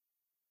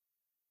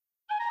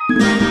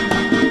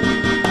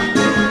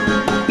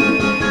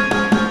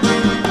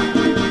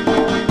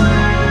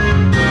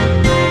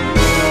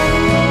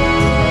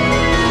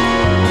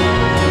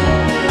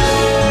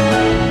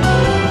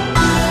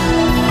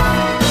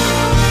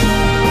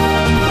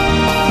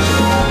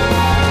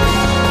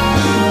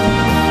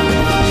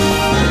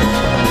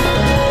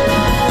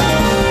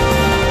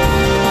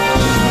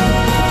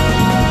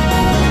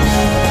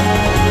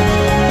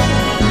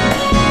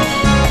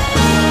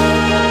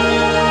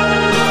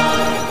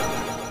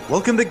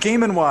Welcome to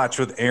Game and Watch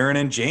with Aaron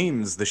and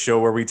James, the show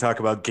where we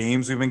talk about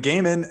games we've been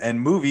gaming and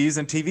movies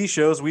and TV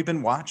shows we've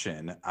been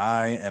watching.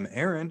 I am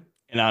Aaron.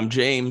 And I'm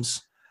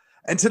James.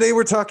 And today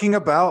we're talking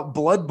about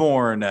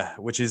Bloodborne,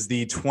 which is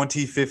the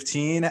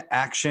 2015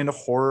 action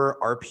horror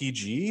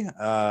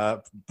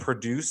RPG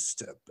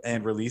produced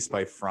and released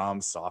by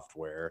From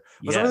Software.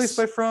 Was it released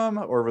by From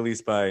or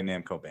released by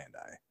Namco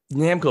Bandai?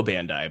 Namco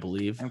Bandai, I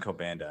believe. Namco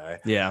Bandai.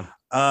 Yeah.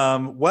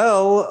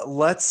 Well,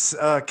 let's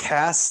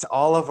cast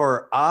all of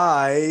our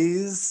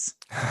eyes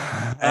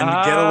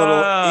and get a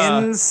little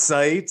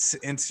insight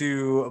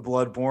into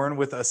Bloodborne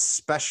with a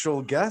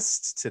special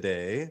guest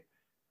today.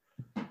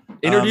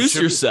 Introduce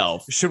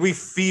yourself. Should we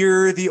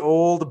fear the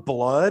old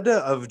blood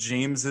of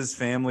James's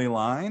family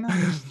line?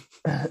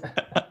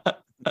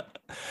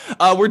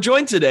 We're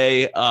joined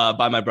today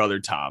by my brother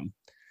Tom,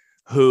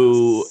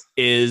 who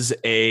is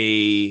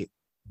a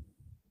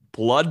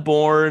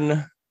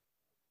Bloodborne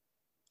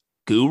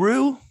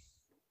guru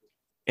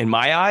in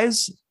my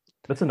eyes.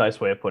 That's a nice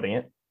way of putting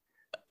it.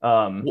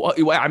 What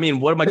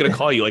am I going to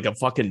call you? Like a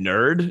fucking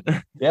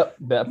nerd? Yep,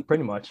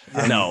 pretty much.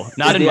 No,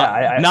 not in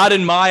not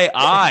in my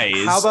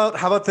eyes. How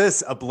about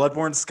this? A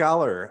Bloodborne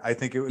scholar. I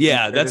think it would.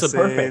 Yeah, that's a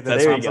perfect.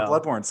 That's a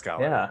Bloodborne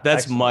scholar. Yeah,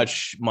 that's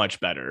excellent. much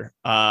better.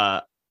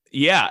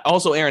 Yeah.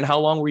 Also, Aaron, how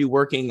long were you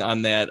working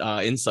on that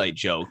insight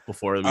joke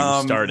before we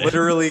started?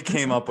 Literally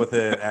came up with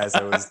it as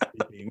I was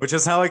speaking, which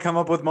is how I come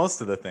up with most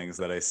of the things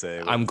that I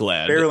say. I'm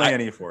glad. Barely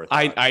any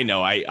forethought. I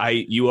know.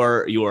 You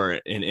are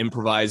an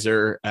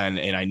improviser, and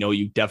I know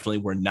you definitely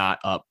were not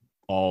up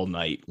all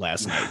night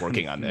last night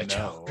working on that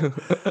joke.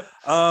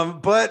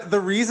 But the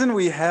reason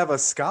we have a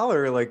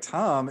scholar like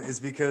Tom is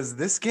because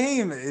this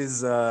game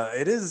is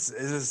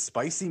a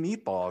spicy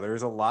meatball.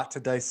 There's a lot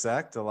to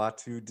dissect, a lot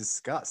to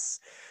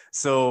discuss.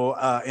 So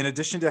in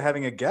addition to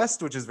having a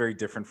guest, which is very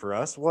different for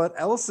us, what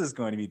else is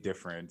going to be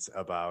different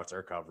about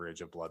our coverage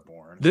of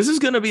Bloodborne? This is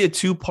going to be a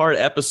 2-part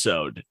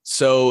episode.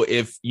 So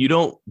if you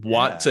don't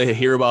want to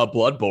hear about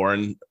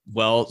Bloodborne,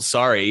 well,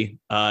 sorry,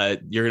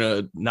 you're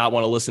going to not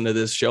want to listen to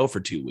this show for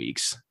 2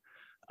 weeks.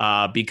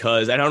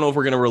 Because I don't know if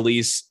we're going to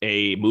release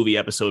a movie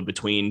episode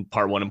between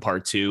part 1 and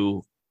part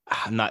 2.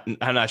 I'm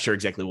not sure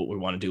exactly what we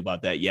want to do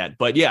about that yet.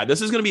 But yeah,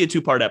 this is going to be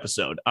a 2-part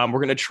episode. We're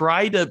going to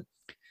try to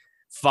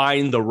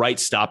find the right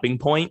stopping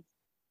point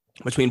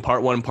between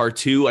part 1 and part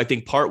 2. I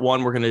think part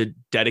 1 we're going to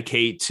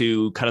dedicate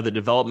to kind of the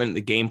development,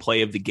 the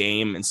gameplay of the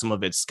game, and some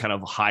of its kind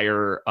of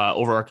higher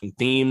overarching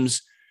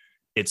themes,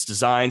 its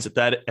designs,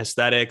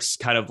 aesthetics,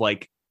 kind of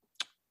like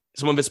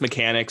some of its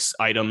mechanics,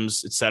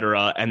 items,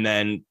 etc. And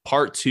then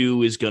part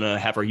 2 is going to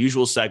have our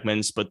usual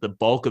segments, but the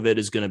bulk of it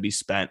is going to be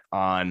spent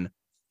on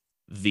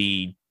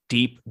the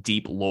deep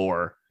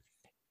lore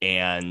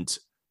and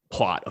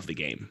plot of the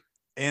game.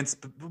 And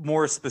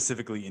more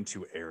specifically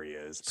into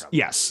areas. Probably.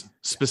 Yes,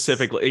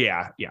 specifically.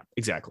 Yeah,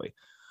 exactly.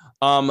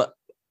 We're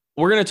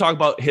going to talk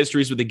about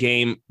histories with the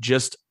game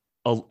just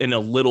in a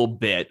little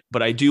bit,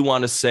 but I do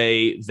want to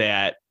say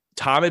that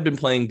Tom had been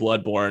playing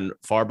Bloodborne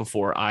far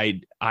before I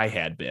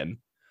had been.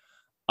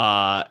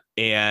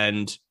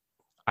 And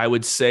I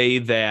would say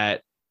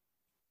that,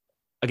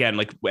 again,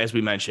 like as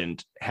we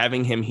mentioned,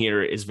 having him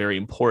here is very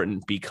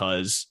important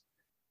because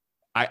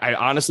I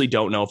honestly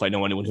don't know if I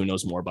know anyone who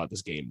knows more about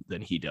this game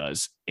than he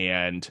does.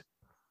 And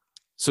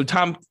so,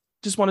 Tom,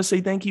 just want to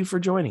say thank you for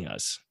joining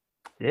us.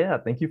 Yeah,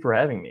 thank you for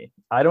having me.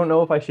 I don't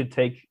know if I should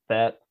take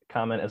that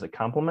comment as a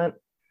compliment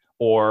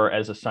or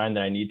as a sign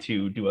that I need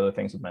to do other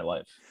things with my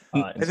life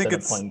instead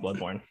of playing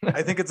Bloodborne.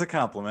 I think it's a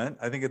compliment.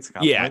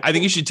 Yeah, I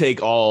think you should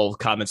take all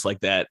comments like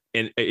that,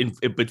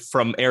 but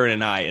from Aaron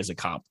and I as a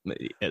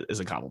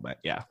compliment.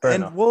 Yeah,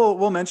 and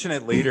we'll mention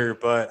it later,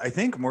 but I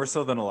think more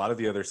so than a lot of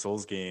the other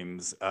Souls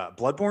games,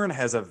 Bloodborne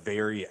has a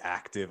very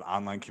active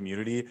online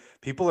community.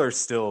 People are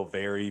still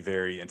very,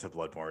 very into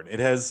Bloodborne. It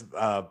has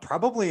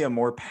probably a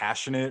more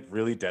passionate,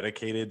 really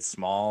dedicated,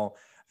 small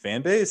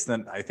fan base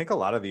than I think a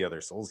lot of the other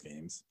Souls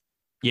games.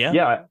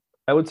 Yeah,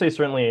 I would say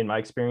certainly in my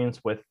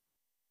experience with,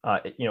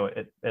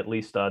 at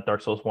least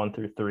Dark Souls 1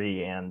 through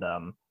 3 and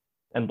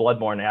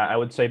Bloodborne, I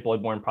would say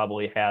Bloodborne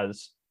probably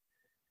has,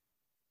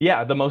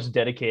 the most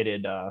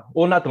dedicated.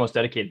 Well, not the most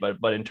dedicated,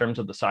 but in terms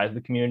of the size of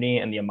the community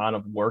and the amount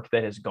of work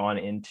that has gone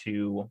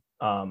into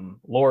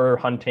lore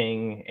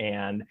hunting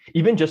and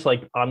even just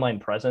like online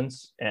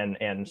presence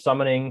and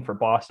summoning for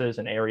bosses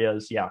and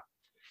areas. Yeah,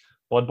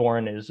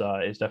 Bloodborne is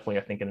definitely,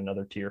 I think, in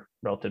another tier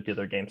relative to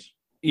other games.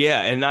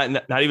 Yeah, and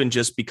not even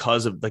just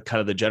because of the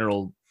kind of the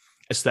general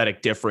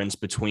aesthetic difference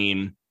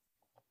between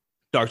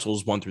Dark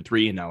Souls 1 through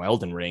 3 and now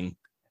Elden Ring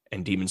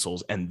and Demon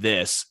Souls and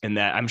this, and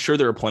that I'm sure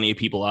there are plenty of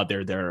people out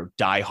there that are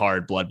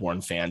diehard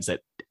Bloodborne fans that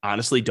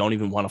honestly don't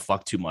even want to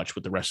fuck too much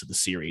with the rest of the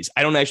series.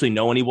 I don't actually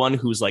know anyone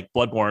who's like,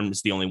 Bloodborne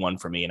is the only one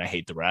for me and I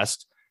hate the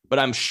rest, but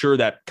I'm sure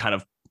that kind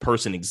of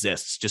person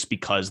exists just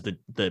because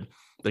the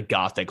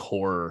gothic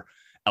horror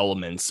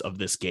elements of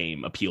this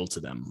game appeal to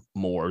them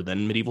more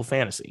than medieval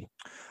fantasy.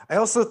 I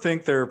also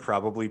think there are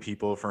probably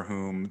people for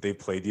whom they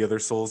played the other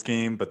Souls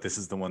game, but this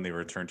is the one they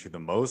return to the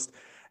most.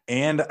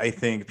 And I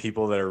think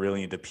people that are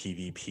really into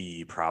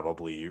PvP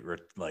probably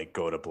like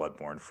go to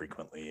Bloodborne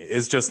frequently.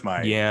 Is just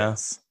my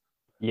guess.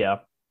 Yeah.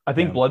 I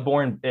think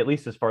Bloodborne, at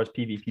least as far as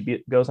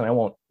PvP goes, and I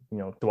won't,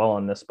 dwell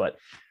on this, but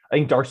I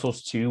think Dark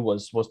Souls 2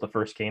 was the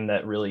first game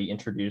that really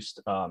introduced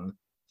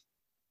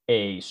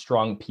a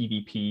strong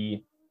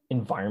PvP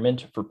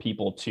environment for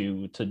people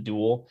to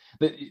duel.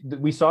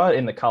 We saw it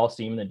in the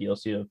Coliseum and the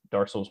DLC of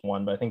Dark Souls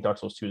 1, but I think Dark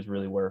Souls 2 is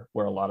really where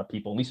a lot of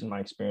people, at least in my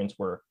experience,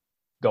 were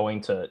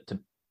going to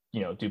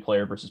do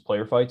player versus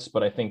player fights.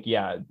 But I think,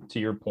 to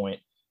your point,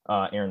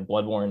 Aaron,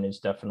 Bloodborne is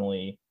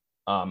definitely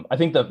I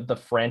think the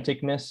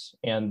franticness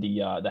and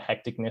the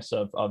hecticness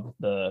of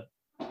the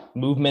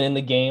movement in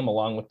the game,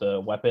 along with the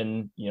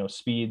weapon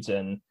speeds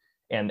and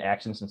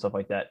actions and stuff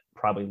like that,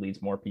 probably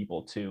leads more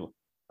people to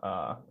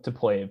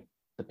play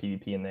the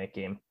PvP in that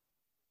game.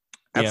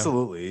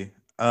 Absolutely.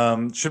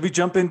 Should we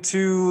jump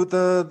into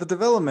the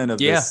development of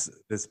this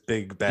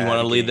big bad? You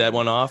want to lead game? that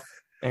one off,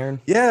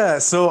 Aaron? Yeah,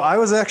 so I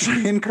was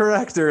actually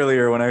incorrect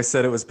earlier when I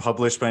said it was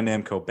published by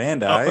Namco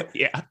Bandai.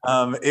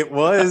 It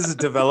was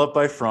developed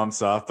by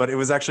FromSoft, but it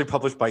was actually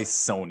published by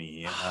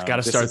Sony. Got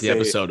to start the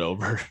episode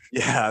over.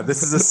 Yeah,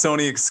 this is a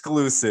Sony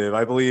exclusive.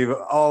 I believe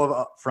all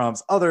of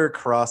From's other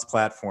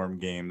cross-platform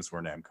games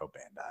were Namco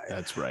Bandai.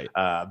 That's right.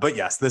 But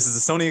yes, this is a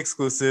Sony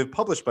exclusive,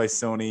 published by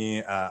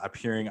Sony,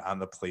 appearing on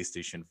the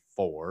PlayStation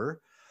 4.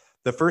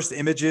 The first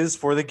images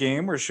for the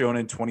game were shown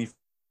in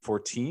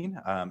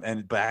 2014,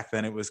 and back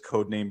then it was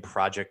codenamed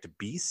Project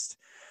Beast.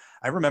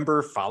 I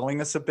remember following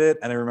this a bit,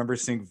 and I remember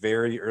seeing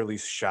very early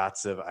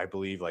shots of, I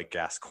believe, like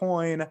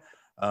Gascoigne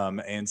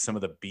and some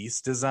of the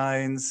Beast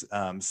designs.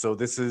 So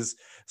this is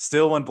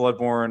still when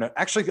Bloodborne,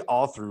 actually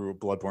all through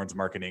Bloodborne's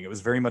marketing, it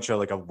was very much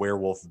like a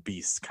werewolf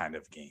beast kind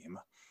of game,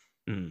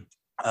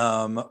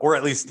 or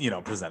at least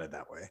presented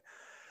that way.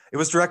 It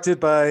was directed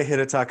by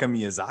Hidetaka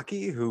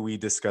Miyazaki, who we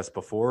discussed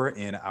before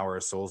in our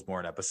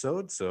Soulsborne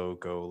episode, so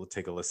go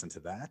take a listen to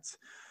that.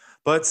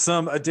 But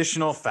some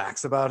additional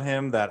facts about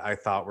him that I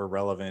thought were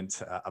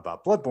relevant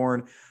about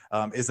Bloodborne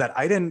is that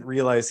I didn't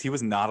realize he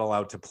was not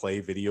allowed to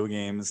play video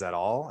games at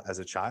all as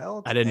a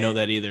child. I didn't know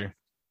that either.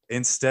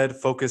 Instead,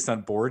 focused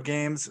on board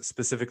games,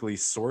 specifically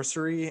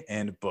sorcery,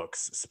 and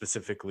books,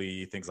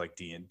 specifically things like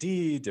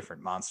D&D,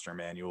 different monster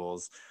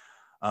manuals,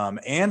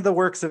 and the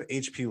works of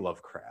H.P.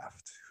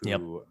 Lovecraft,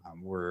 who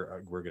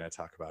we're going to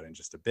talk about in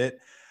just a bit.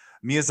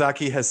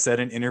 Miyazaki has said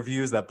in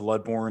interviews that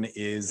Bloodborne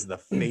is the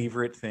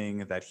favorite thing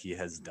that he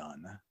has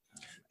done.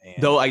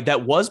 Though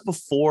that was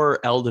before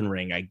Elden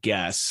Ring, I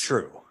guess.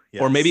 True.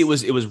 Yes. Or maybe it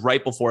was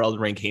right before Elden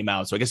Ring came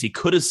out. So I guess he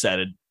could have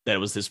said that it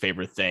was his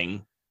favorite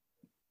thing.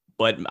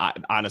 But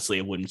honestly,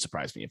 it wouldn't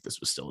surprise me if this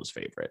was still his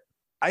favorite.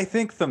 I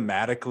think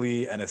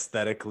thematically and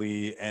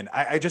aesthetically, and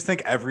I just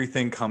think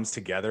everything comes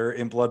together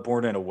in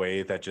Bloodborne in a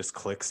way that just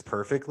clicks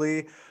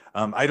perfectly.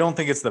 I don't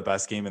think it's the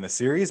best game in the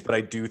series, but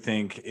I do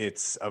think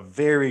it's a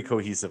very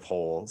cohesive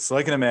whole. So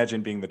I can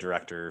imagine being the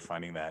director,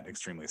 finding that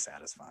extremely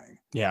satisfying.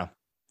 Yeah.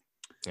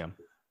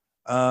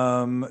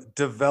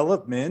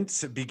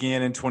 Development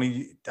began in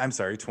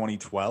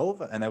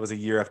 2012, and that was a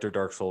year after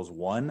Dark Souls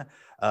 1.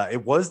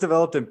 It was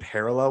developed in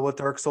parallel with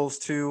Dark Souls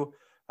 2.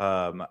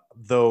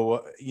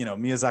 Though,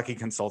 Miyazaki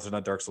consulted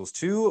on Dark Souls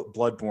 2,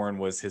 Bloodborne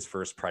was his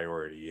first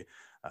priority.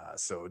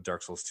 So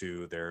Dark Souls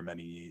 2, there are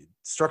many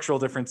structural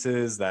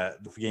differences.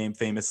 That the game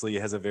famously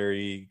has a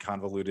very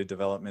convoluted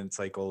development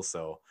cycle.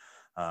 So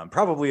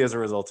probably as a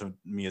result of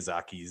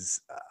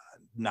Miyazaki's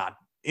not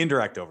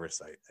indirect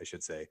oversight, I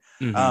should say.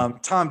 Mm-hmm.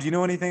 Tom, do you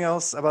know anything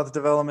else about the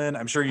development?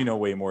 I'm sure you know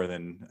way more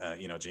than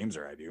James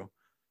or I do.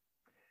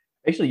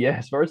 Actually, yeah,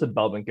 as far as the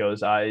development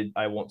goes, I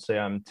won't say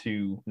I'm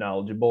too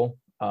knowledgeable.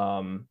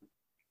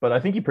 But I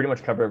think you pretty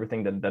much covered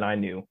everything that I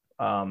knew.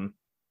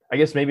 I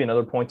guess maybe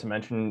another point to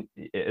mention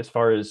as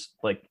far as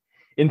like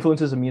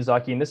influences of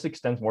Miyazaki, and this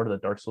extends more to the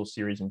Dark Souls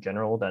series in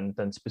general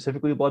than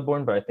specifically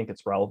Bloodborne, but I think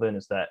it's relevant,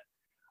 is that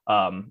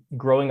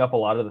growing up, a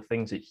lot of the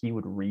things that he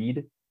would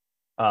read,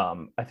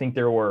 I think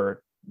there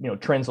were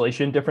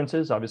translation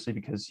differences, obviously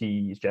because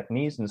he's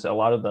Japanese, and so a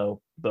lot of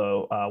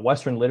the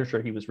Western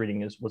literature he was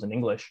reading was in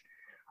English.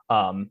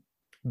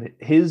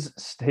 His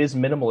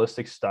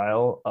minimalistic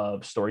style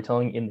of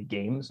storytelling in the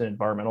games and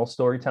environmental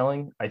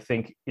storytelling, I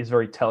think, is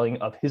very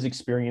telling of his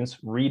experience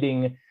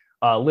reading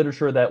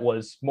literature that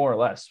was more or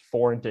less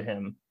foreign to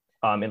him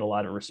in a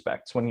lot of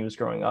respects when he was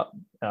growing up.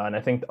 And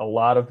I think a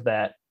lot of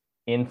that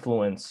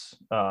influences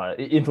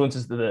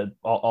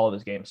all of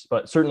his games,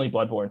 but certainly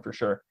Bloodborne for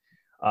sure.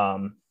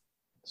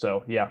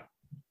 So yeah.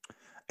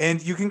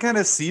 And you can kind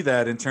of see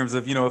that in terms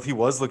of, if he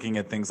was looking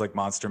at things like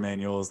monster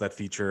manuals that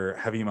feature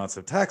heavy amounts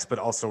of text, but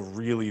also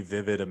really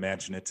vivid,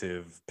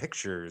 imaginative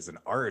pictures and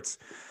art.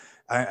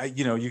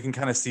 You can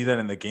kind of see that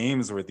in the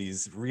games where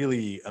these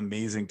really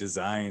amazing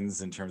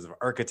designs in terms of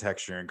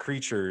architecture and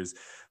creatures.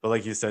 But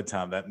like you said,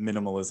 Tom, that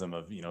minimalism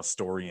of,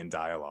 story and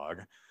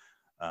dialogue.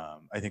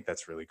 I think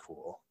that's really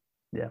cool.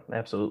 Yeah,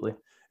 absolutely.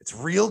 It's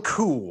real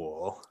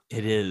cool.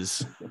 It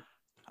is.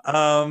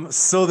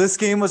 So this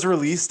game was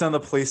released on the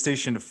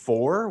PlayStation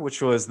 4,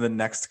 which was the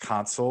next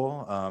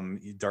console.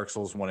 Dark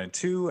Souls 1 and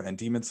 2 and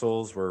Demon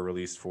Souls were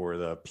released for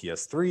the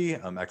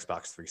PS3,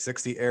 Xbox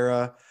 360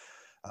 era.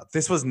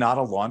 This was not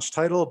a launch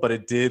title, but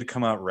it did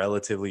come out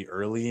relatively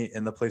early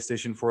in the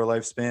PlayStation 4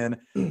 lifespan.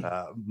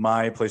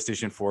 My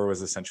PlayStation 4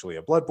 was essentially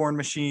a Bloodborne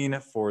machine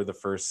for the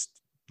first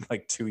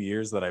like 2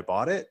 years that I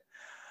bought it.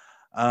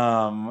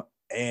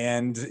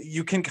 And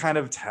you can kind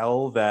of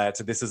tell that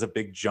this is a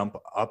big jump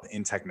up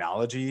in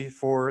technology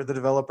for the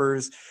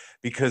developers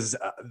because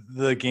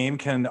the game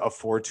can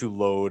afford to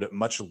load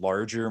much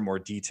larger, more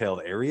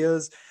detailed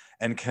areas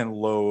and can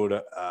load,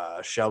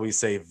 shall we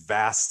say,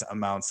 vast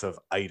amounts of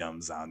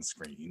items on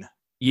screen.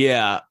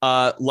 Yeah,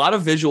 a lot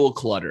of visual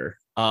clutter.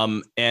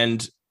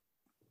 And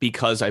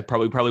because I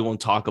probably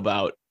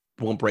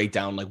won't break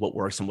down like what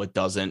works and what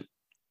doesn't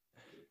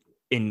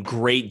in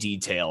great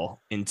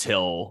detail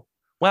until,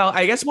 well,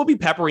 I guess we'll be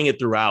peppering it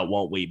throughout,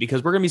 won't we?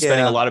 Because we're going to be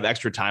spending a lot of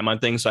extra time on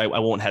things. So I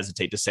won't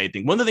hesitate to say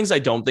things. One of the things I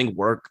don't think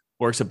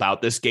works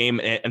about this game,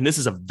 and this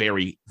is a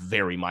very,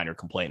 very minor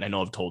complaint, I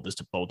know I've told this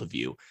to both of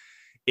you,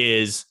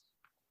 is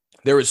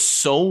there is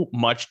so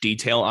much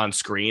detail on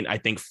screen, I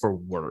think, for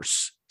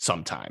worse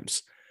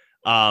sometimes.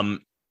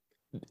 And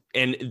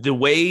the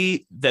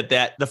way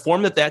that the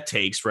form that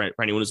takes for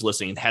anyone who's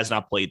listening and has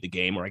not played the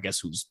game, or I guess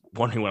who's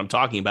wondering what I'm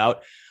talking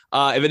about,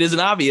 if it isn't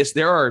obvious,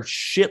 there are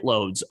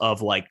shitloads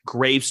of like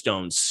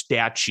gravestones,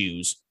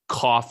 statues,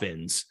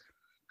 coffins,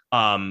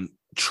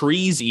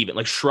 trees, even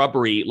like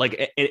shrubbery,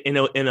 like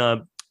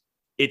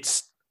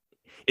it's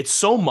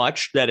so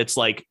much that it's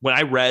like when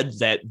I read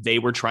that they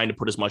were trying to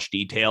put as much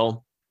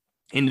detail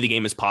into the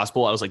game as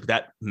possible, I was like,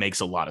 that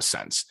makes a lot of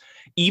sense.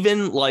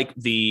 Even like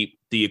the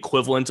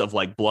equivalent of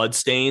like blood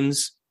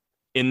stains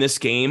in this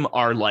game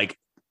are like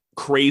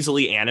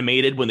crazily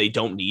animated when they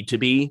don't need to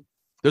be.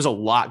 There's a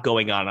lot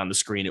going on the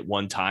screen at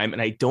one time.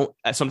 And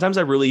sometimes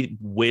I really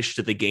wish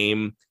that the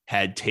game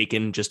had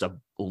taken just a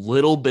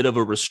little bit of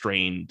a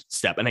restrained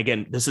step. And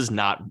again, this is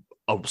not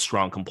a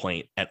strong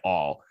complaint at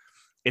all.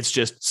 It's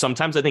just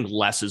sometimes I think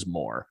less is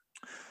more.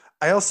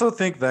 I also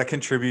think that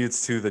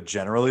contributes to the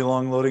generally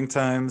long loading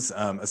times,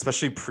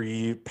 especially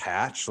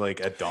pre-patch.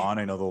 Like at dawn,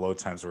 I know the load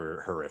times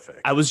were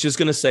horrific. I was just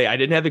going to say, I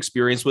didn't have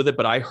experience with it,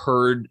 but I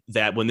heard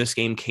that when this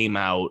game came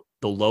out,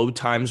 the load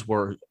times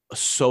were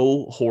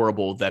so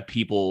horrible that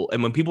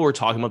when people were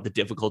talking about the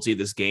difficulty of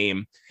this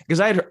game, because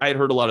I had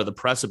heard a lot of the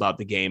press about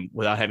the game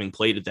without having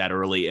played it that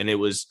early. And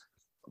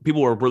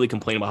people were really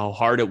complaining about how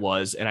hard it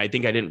was. And I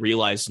think I didn't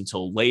realize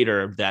until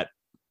later that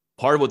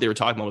part of what they were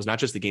talking about was not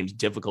just the game's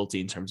difficulty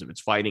in terms of its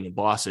fighting and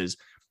bosses.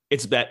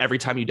 It's that every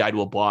time you die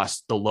to a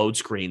boss, the load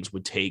screens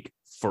would take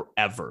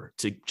forever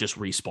to just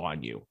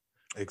respawn you.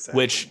 Exactly.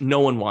 Which no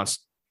one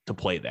wants to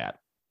play that.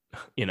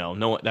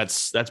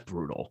 That's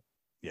brutal.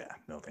 Yeah,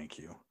 no, thank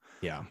you.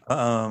 Yeah.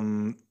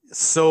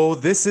 So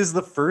this is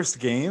the first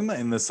game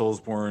in the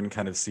Soulsborne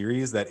kind of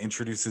series that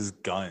introduces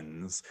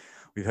guns.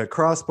 We've had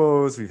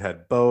crossbows, we've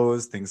had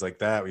bows, things like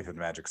that. We've had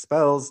magic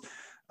spells.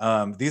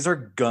 These are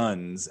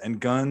guns, and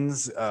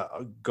guns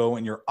go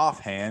in your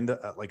offhand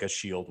like a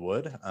shield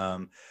would.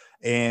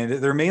 And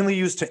they're mainly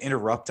used to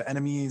interrupt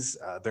enemies.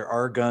 There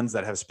are guns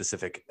that have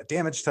specific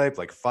damage type,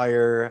 like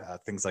fire,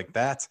 things like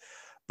that.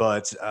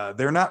 But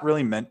they're not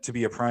really meant to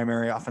be a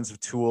primary offensive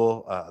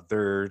tool.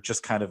 They're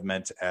just kind of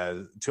meant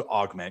to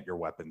augment your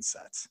weapon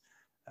set.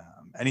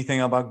 Anything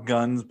about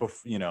guns,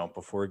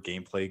 before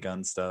gameplay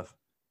gun stuff?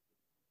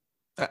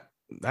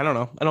 I don't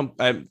know.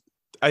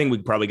 I think we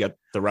probably got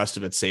the rest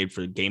of it saved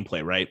for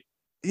gameplay, right?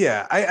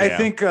 Yeah, I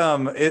think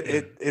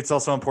it's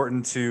also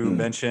important to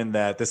mention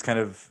that this kind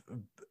of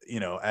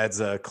adds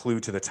a clue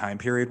to the time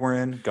period we're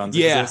in. Guns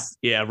exist.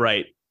 Yeah,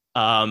 right.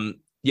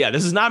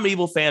 This is not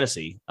medieval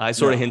fantasy. I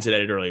sort of hinted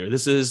at it earlier.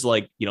 This is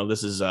like,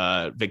 this is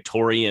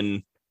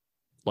Victorian,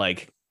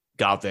 like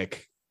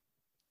Gothic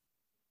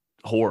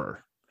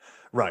horror.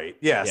 Right.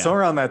 Yeah. So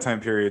around that time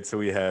period, so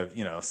we have,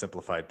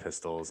 simplified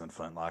pistols and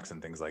flintlocks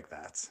and things like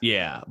that.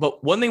 Yeah.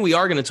 But one thing we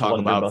are going to talk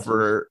about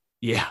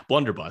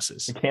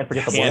blunderbusses. You can't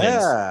forget the cannons.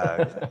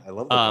 Yeah. I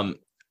love that.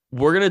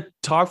 We're going to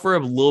talk for a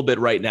little bit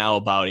right now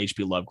about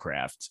H.P.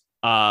 Lovecraft,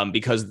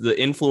 because the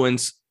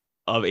influence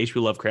of H.P.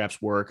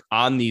 Lovecraft's work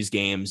on these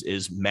games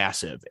is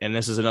massive. And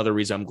this is another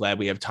reason I'm glad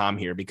we have Tom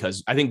here,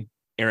 because I think,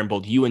 Aaron,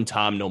 both you and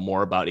Tom know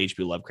more about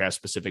H.P. Lovecraft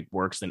specific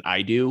works than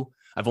I do.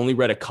 I've only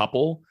read a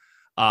couple.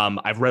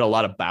 I've read a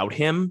lot about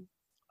him.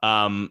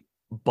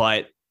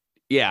 But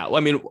yeah, I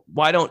mean,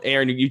 why don't,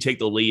 Aaron, you take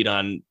the lead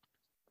on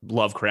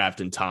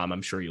Lovecraft, and Tom,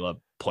 I'm sure you'll have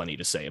plenty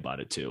to say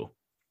about it too.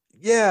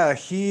 Yeah,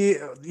 he,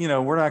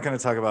 we're not going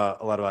to talk about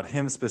a lot about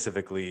him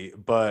specifically,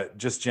 but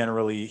just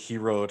generally, he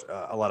wrote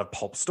a lot of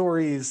pulp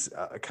stories,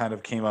 kind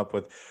of came up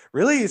with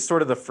really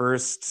sort of the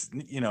first,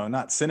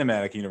 not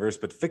cinematic universe,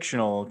 but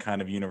fictional kind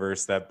of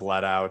universe that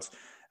bled out,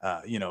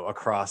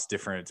 across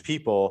different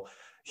people.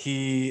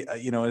 He,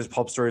 in his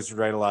pulp stories would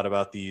write a lot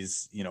about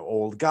these,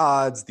 old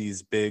gods,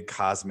 these big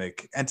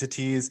cosmic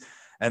entities.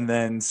 And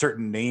then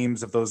certain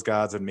names of those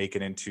gods would make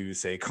it into,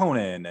 say,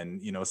 Conan,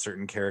 and, you know,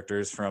 certain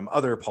characters from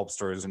other pulp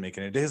stories would make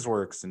it into his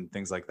works and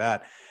things like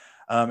that.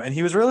 And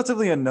he was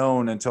relatively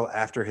unknown until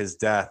after his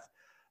death.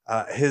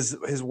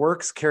 His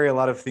works carry a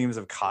lot of themes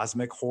of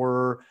cosmic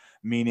horror,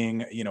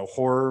 meaning, you know,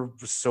 horror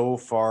so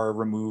far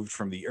removed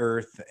from the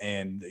earth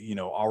and, you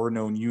know, our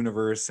known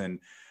universe, and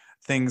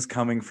things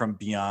coming from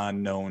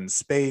beyond known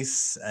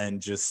space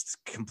and just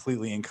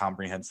completely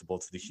incomprehensible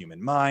to the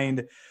human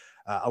mind.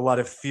 A lot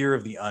of fear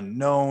of the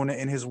unknown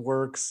in his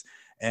works.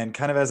 And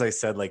kind of, as I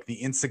said, like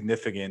the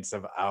insignificance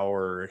of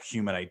our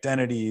human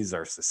identities,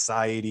 our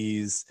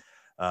societies,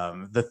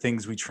 the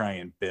things we try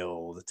and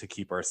build to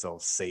keep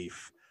ourselves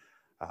safe.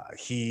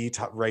 He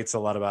writes a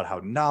lot about how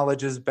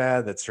knowledge is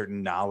bad, that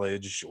certain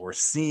knowledge or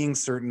seeing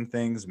certain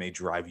things may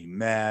drive you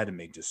mad and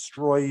may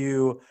destroy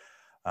you.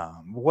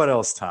 What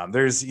else, Tom?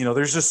 There's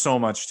just so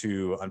much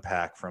to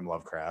unpack from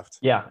Lovecraft.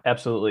 Yeah,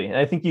 absolutely. And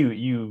I think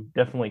you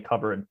definitely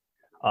covered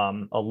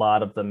a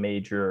lot of the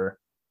major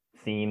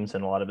themes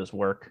and a lot of his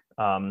work.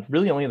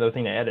 Really, the only other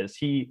thing to add is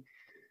he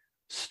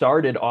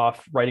started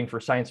off writing for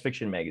science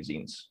fiction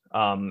magazines,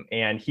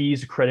 and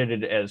he's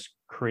credited as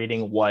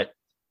creating what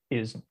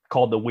is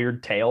called the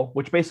Weird Tale,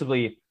 which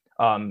basically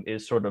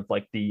is sort of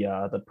like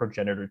the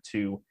progenitor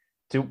to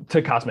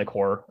cosmic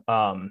horror.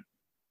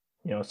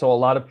 So a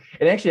lot of,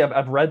 and actually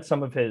I've read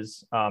some of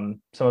his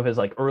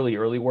like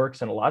early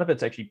works, and a lot of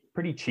it's actually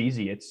pretty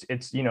cheesy.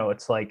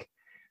 It's like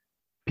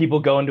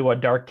people go into a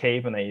dark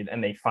cave and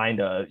they find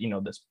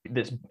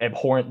this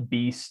abhorrent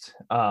beast.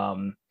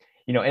 And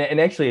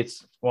actually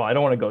it's, well, I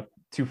don't want to go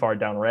too far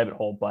down a rabbit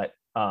hole, but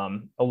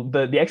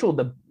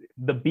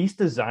the beast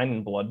design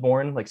in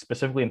Bloodborne, like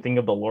specifically in thinking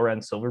of the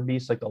Loran Silver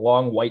Beast, like the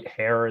long white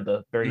hair,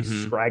 the very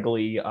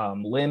scraggly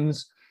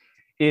limbs,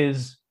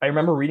 is, I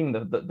remember reading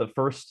the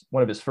first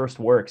one of his first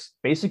works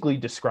basically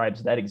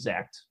describes that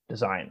exact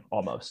design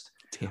almost.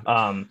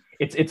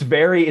 It's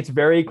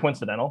very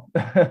coincidental,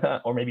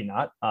 or maybe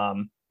not.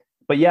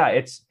 But yeah,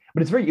 it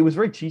was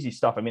very cheesy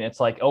stuff. I mean, it's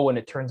like, oh, and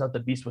it turns out the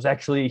beast was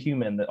actually a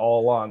human that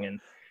all along, and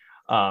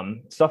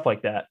stuff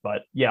like that.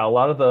 But yeah, a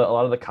lot of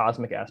the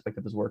cosmic aspect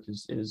of his work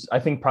is I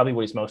think probably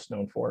what he's most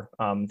known for.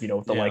 With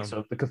the likes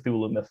of the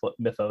Cthulhu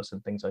mythos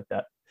and things like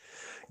that.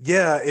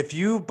 Yeah, if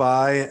you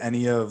buy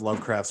any of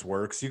Lovecraft's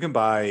works, you can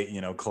buy,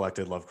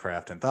 collected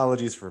Lovecraft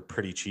anthologies for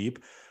pretty cheap.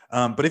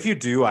 But if you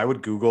do, I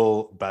would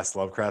Google best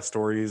Lovecraft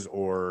stories,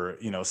 or,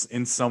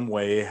 in some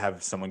way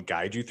have someone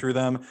guide you through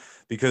them,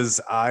 because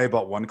I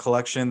bought one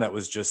collection that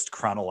was just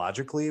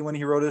chronologically when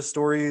he wrote his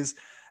stories.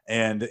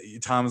 And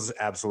Tom's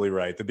absolutely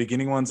right. The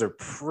beginning ones are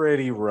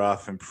pretty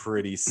rough and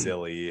pretty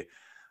silly.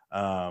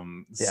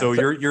 So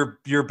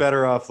you're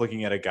better off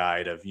looking at a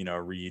guide of,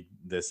 read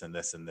this and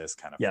this and this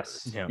kind of.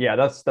 Yes. Yeah.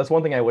 That's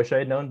one thing I wish I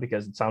had known,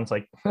 because it sounds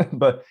like,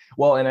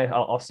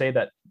 I'll say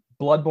that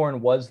Bloodborne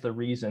was the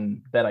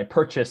reason that I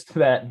purchased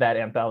that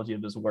anthology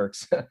of his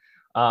works.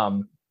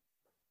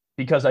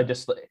 Because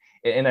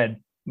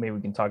maybe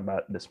we can talk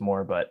about this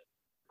more, but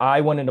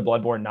I went into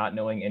Bloodborne not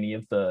knowing any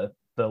of the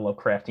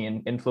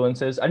Lovecraftian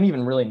influences. I didn't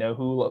even really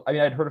know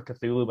I'd heard of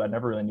Cthulhu, but I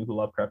never really knew who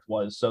Lovecraft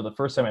was. So the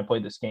first time I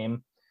played this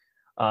game,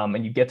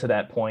 and you get to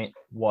that point,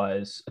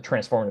 was a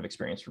transformative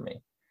experience for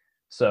me.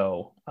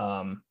 So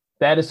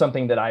that is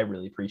something that I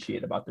really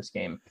appreciate about this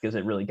game, because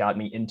it really got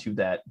me into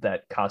that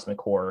cosmic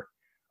horror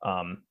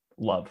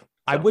love. So.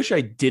 I wish I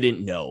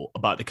didn't know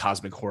about the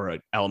cosmic horror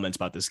elements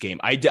about this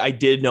game. I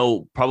did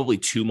know probably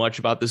too much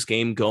about this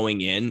game going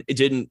in. It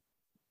didn't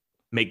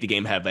make the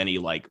game have any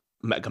like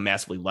a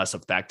massively less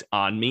effect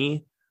on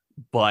me,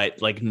 but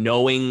like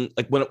knowing,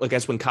 like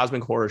when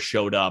cosmic horror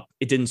showed up,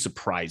 it didn't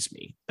surprise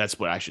me. That's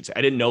what I should say.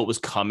 I didn't know it was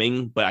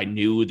coming, but I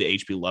knew the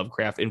H.P.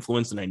 Lovecraft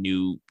influence, and I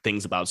knew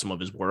things about some of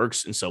his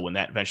works. And so when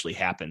that eventually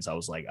happens, I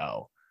was like,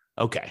 oh,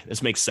 okay,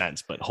 this makes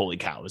sense, but holy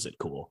cow, is it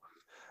cool.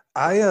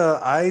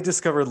 I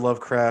discovered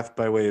Lovecraft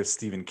by way of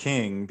Stephen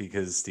King,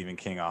 because Stephen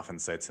King often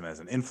cites him as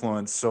an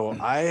influence. So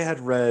I had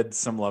read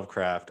some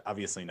Lovecraft,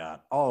 obviously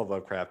not all of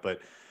Lovecraft, but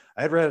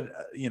I had read,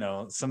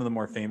 some of the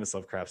more famous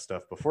Lovecraft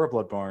stuff before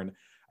Bloodborne.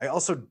 I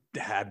also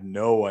had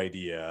no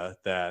idea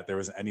that there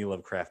was any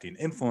Lovecraftian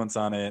influence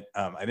on it.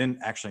 I didn't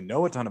actually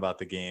know a ton about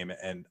the game,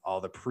 and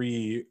all the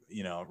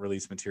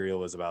release material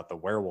was about the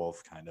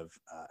werewolf kind of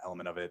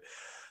element of it.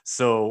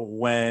 So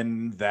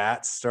when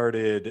that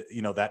started,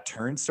 that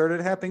turn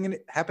started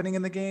happening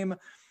in the game,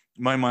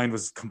 my mind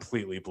was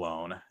completely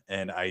blown,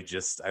 and I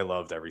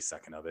loved every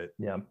second of it.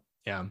 Yeah.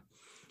 Yeah.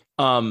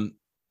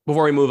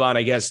 Before we move on,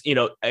 I guess,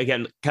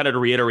 again, kind of to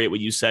reiterate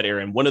what you said,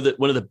 Aaron, one of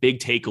the big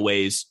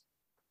takeaways,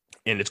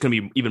 and it's going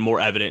to be even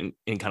more evident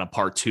in kind of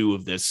part 2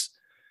 of this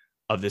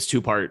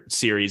 2-part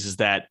series, is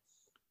that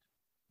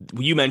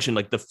you mentioned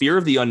like the fear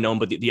of the unknown,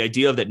 but the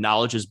idea of that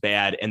knowledge is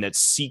bad, and that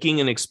seeking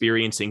and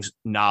experiencing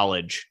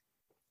knowledge,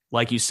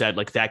 like you said,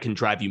 like that can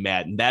drive you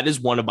mad. And that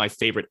is one of my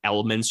favorite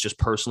elements, just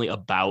personally,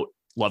 about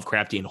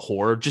Lovecraftian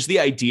horror. Just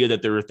the idea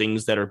that there are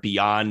things that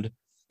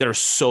are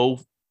so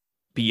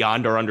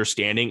beyond our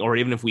understanding, or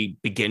even if we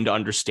begin to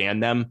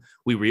understand them,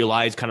 we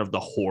realize kind of the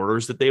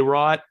horrors that they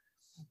wrought,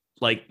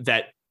 like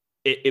that.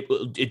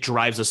 it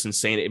drives us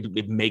insane.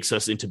 It makes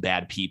us into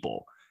bad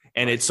people.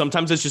 And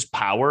sometimes it's just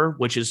power,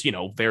 which is,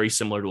 very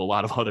similar to a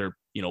lot of other,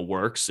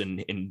 works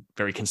and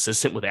very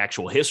consistent with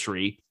actual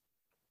history.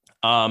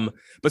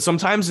 But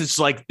sometimes it's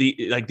like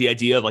the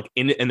idea of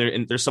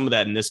there's some of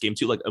that in this game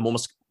too, like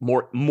almost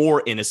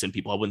more innocent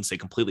people. I wouldn't say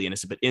completely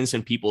innocent, but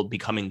innocent people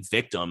becoming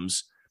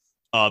victims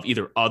of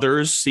either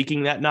others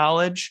seeking that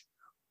knowledge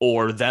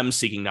or them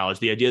seeking knowledge.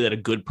 The idea that a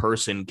good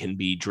person can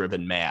be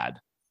driven mad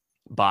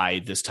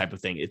by this type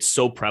of thing. It's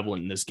so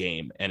prevalent in this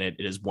game, and it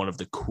is one of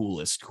the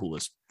coolest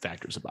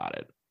factors about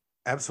it.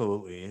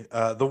 Absolutely.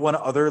 The one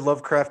other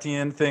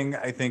Lovecraftian thing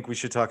I think we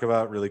should talk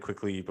about really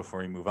quickly before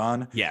we move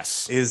on,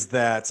 yes, is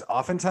that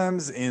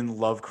oftentimes in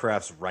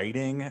Lovecraft's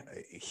writing,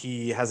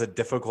 he has a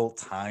difficult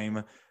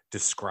time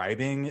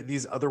describing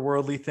these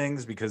otherworldly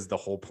things because the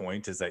whole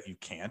point is that you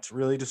can't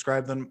really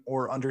describe them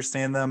or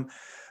understand them.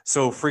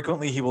 So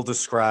frequently he will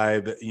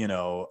describe,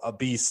 a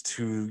beast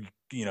who,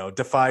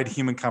 defied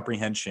human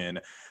comprehension,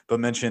 but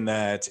mention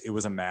that it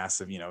was a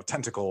mass of,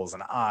 tentacles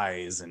and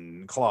eyes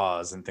and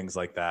claws and things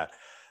like that.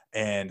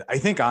 And I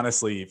think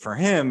honestly for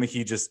him,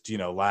 he just,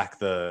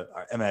 lacked the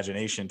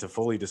imagination to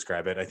fully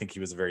describe it. I think he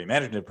was a very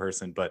imaginative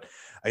person, but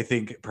I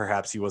think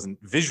perhaps he wasn't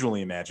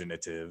visually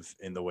imaginative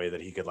in the way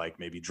that he could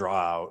maybe draw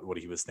out what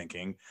he was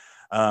thinking.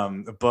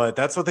 But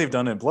that's what they've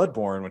done in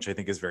Bloodborne, which I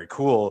think is very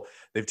cool.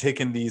 They've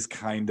taken these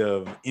kind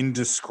of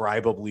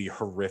indescribably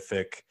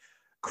horrific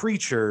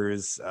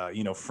creatures,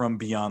 from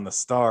beyond the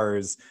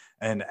stars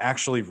and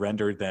actually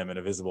rendered them in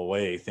a visible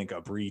way. Think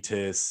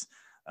Abritus,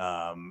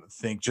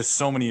 think just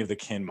so many of the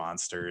kin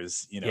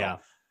monsters,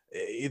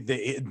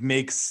 it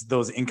makes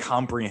those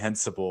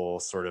incomprehensible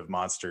sort of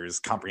monsters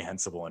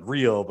comprehensible and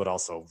real, but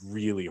also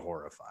really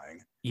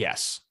horrifying.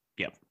 Yes.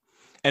 Yep.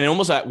 And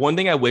almost one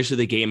thing I wish that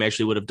the game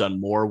actually would have done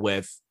more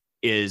with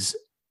is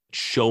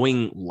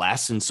showing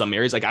less in some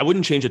areas. Like I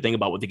wouldn't change a thing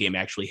about what the game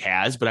actually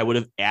has, but I would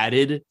have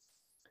added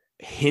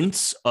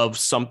hints of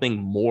something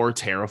more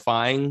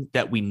terrifying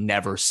that we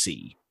never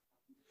see.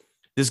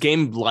 This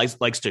game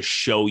likes to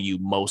show you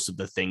most of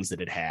the things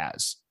that it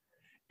has.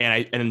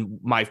 And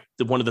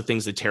one of the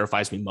things that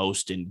terrifies me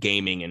most in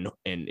gaming and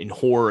in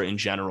horror in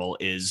general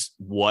is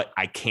what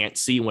I can't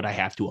see, what I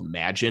have to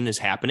imagine is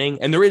happening.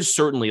 And there is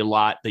certainly a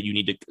lot that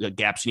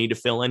gaps you need to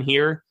fill in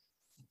here.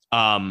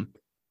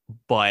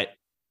 But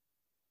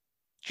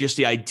just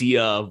the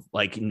idea of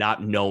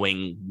not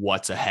knowing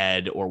what's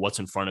ahead or what's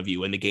in front of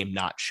you and the game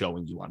not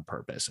showing you on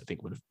purpose, I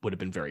think would have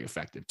been very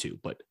effective too.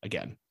 But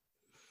again,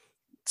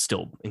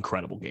 still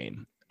incredible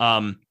game.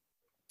 Kind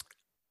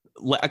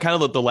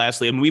of the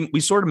lastly, I mean, we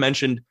sort of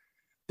mentioned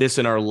this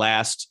in our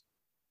last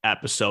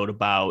episode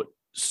about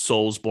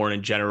Soulsborne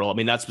in general. I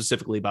mean, not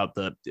specifically about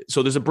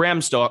so there's a Bram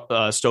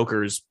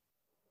Stoker's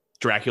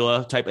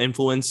Dracula type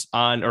influence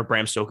or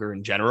Bram Stoker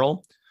in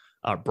general,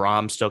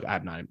 Bram Stoker.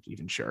 I'm not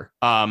even sure.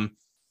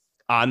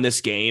 On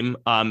this game,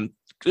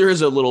 there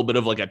is a little bit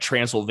of a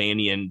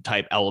Transylvanian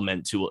type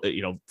element to,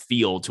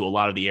 feel to a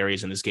lot of the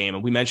areas in this game.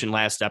 And we mentioned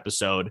last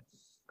episode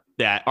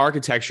that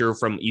architecture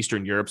from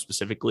Eastern Europe,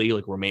 specifically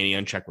like Romania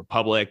and Czech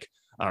Republic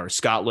or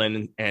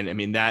Scotland. And I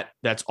mean,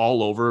 that's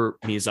all over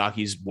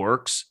Miyazaki's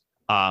works.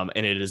 And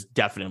it is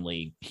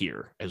definitely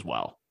here as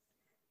well.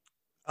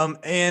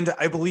 And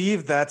I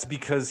believe that's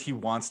because he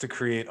wants to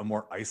create a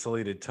more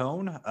isolated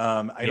tone.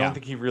 I don't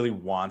think he really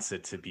wants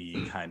it to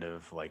be kind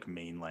of like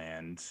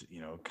mainland,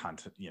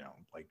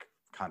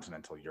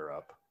 continental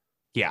Europe.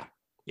 Yeah.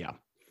 Yeah.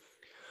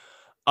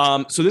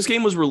 So this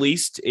game was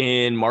released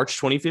in March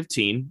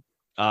 2015.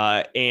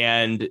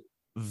 And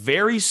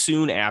very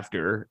soon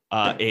after,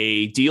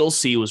 a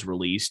DLC was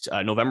released,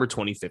 November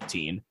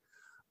 2015.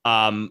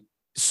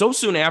 So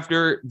soon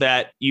after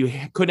that, you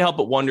couldn't help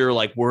but wonder,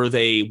 were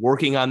they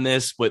working on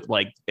this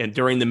and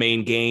during the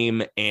main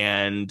game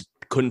and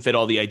couldn't fit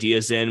all the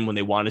ideas in when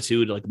they wanted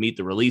to meet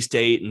the release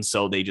date. And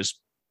so they just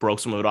broke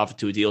some of it off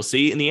into a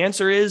DLC. And the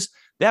answer is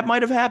that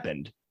might've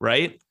happened,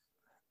 right?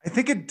 I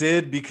think it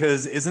did,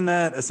 because isn't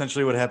that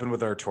essentially what happened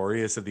with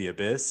Artorias of the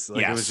Abyss?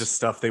 It was just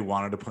stuff they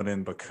wanted to put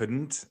in but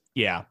couldn't.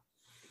 Yeah.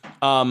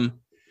 And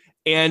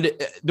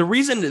the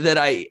reason that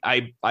I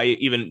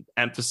even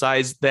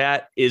emphasize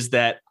that is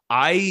that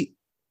I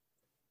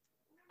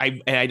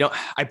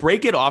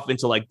break it off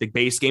into the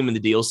base game and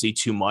the DLC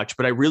too much,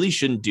 but I really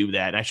shouldn't do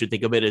that. And I should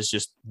think of it as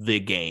just the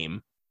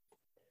game,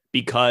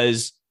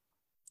 because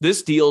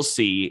this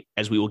DLC,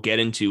 as we will get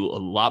into a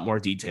lot more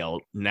detail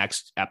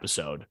next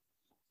episode,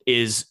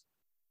 is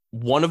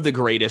one of the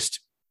greatest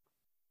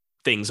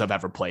things I've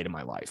ever played in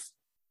my life.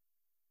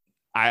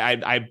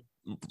 I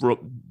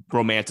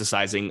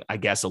romanticizing, I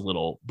guess, a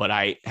little, but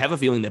I have a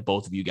feeling that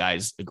both of you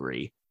guys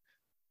agree.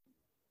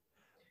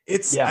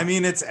 It's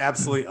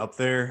absolutely up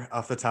there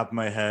off the top of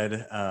my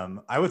head.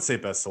 I would say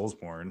best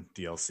Soulsborne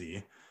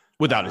DLC.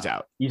 Without a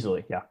doubt.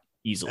 Easily. Yeah.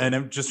 Easily. And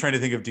I'm just trying to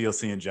think of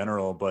DLC in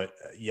general, but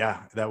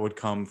that would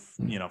come,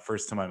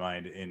 first to my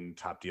mind in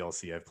top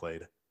DLC I've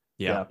played.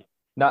 Yeah.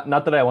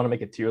 Not that I want to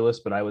make a tier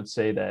list, but I would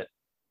say that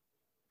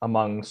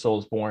among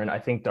Soulsborne, I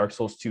think Dark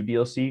Souls 2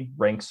 DLC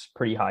ranks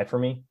pretty high for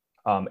me.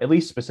 at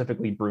least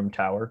specifically Broom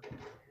Tower.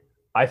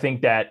 I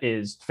think that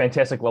is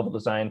fantastic level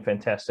design,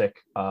 fantastic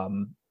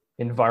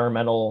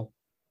environmental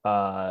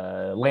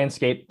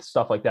landscape,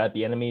 stuff like that.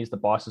 The enemies, the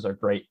bosses are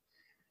great.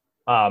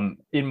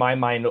 In my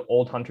mind,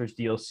 Old Hunters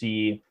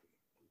DLC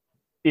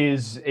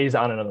is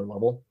on another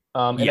level.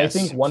 And I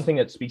think one thing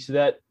that speaks to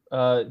that,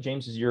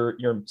 James, is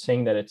you're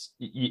saying that it's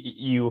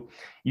you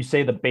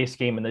say the base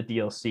game and the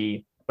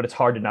DLC, but it's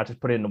hard to not just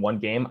put it into one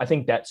game. I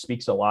think that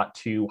speaks a lot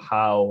to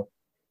how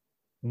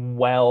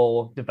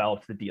well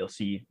developed the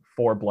DLC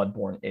for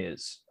Bloodborne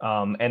is.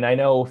 And I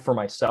know for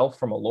myself,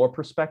 from a lore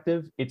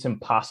perspective, it's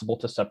impossible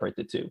to separate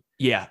the two.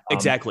 Yeah,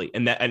 exactly.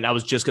 And I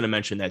was just going to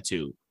mention that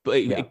too.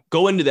 But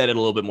go into that in a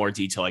little bit more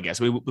detail, I guess.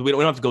 We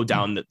don't have to go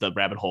down the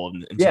rabbit hole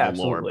into the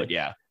lore, but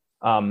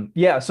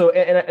So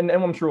and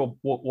I'm sure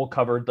we'll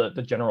cover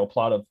the general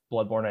plot of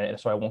Bloodborne,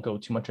 so I won't go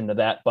too much into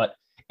that. But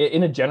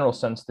in a general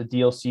sense, the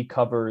DLC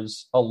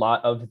covers a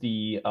lot of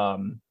the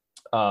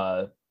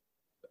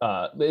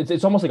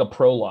it's almost like a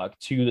prologue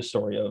to the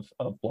story of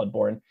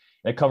Bloodborne.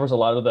 And it covers a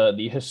lot of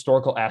the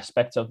historical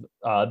aspects of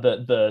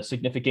the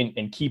significant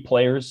and key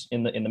players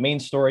in the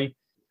main story,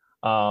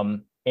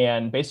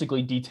 and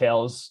basically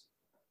details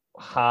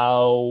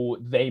how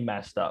they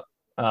messed up.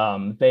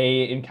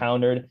 They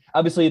encountered,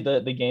 obviously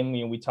the game,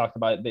 we talked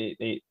about,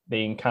 they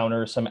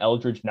encounter some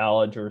eldritch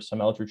knowledge or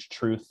some eldritch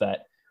truth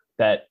that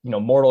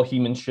mortal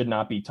humans should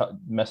not be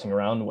messing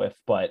around with.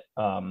 But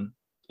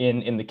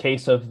in the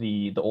case of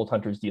the Old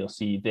Hunters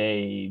DLC,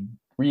 they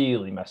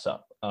really mess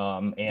up.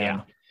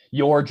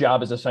 Your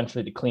job is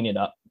essentially to clean it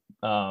up.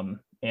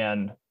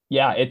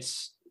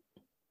 It's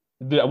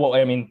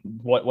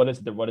what is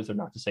there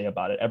not to say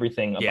about it?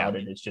 Everything about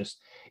it is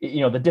just,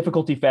 the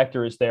difficulty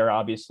factor is there,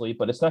 obviously,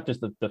 but it's not just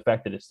the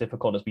fact that it's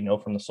difficult, as we know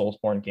from the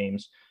Soulsborne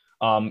games.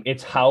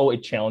 It's how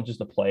it challenges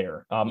the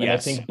player. And I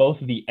think both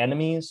the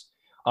enemies,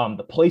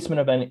 the placement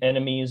of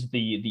enemies,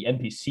 the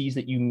NPCs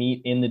that you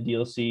meet in the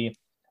DLC,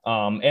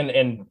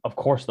 and of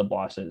course the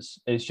bosses,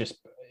 is just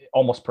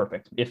almost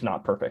perfect, if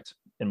not perfect,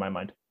 in my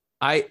mind.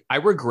 I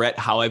regret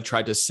how I've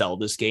tried to sell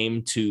this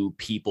game to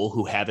people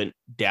who haven't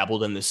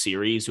dabbled in the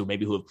series, who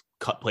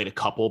have played a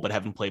couple but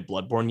haven't played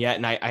Bloodborne yet.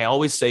 And I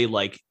always say,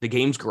 like, the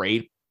game's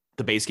great,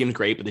 the base game's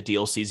great, but the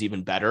DLC is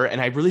even better. And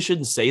I really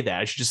shouldn't say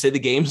that. I should just say the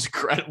game's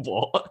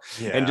incredible.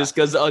 And just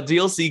because a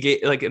DLC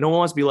game, like, no one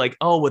wants to be like,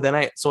 oh, well, then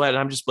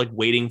I'm just like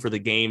waiting for the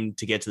game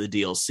to get to the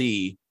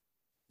DLC.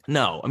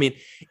 No, I mean,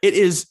 it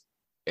is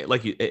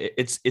like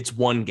it's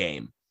one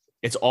game.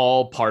 It's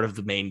all part of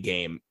the main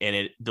game,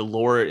 and the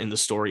lore in the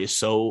story is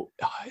so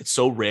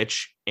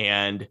rich,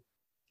 and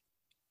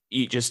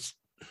it's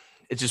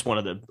just one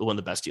of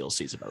the best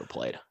DLCs I've ever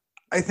played.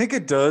 I think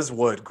it does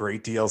what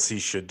great DLC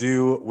should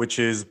do, which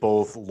is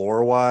both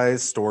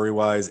lore-wise,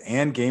 story-wise,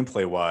 and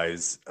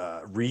gameplay-wise,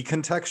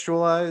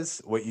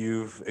 recontextualize what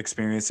you've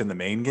experienced in the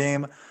main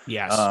game,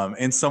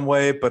 in some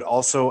way, but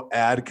also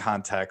add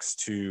context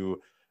to,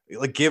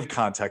 like, give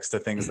context to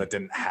things that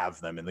didn't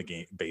have them in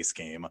the base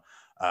game.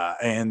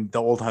 And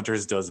the Old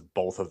Hunters does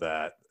both of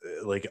that,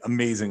 like,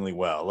 amazingly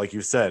well. Like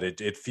you said,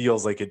 it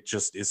feels like it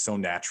just is so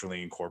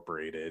naturally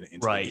incorporated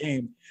into the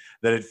game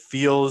that it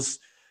feels,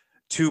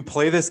 to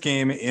play this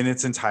game in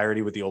its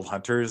entirety with the Old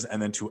Hunters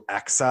and then to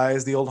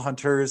excise the Old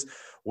Hunters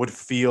would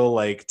feel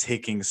like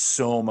taking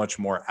so much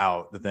more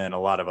out than a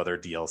lot of other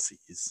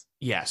DLCs.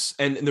 Yes.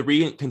 And the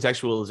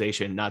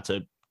recontextualization, not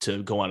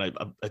to go on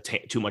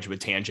too much of a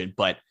tangent,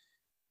 but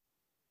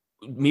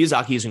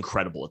Miyazaki is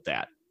incredible at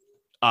that.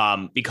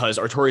 Because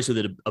Artorias of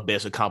the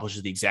Abyss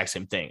accomplishes the exact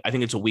same thing. I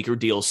think it's a weaker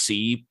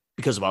DLC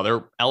because of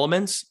other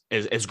elements,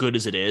 as good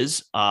as it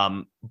is.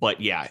 But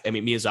yeah, I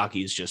mean,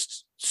 Miyazaki is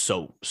just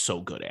so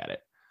good at it.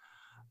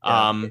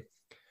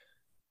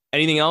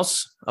 Anything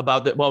else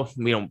about that? Well,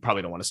 we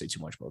probably don't want to say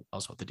too much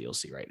about the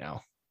DLC right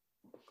now.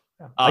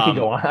 I could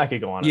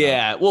go on.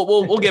 Yeah,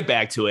 we'll get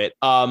back to it.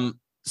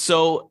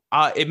 So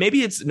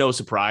maybe it's no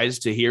surprise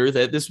to hear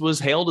that this was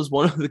hailed as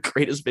one of the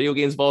greatest video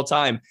games of all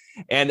time,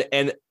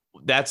 and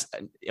that's,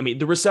 I mean,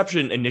 the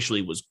reception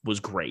initially was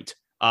great.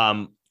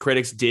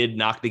 Critics did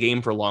knock the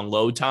game for long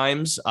load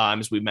times,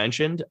 as we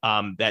mentioned.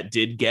 That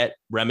did get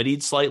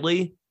remedied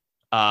slightly,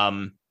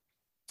 and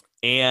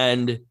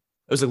it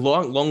was a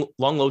long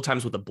load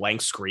times with a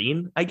blank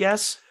screen, I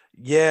guess.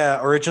 Yeah,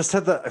 or it just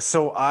had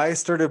so I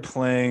started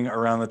playing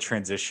around the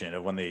transition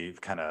of when they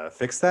kind of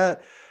fixed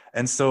that.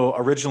 And so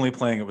originally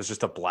playing, it was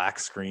just a black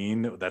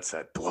screen that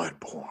said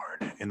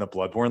Bloodborne in the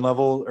Bloodborne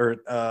level, or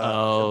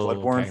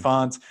Bloodborne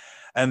font.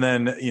 And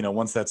then,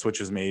 once that switch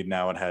was made,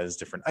 now it has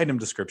different item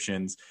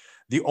descriptions.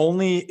 The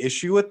only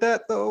issue with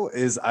that, though,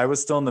 is I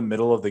was still in the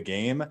middle of the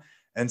game.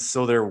 And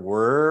so there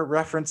were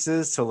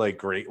references to, like,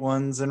 great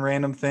ones and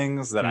random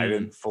things that I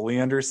didn't fully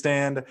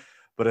understand.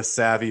 But a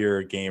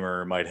savvier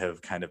gamer might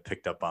have kind of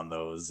picked up on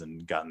those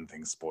and gotten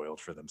things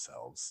spoiled for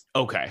themselves.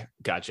 Okay,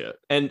 gotcha.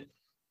 And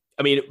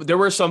I mean, there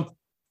were some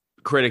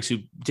critics who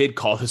did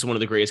call this one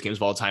of the greatest games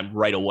of all time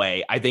right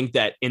away. I think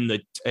that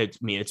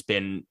it's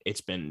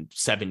been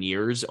 7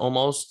 years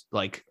almost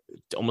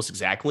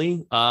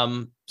exactly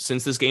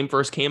since this game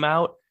first came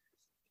out.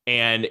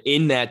 And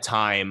in that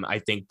time, I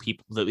think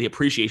people, the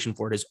appreciation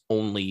for it has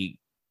only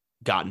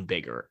gotten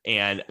bigger,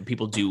 and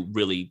people do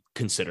really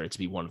consider it to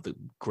be one of the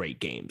great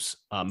games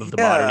of the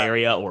modern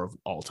era or of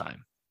all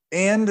time.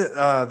 And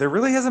there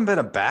really hasn't been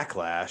a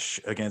backlash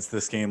against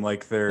this game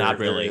like there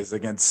is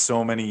against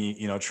so many,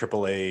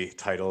 AAA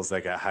titles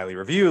that got highly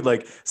reviewed.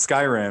 Like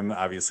Skyrim,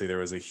 obviously there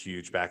was a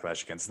huge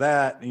backlash against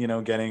that,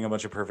 getting a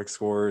bunch of perfect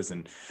scores.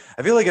 And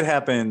I feel like it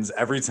happens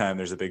every time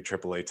there's a big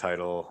AAA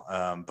title,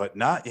 but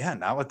not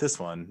with this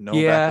one. No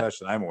backlash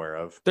that I'm aware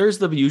of. There's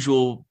the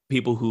usual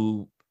people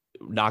who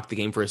knock the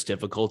game for its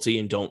difficulty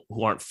and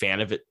who aren't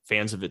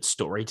fans of its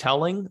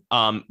storytelling.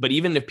 But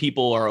even if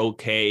people are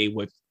okay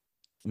with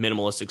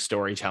minimalistic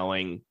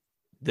storytelling,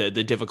 the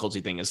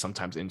difficulty thing is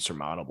sometimes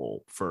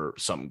insurmountable for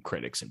some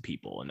critics and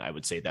people, and I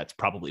would say that's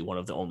probably one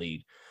of the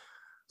only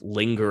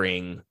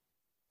lingering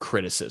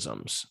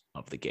criticisms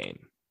of the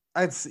game.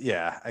 I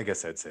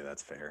guess I'd say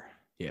that's fair.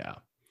 You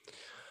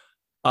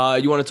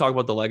want to talk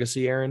about the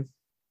legacy, Aaron?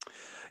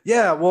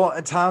 Yeah,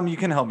 well, Tom, you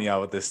can help me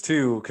out with this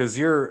too, because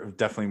you're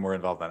definitely more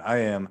involved than I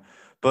am.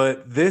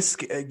 But this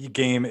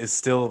game is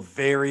still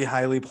very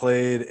highly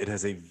played. It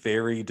has a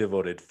very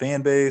devoted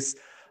fan base.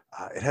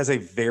 It has a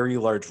very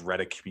large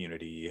Reddit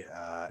community,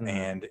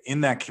 and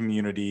in that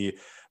community,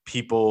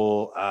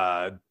 people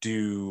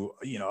do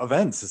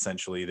events.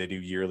 Essentially, they do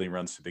yearly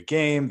runs through the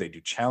game. They do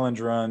challenge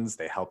runs.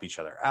 They help each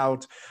other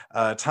out.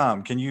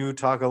 Tom, can you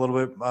talk a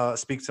little bit,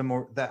 speak to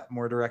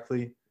more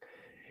directly?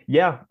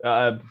 Yeah.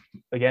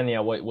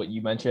 Again, what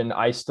you mentioned,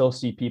 I still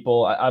see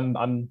people.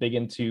 I'm big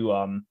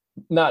into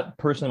not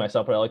personally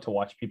myself, but I like to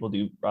watch people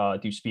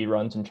do speed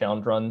runs and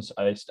challenge runs.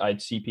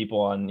 I'd see people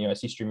on I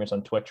see streamers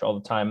on Twitch all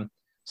the time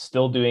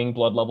still doing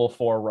blood level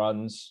 4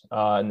 runs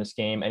in this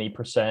game, any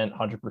percent,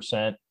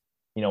 100%,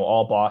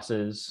 all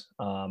bosses,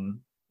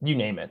 you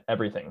name it,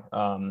 everything.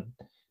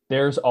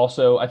 There's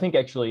also, I think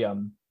actually,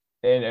 and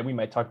we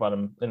might talk about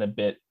him in a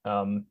bit,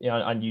 on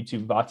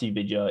YouTube, Vati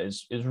Vidya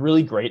is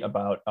really great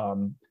about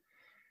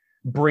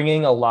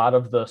bringing a lot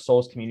of the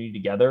Souls community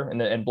together,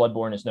 and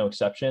Bloodborne is no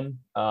exception.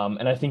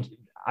 And I think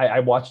I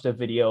watched a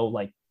video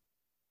like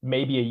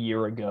maybe a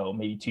year ago,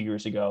 maybe 2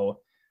 years ago,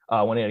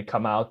 when it had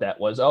come out, that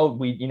was,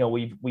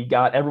 we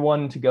got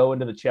everyone to go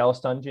into the Chalice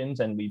dungeons,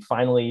 and we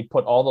finally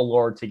put all the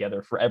lore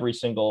together for every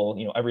single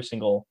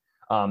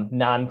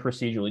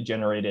non-procedurally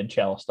generated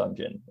Chalice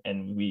dungeon,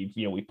 and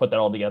we put that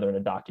all together in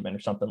a document or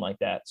something like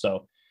that.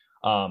 So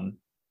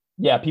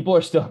people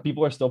are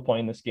still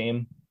playing this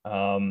game,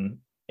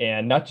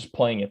 and not just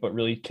playing it, but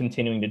really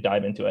continuing to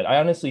dive into it. I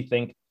honestly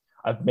think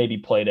I've maybe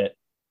played it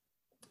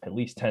at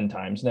least 10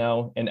 times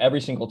now, and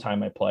every single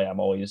time I play, I'm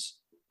always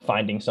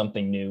finding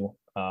something new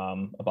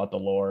about the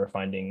lore,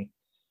 finding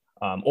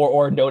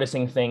or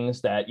noticing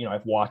things that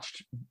I've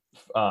watched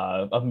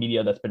of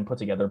media that's been put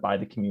together by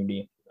the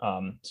community.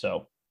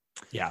 Strong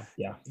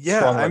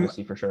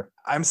legacy for sure.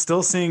 I'm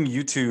still seeing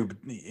YouTube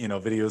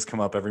videos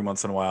come up every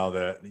once in a while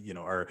that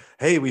are,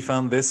 hey, we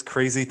found this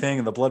crazy thing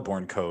in the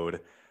Bloodborne code,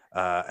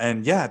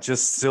 and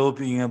just still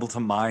being able to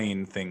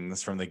mine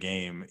things from the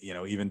game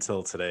even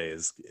till today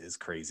is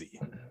crazy.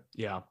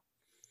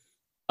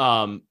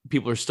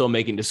 People are still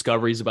making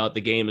discoveries about the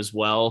game as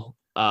well,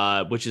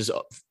 which is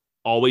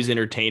always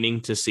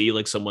entertaining to see,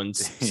 like someone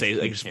say,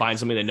 like, just find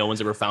something that no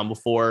one's ever found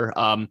before.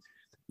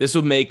 This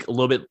would make a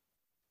little bit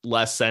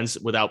less sense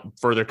without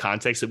further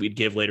context that we'd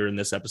give later in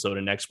this episode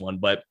and next one.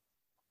 But,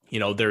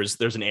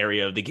 there's an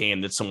area of the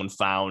game that someone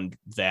found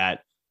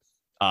that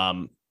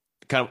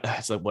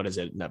it's like, what is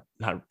it? Not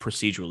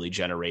procedurally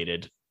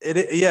generated. It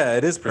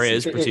is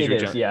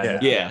procedurally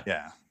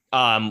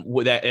generated.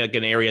 With that, like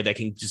an area that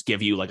can just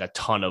give you like a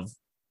ton of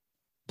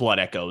blood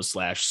echoes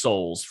 /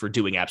 souls for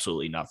doing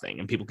absolutely nothing,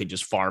 and people can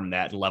just farm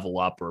that and level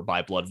up or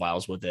buy blood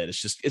vials with it.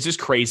 It's just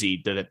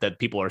crazy that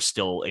people are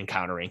still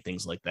encountering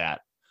things like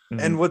that.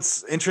 And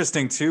what's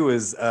interesting too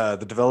is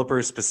the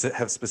developers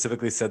have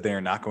specifically said they are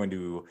not going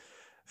to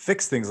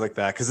fix things like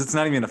that, because it's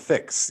not even a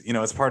fix.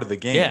 It's part of the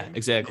game. Yeah,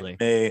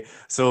 exactly.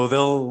 So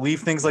they'll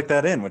leave things like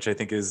that in, which I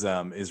think is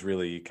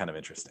really kind of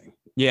interesting.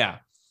 Yeah.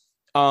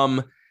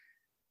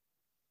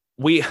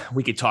 We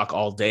could talk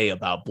all day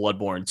about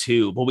Bloodborne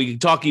 2, but we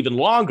could talk even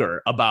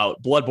longer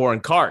about Bloodborne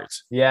Kart.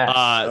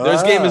 Yeah,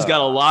 this game has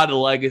got a lot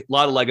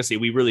of legacy.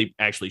 We really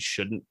actually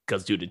shouldn't,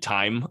 because due to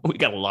time, we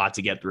got a lot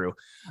to get through.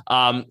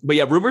 But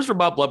yeah, rumors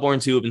about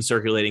Bloodborne 2 have been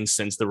circulating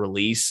since the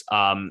release.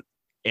 And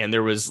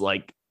there was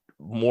like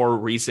more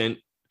recent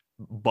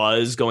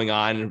buzz going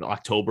on in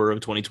October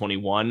of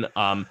 2021.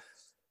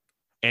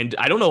 And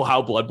I don't know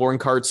how Bloodborne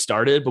Kart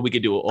started, but we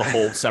could do a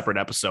whole separate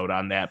episode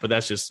on that. But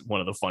that's just one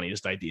of the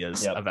funniest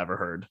ideas I've ever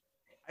heard.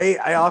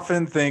 I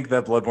often think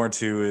that Bloodborne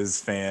 2 is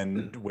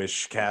fan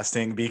wish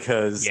casting,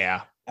 because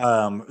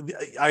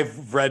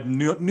I've read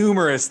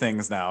numerous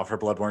things now for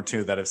Bloodborne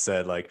 2 that have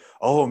said like,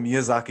 oh,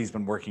 Miyazaki's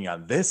been working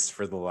on this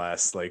for the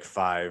last like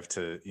 5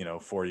 to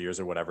 4 years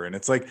or whatever. And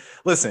it's like,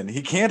 listen,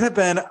 he can't have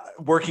been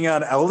working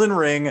on Elden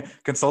Ring,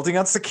 consulting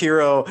on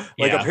Sekiro,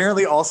 like Yeah.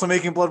 apparently also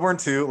making Bloodborne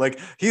 2. Like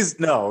he's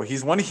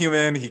one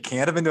human. He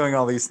can't have been doing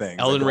all these things.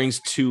 Elden Ring's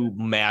too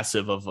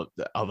massive of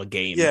a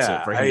game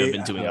Yeah, for him to have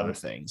been doing other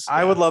things.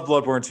 I would love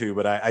Bloodborne 2,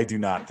 but I do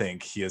not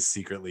think he has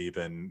secretly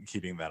been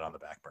keeping that on the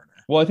back burner.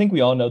 Well, I think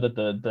we all know that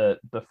the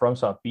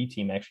FromSoft B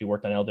team actually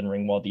worked on Elden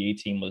Ring while the A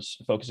team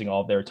was focusing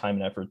all of their time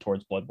and effort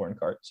towards Bloodborne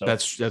Kart. So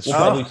that's we'll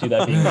probably see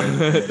that being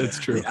that's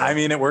true. I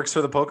mean, it works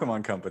for the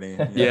Pokemon company.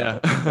 Yeah.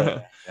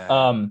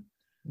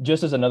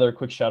 Just as another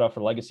quick shout out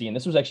for Legacy, and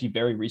this was actually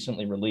very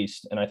recently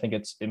released, and I think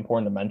it's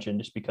important to mention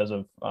just because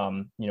of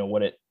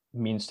what it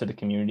means to the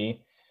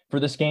community for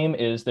this game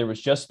is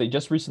they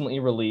just recently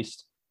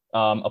released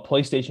a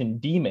PlayStation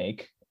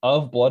D-make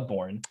of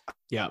Bloodborne.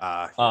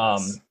 Yeah.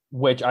 Yes.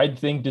 Which I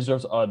think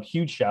deserves a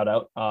huge shout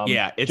out.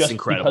 It's just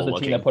incredible because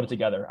the team that put it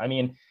together. I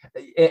mean,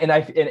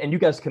 and you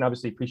guys can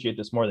obviously appreciate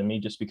this more than me,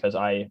 just because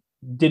I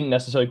didn't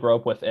necessarily grow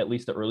up with at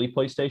least the early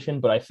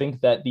PlayStation, but I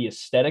think that the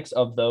aesthetics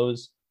of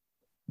those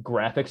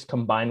graphics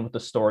combined with the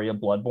story of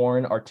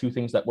Bloodborne are two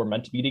things that were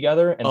meant to be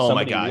together, and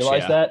somebody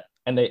realized that,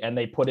 and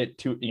they put it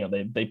to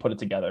they put it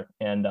together,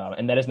 and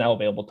that is now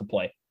available to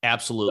play.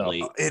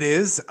 Absolutely. So, it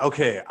is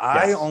okay. Yes.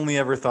 I only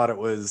ever thought it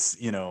was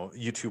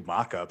YouTube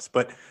mock-ups,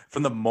 but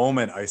from the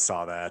moment I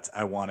saw that,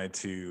 I wanted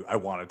to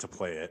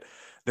play it.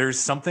 There's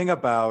something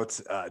about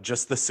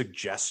just the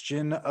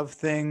suggestion of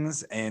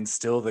things and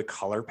still the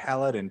color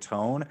palette and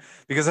tone,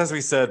 because as we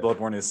said,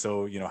 Bloodborne is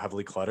so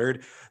heavily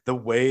cluttered. The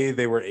way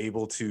they were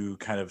able to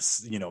kind of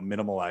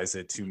minimalize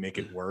it to make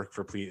it work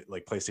for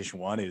PlayStation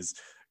 1 is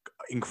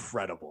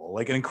incredible,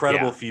 like an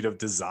incredible feat of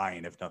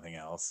design, if nothing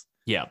else.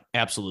 Yeah,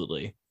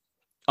 absolutely.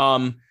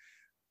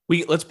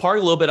 Let's park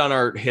a little bit on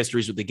our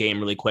histories with the game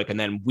really quick, and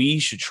then we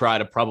should try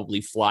to probably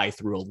fly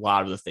through a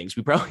lot of the things.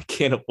 We probably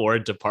can't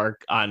afford to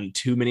park on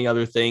too many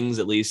other things.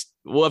 At least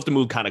we'll have to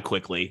move kind of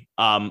quickly.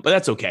 But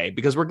that's okay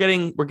because we're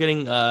getting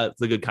the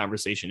good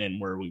conversation in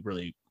where we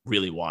really,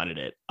 really wanted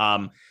it.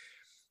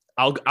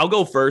 I'll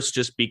go first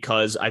just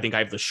because I think I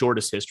have the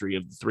shortest history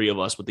of the three of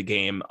us with the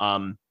game.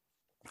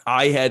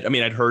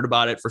 I'd heard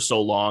about it for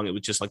so long. It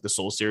was just like the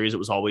Soul series. It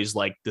was always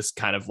like this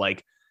kind of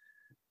like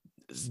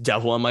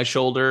devil on my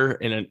shoulder,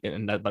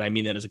 but I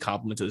mean that as a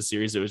compliment to the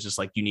series. It was just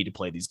like, you need to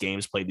play these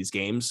games.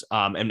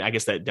 And I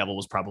guess that devil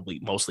was probably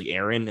mostly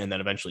Aaron and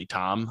then eventually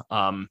Tom.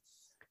 I'm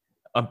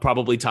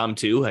probably Tom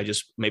too. I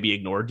just maybe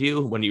ignored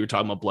you when you were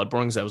talking about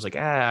Bloodborne because I was like,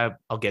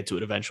 I'll get to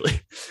it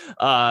eventually.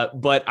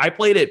 But I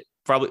played it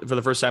probably for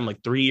the first time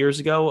like 3 years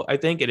ago, I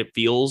think, and it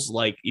feels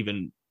like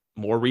even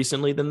more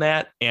recently than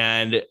that.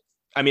 And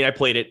I mean, I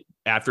played it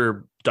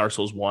after Dark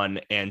Souls 1,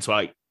 and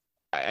so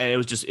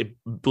it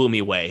blew me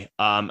away.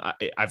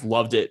 I've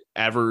loved it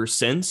ever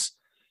since.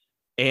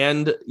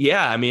 And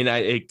yeah, I mean,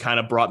 it kind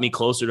of brought me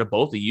closer to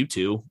both of you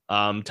two.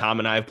 Tom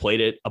and I have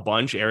played it a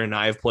bunch. Aaron and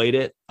I have played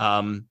it.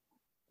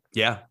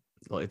 Yeah,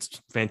 well, it's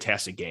a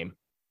fantastic game.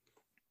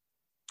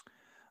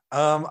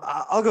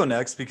 I'll go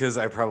next because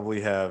I probably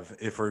have,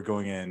 if we're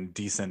going in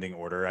descending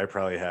order, I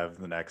probably have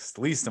the next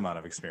least amount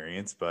of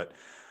experience, but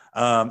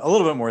a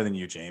little bit more than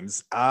you,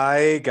 James.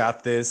 I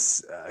got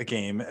this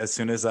game as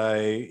soon as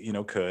I,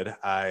 could.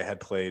 I had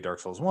played Dark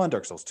Souls 1,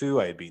 Dark Souls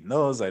 2. I had beaten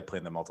those. I had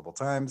played them multiple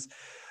times.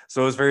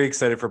 So I was very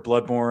excited for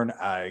Bloodborne.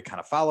 I kind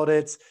of followed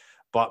it,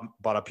 bought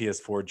a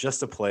PS4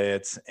 just to play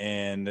it,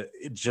 and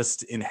it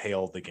just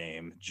inhaled the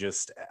game.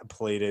 Just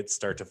played it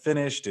start to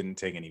finish, didn't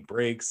take any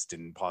breaks,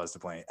 didn't pause to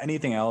play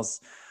anything else.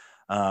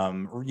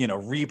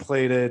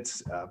 Replayed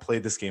it,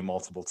 played this game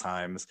multiple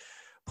times.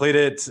 Played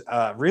it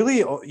really,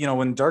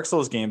 when Dark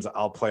Souls games,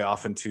 I'll play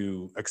often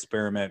to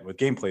experiment with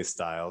gameplay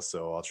styles.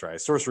 So I'll try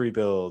sorcery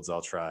builds,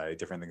 I'll try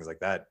different things like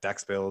that,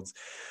 dex builds.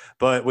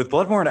 But with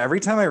Bloodborne, every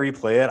time I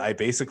replay it, I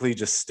basically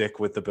just stick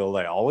with the build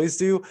I always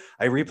do.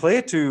 I replay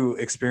it to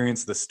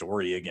experience the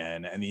story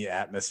again and the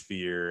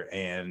atmosphere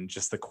and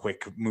just the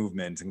quick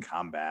movement and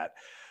combat.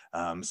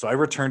 So I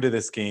returned to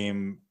this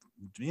game,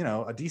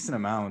 a decent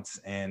amount,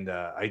 and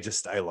I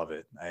love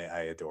it.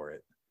 I adore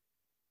it.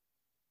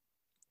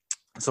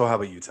 So how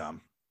about you, Tom?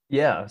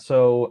 Yeah,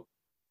 so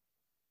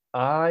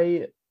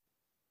I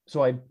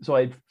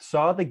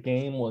saw the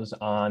game was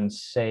on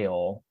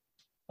sale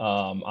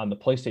on the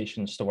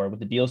PlayStation Store with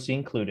the DLC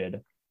included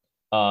in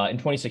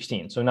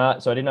 2016. So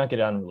I did not get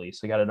it on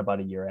release. I got it about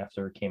a year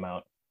after it came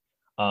out.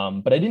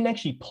 But I didn't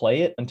actually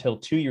play it until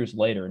 2 years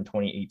later in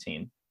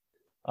 2018.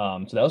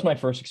 So that was my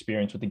first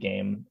experience with the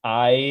game.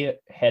 I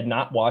had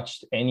not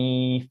watched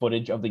any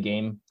footage of the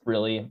game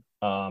really.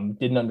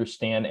 Didn't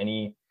understand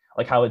any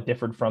like how it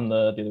differed from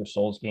the other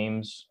Souls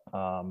games.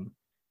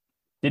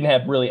 Didn't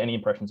have really any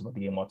impressions about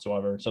the game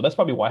whatsoever. So that's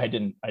probably why I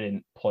didn't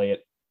play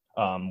it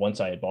once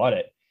I had bought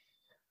it.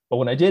 But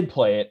when I did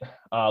play it,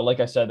 like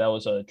I said, that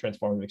was a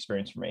transformative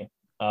experience for me.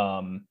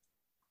 There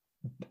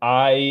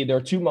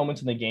were two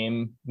moments in the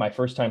game, my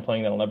first time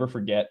playing, that I'll never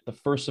forget. The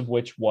first of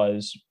which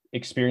was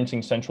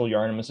experiencing Central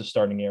Yarnum as a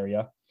starting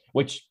area,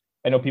 which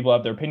I know people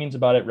have their opinions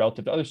about it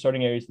relative to other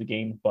starting areas of the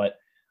game, but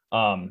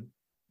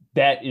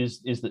that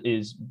is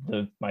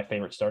my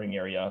favorite starting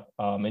area.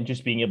 And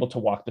just being able to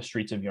walk the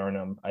streets of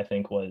Yarnum, I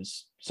think,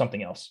 was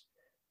something else.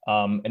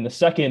 And the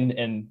second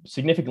and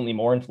significantly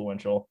more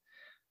influential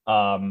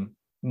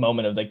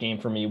moment of that game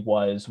for me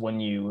was when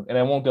and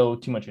I won't go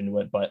too much into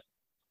it, but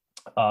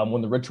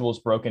when the ritual is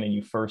broken and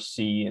you first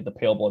see the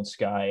pale blood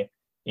sky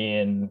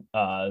in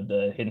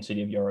the hidden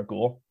city of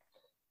Yaragul,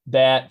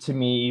 that to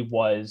me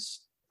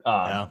was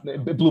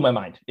it blew my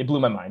mind. It blew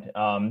my mind.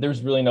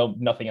 There's really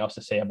nothing else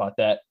to say about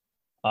that.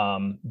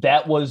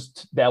 That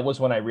was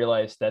when I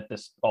realized that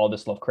all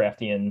this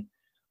Lovecraftian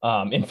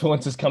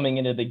influence is coming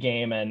into the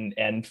game,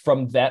 and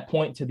from that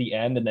point to the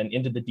end, and then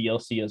into the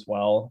DLC as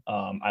well,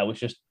 I was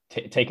just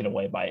taken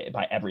away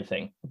by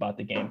everything about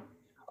the game,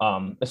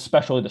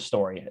 especially the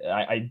story.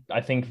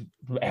 I think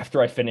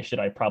after I finished it,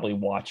 I probably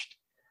watched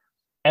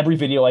every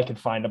video I could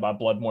find about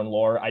Bloodborne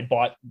lore. I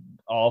bought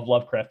all of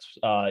Lovecraft's,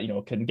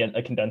 couldn't get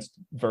a condensed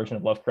version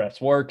of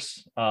Lovecraft's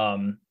works.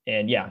 And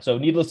yeah, so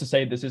needless to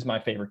say, this is my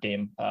favorite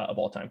game of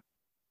all time.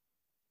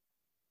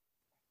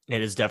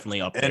 It is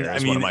definitely up there.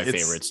 It's one of my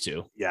favorites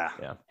too. Yeah.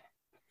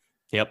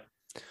 Yep.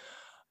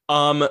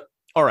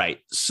 All right.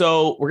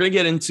 So we're going to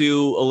get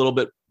into a little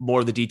bit more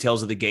of the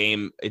details of the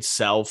game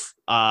itself.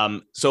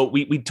 So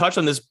we touched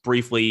on this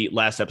briefly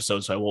last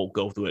episode, so I won't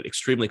go through it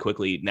extremely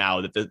quickly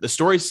now. That the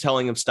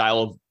storytelling of style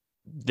of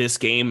this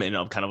game and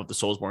of kind of the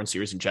Soulsborne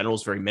series in general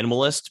is very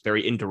minimalist,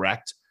 very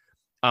indirect.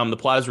 The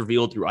plot is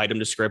revealed through item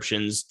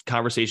descriptions,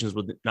 conversations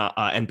with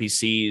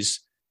NPCs,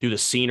 through the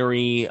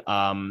scenery,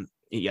 the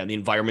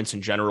environments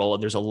in general.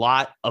 There's a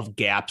lot of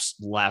gaps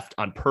left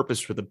on purpose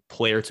for the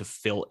player to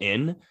fill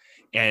in.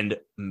 And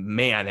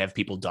man, have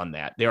people done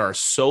that. There are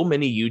so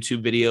many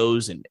YouTube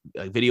videos and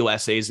video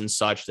essays and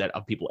such that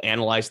of people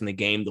analyzing the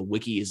game. The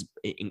wiki is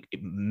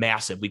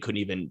massive. We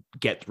couldn't even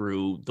get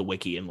through the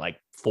wiki in like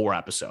 4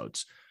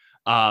 episodes.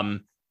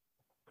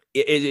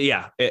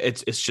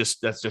 It's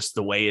just, that's just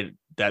the way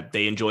that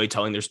they enjoy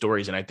telling their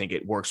stories. And I think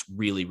it works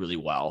really, really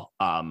well.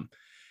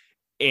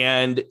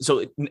 And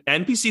so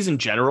NPCs in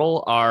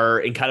general are,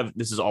 and kind of,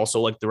 this is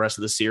also like the rest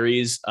of the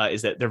series,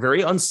 is that they're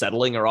very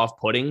unsettling or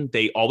off-putting.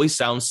 They always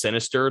sound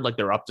sinister, like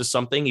they're up to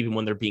something, even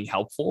when they're being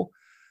helpful.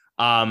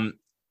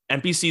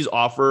 NPCs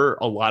offer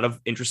a lot of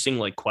interesting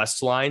like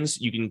quest lines.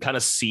 You can kind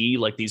of see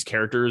like these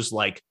characters,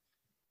 like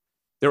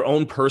their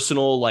own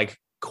personal like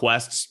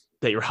quests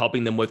that you're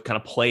helping them with kind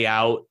of play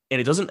out.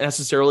 And it doesn't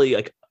necessarily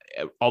like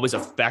always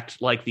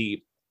affect like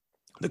the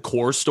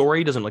core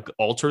story, doesn't like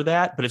alter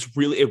that, but it's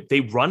really,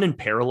 they run in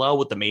parallel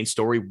with the main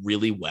story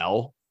really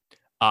well.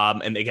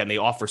 And again, they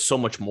offer so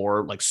much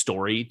more like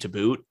story to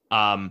boot.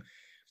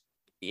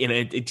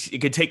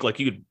 It could take like,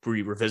 you could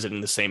be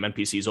revisiting the same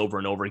NPCs over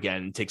and over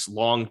again. It takes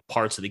long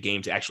parts of the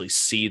game to actually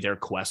see their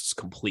quests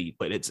complete,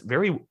 but it's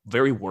very,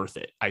 very worth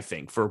it, I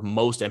think, for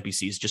most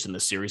NPCs just in the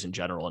series in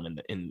general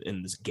and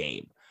in this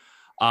game.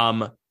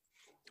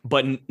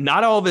 But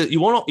not all of it.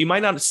 You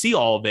might not see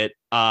all of it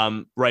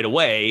right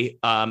away.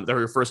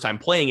 Your first time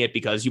playing it,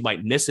 because you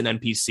might miss an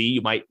NPC.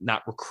 You might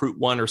not recruit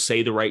one or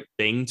say the right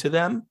thing to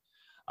them.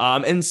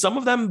 And some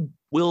of them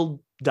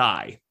will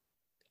die,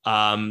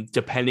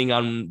 depending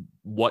on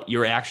what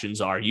your actions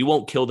are. You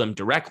won't kill them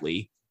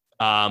directly,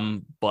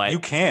 but you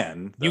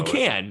can. You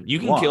can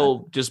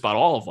kill just about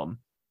all of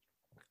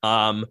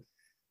them.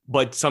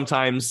 But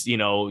sometimes,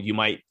 you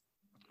might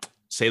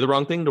say the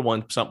wrong thing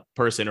to some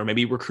person, or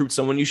maybe recruit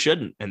someone you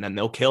shouldn't, and then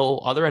they'll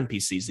kill other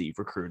NPCs that you've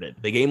recruited.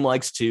 The game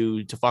likes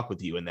to fuck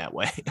with you in that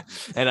way.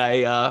 And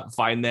I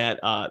find that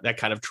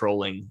kind of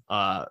trolling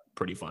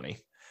pretty funny.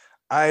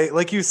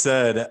 Like you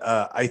said,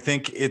 I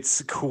think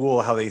it's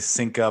cool how they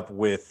sync up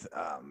with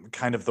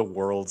kind of the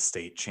world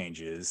state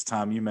changes.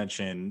 Tom, you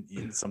mentioned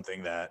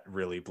something that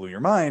really blew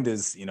your mind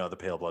is, the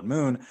Pale Blood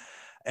Moon.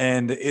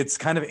 And it's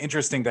kind of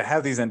interesting to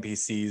have these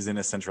NPCs in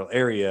a central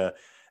area,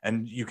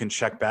 and you can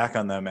check back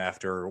on them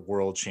after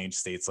world change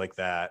states like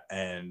that.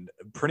 And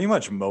pretty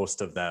much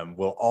most of them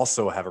will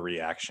also have a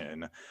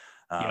reaction.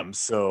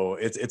 So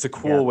it's a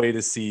cool way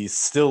to see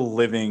still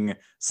living,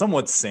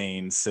 somewhat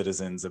sane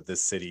citizens of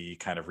this city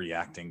kind of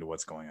reacting to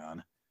what's going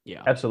on.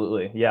 Yeah,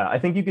 absolutely. Yeah, I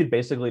think you could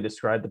basically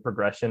describe the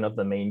progression of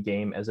the main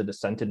game as a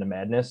descent into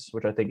madness,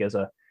 which I think is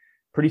a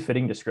pretty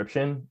fitting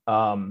description.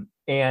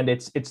 And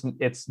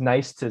it's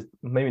nice to,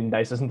 maybe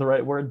nice isn't the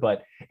right word,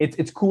 but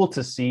it's cool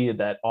to see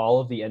that all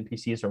of the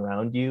NPCs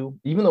around you,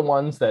 even the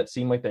ones that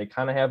seem like they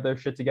kind of have their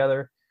shit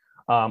together,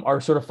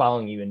 are sort of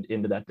following you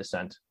into that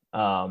descent.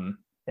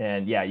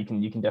 And yeah, you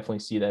can definitely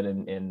see that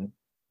in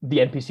the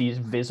NPCs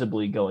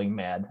visibly going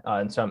mad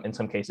in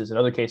some cases. In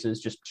other cases,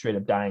 just straight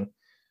up dying.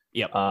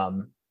 Yep.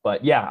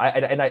 But yeah,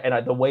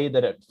 I the way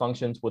that it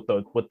functions with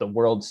the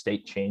world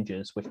state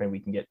changes, which maybe we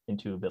can get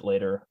into a bit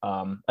later,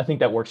 I think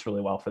that works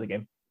really well for the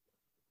game.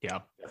 Yeah,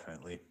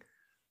 definitely.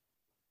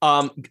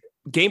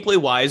 Gameplay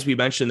wise, we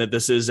mentioned that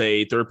this is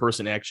a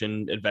third-person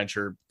action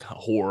adventure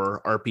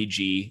horror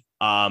RPG.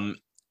 Kind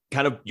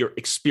of your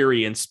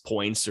experience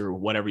points, or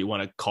whatever you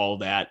want to call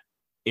that,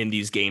 in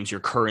these games, your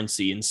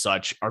currency and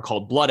such, are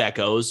called blood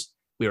echoes.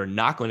 We are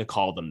not going to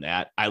call them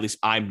that. At least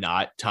I'm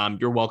not. Tom,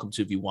 you're welcome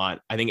to if you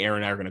want. I think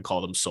Aaron and I are going to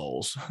call them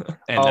souls.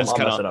 And that's I'll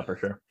kind mess it of, up for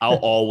sure. I'll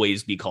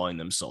always be calling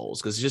them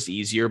souls because it's just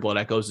easier. Blood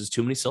echoes is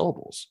too many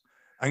syllables.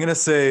 I'm going to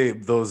say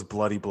those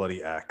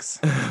bloody X.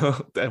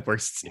 That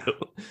works too.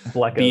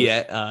 Black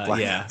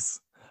Yeah.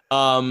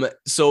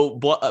 So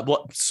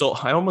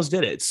I almost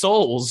did it.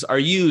 Souls are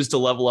used to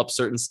level up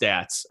certain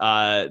stats.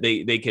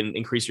 They can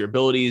increase your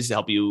abilities,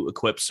 help you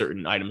equip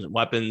certain items and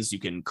weapons. You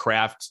can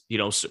craft,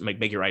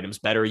 make your items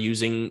better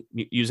using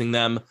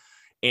them.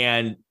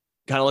 And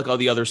kind of like all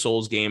the other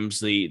Souls games,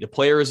 the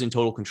player is in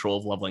total control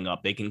of leveling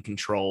up. They can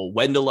control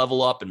when to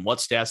level up and what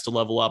stats to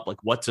level up,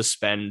 like what to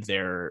spend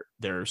their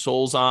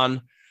souls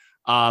on.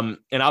 And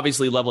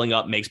obviously leveling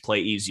up makes play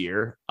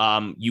easier.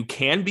 You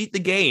can beat the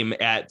game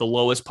at the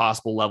lowest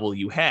possible level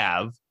you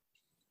have,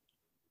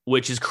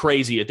 which is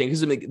crazy to think,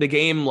 because the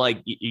game,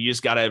 like, you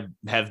just got to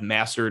have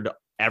mastered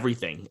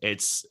everything.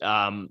 It's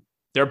there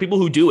are people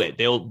who do it.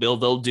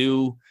 They'll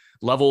do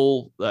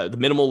level the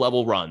minimal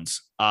level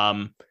runs,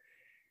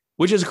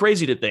 which is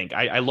crazy to think.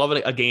 I love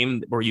a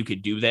game where you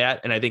could do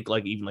that, and I think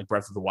even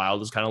Breath of the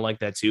Wild is kind of like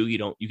that too.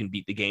 You can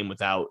beat the game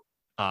without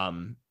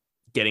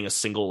getting a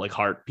single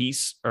heart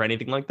piece or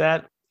anything like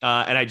that.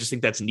 And I just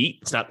think that's neat.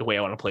 It's not the way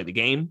I want to play the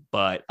game,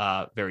 but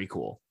very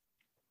cool.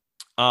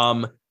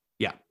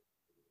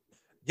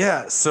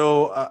 Yeah.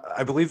 So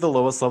I believe the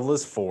lowest level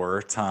is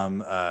 4.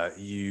 Tom,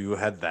 you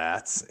had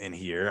that in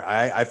here.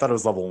 I thought it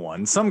was level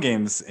 1. Some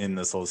games in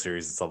the Soul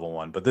series, it's level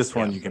 1, but this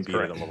one you can beat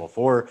it at level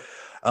 4.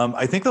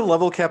 I think the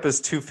level cap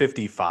is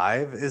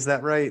 255. Is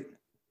that right?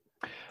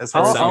 As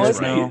far as you guys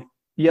know?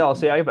 Yeah, I'll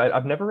say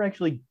I've never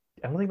actually,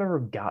 I don't think I've ever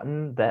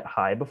gotten that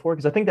high before,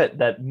 because I think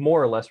that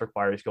more or less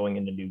requires going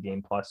into New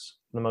Game Plus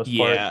for the most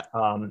part.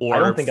 Or I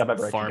don't think I've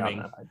ever actually gotten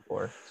that high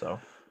before. So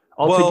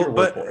I'll take your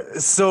word for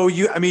it. So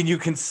you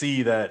can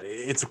see that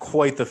it's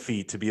quite the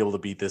feat to be able to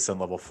beat this on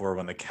level 4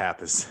 when the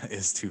cap is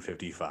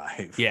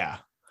 255. Yeah.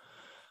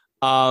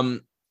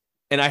 And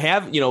I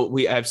have,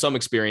 I have some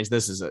experience.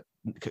 This is a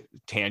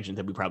tangent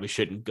that we probably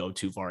shouldn't go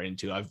too far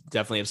into. I've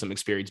definitely have some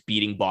experience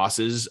beating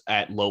bosses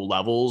at low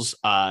levels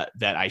that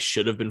I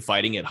should have been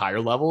fighting at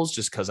higher levels,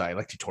 just because I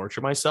like to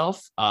torture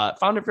myself.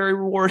 Found it very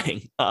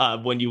rewarding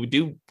when you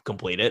do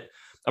complete it.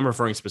 I'm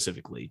referring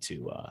specifically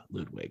to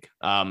Ludwig.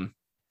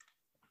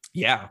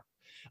 You have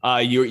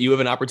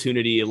an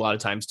opportunity a lot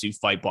of times to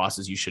fight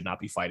bosses you should not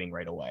be fighting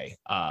right away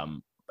at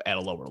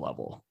a lower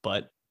level,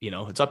 but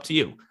it's up to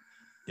you.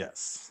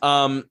 Yes.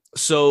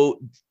 So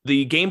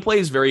the gameplay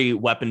is very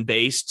weapon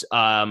based.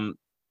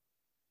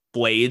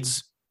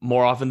 Blades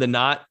more often than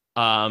not.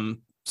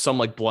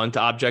 Some blunt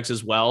objects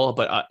as well,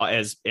 but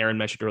as Aaron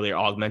mentioned earlier,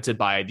 augmented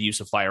by the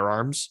use of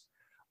firearms.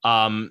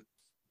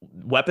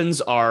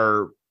 Weapons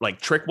are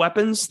trick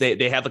weapons.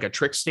 They have a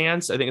trick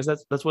stance. I think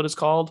that's what it's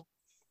called.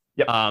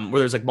 Yep.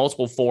 Where there's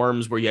multiple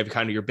forms, where you have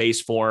kind of your base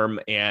form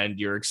and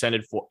your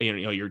extended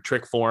your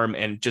trick form.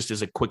 And just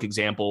as a quick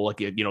example,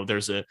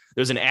 there's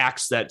an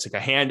axe that's a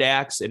hand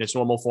axe in its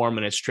normal form,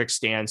 and its trick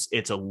stance,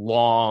 it's a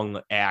long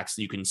axe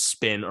that you can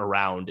spin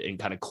around and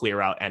kind of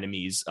clear out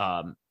enemies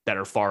that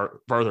are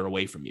farther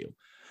away from you.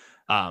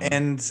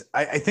 And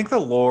I think the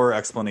lore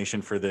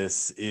explanation for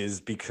this is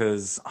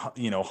because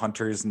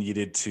hunters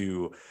needed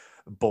to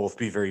both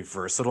be very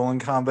versatile in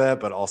combat,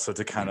 but also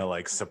to kind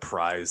of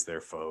surprise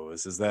their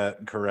foes. Is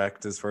that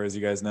correct as far as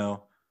you guys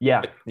know?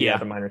 Yeah.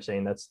 The minor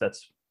saying that's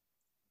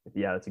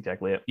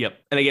exactly it. Yep.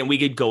 And again, we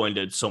could go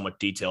into so much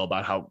detail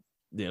about how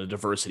the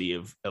diversity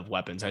of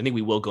weapons. I think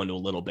we will go into a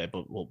little bit,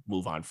 but we'll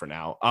move on for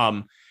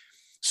now.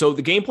 So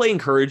the gameplay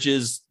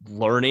encourages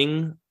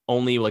learning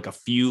only a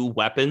few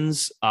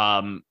weapons.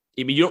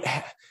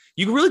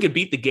 You really could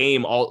beat the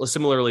game all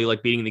similarly,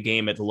 beating the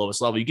game at the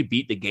lowest level. You could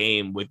beat the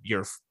game with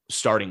your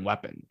starting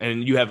weapon,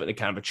 and you have a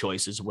kind of a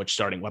choice as to which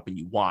starting weapon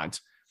you want.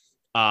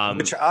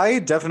 Which I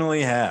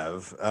definitely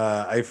have.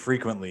 I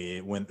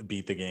frequently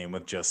beat the game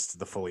with just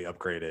the fully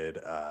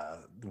upgraded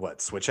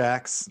switch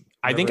axe.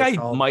 I think I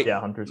might.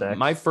 Yeah, Hunter's axe.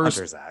 My first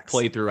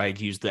playthrough, I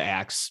used the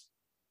axe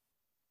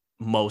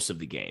most of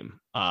the game,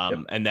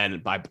 and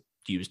then I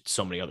used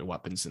so many other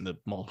weapons in the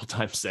multiple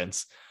times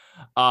since.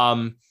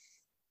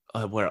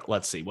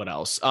 Let's see what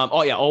else.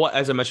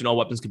 As I mentioned, all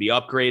weapons can be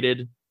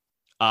upgraded.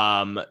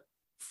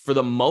 For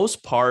the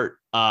most part,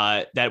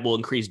 that will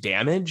increase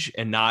damage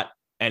and not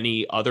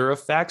any other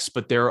effects.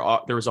 But there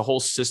was a whole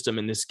system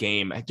in this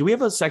game. Do we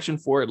have a section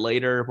for it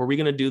later? Were we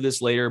going to do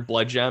this later?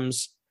 Blood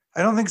gems?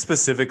 I don't think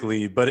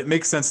specifically, but it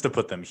makes sense to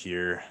put them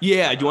here.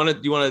 Yeah. Do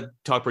you want to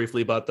talk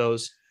briefly about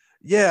those?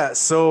 Yeah,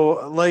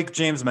 so like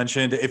James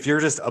mentioned, if you're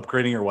just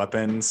upgrading your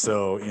weapon,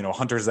 so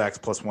Hunter's Axe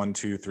plus 1,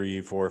 2,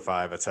 3, 4,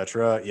 5,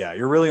 etc. Yeah,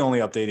 you're really only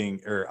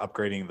updating or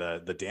upgrading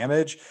the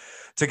damage.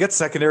 To get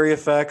secondary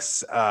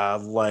effects,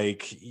 attack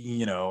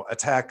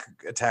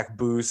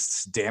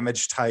boosts,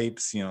 damage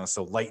types,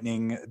 so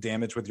lightning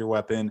damage with your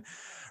weapon,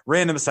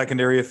 random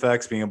secondary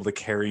effects, being able to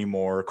carry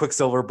more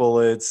quicksilver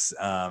bullets,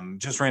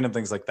 just random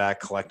things like that,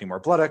 collecting more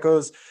blood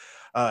echoes.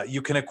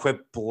 You can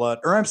equip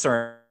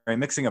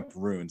mixing up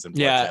runes and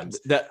blood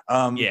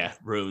gems.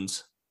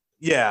 Runes.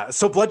 Yeah,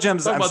 so blood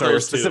gems, I'm sorry,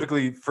 are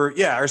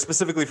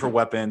specifically for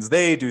weapons.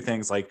 They do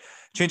things like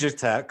change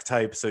attack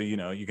type, so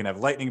you can have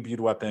lightning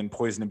imbued weapon,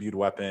 poison imbued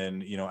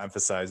weapon,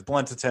 emphasize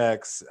blunt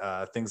attacks,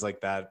 things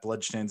like that,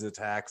 bloodstain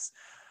attacks,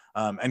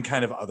 and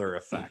kind of other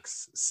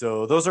effects.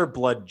 So those are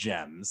blood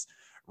gems.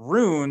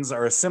 Runes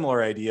are a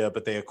similar idea,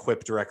 but they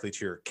equip directly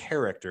to your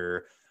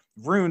character.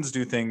 Runes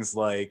do things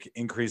like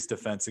increase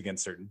defense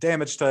against certain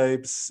damage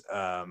types,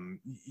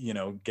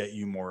 get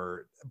you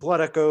more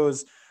blood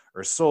echoes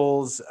or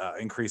souls,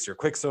 increase your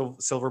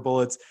quicksilver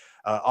bullets,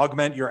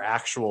 augment your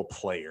actual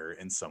player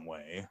in some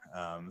way.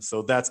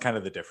 So that's kind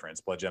of the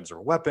difference. Blood gems are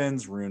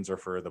weapons, runes are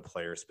for the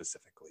player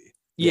specifically.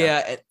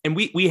 Yeah, and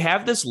we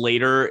have this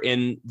later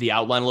in the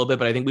outline a little bit,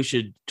 but I think we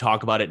should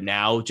talk about it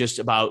now, just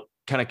about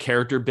kind of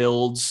character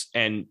builds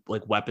and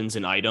like weapons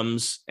and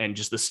items and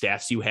just the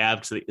stats you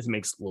have, because it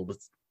makes a little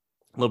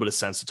bit of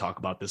sense to talk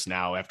about this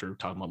now after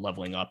talking about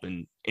leveling up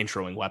and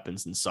introing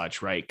weapons and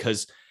such, right?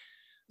 Because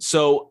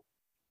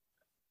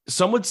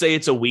some would say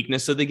it's a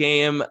weakness of the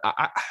game.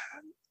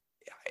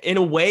 In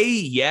a way,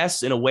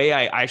 yes. In a way,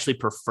 I actually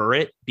prefer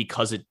it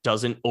because it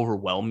doesn't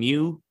overwhelm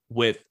you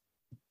with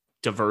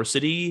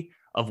diversity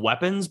of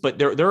weapons. But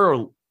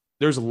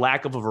there's a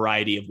lack of a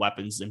variety of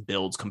weapons and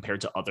builds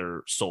compared to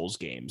other Souls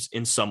games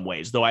in some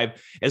ways. Though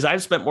as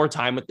I've spent more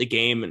time with the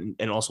game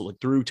and also like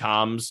through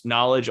Tom's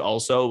knowledge,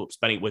 also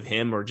spending it with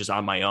him or just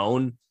on my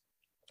own,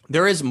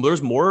 there's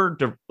more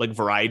like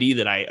variety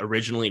than I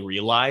originally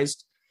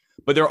realized.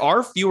 But there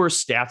are fewer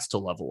stats to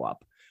level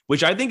up,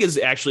 which I think is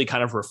actually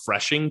kind of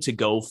refreshing to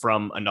go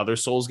from another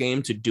Souls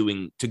game to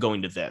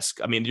going to this.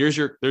 I mean, there's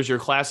your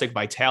classic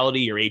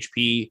vitality, your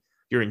HP,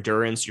 your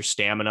endurance, your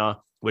stamina,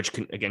 which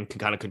can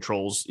kind of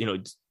controls,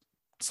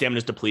 stamina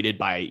is depleted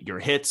by your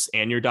hits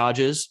and your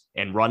dodges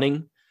and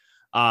running.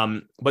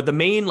 But the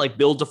main like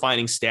build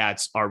defining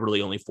stats are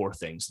really only four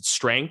things. It's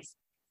strength,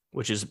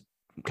 which is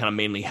kind of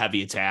mainly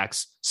heavy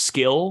attacks,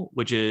 skill,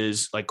 which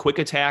is like quick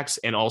attacks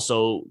and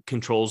also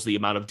controls the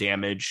amount of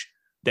damage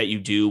that you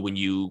do when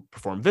you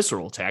perform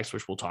visceral attacks,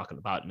 which we'll talk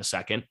about in a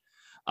second.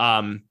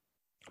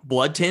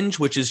 Blood tinge,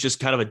 which is just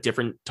kind of a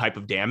different type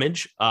of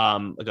damage,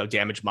 like a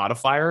damage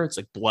modifier. It's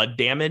like blood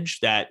damage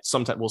that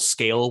sometimes will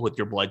scale with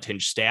your blood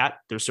tinge stat.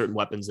 There's certain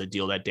weapons that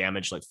deal that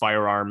damage, like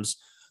firearms.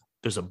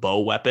 There's a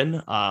bow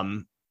weapon,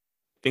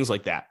 things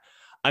like that.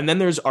 And then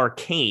there's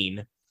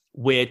arcane,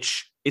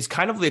 which is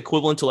kind of the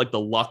equivalent to like the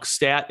luck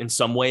stat in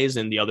some ways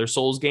in the other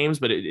Souls games,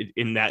 but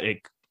in that it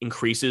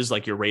increases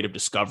like your rate of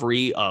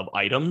discovery of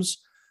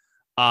items.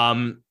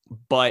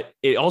 But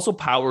it also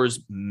powers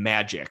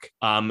magic.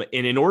 And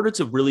in order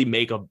to really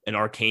make an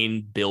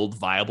arcane build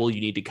viable, you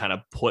need to kind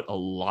of put a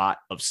lot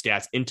of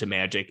stats into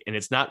magic, and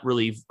it's not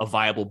really a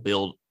viable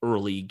build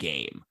early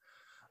game.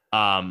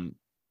 Am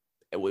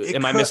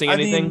I missing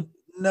anything?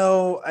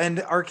 No, and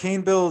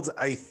arcane builds,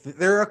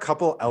 there are a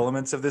couple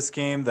elements of this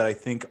game that I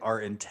think are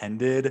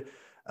intended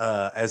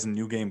as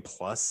New Game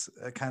Plus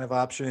kind of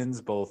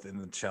options, both in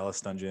the Chalice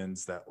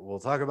dungeons that we'll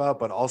talk about,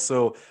 but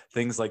also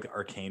things like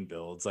arcane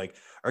builds. Like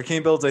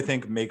arcane builds, I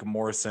think, make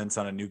more sense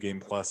on a New Game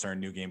Plus or a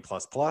New Game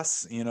Plus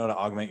Plus, to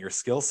augment your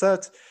skill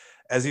set.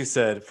 As you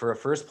said, for a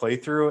first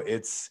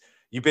playthrough,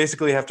 you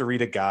basically have to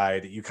read a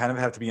guide. You kind of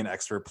have to be an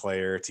expert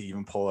player to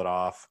even pull it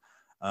off.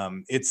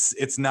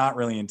 It's not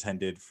really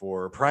intended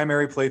for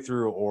primary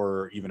playthrough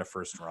or even a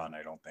first run,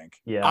 I don't think.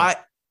 Yeah.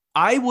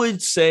 I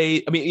would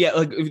say,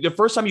 like the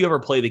first time you ever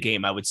play the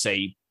game, I would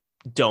say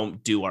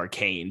don't do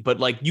arcane, but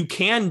like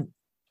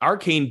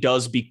arcane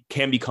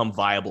can become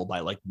viable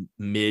by like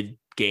mid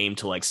game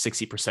to like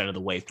 60% of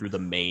the way through the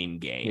main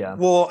game. Yeah.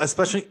 Well,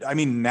 especially,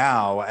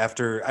 now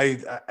after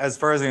as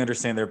far as I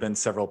understand, there have been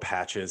several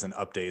patches and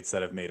updates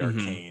that have made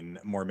arcane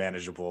more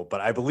manageable,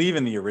 but I believe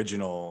in the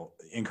original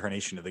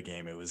incarnation of the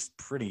game, it was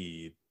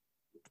pretty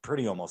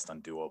almost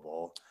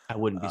undoable. I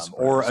wouldn't be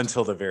surprised. Or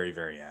until the very,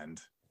 very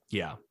end.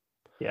 Yeah.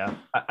 Yeah,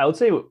 I would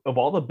say of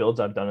all the builds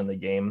I've done in the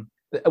game,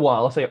 well,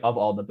 I'll say of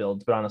all the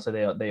builds, but honestly,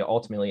 they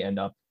ultimately end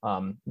up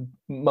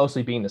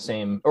mostly being the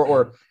same,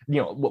 or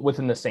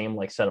within the same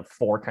like set of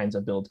four kinds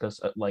of builds, because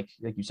like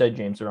you said,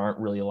 James, there aren't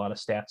really a lot of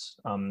stats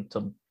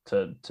to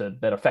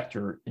that affect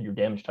your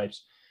damage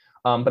types.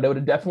 But I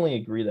would definitely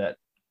agree that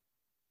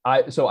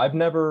I've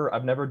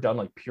never done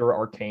like pure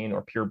arcane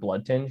or pure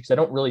blood tinge, because I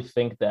don't really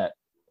think that.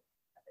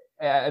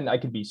 And I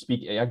could be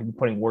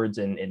putting words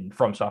in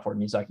From Software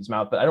Miyazaki's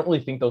mouth, but I don't really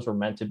think those were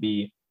meant to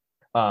be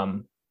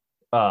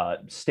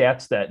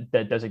stats that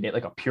designate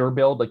like a pure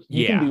build. Like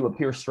you can do a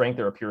pure strength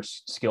or a pure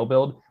skill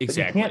build.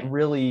 Exactly.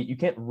 You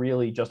can't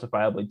really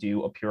justifiably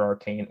do a pure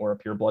arcane or a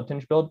pure blood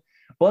tinge build.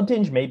 Blood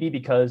tinge maybe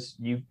because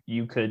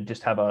you could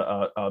just have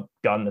a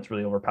gun that's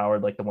really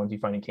overpowered, like the ones you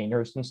find in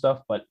Canehurst and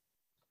stuff, but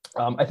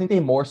I think they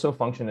more so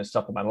function as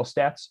supplemental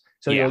stats.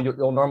 So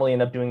you'll normally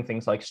end up doing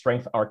things like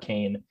strength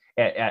arcane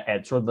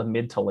at sort of the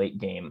mid to late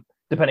game,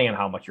 depending on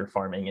how much you're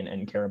farming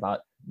and care about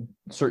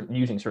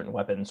using certain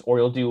weapons, or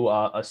you'll do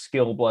a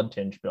skill blood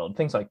tinge build,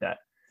 things like that.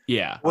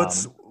 Yeah.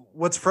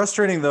 What's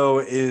frustrating though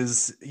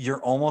is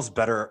you're almost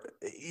better.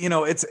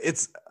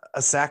 It's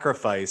a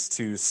sacrifice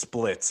to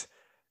split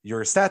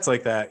your stats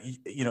like that.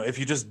 You know, if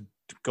you just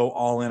go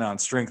all in on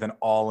strength and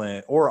all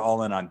in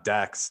on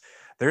dex,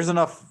 there's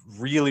enough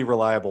really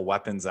reliable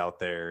weapons out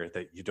there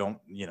that you don't,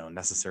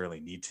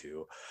 necessarily need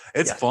to.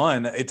 It's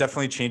fun. It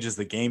definitely changes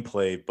the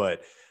gameplay,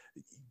 but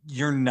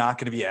you're not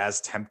going to be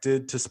as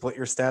tempted to split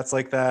your stats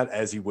like that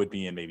as you would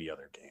be in maybe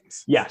other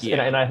games. Yes,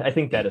 yeah. and I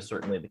think that is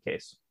certainly the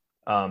case.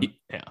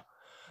 Yeah.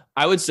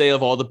 I would say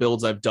of all the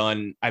builds I've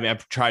done, I mean,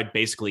 I've tried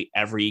basically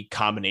every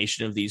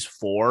combination of these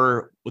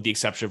four, with the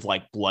exception of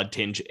like Blood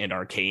Tinge and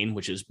Arcane,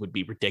 which would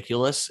be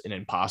ridiculous and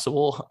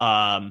impossible.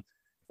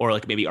 Or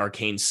like maybe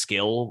Arcane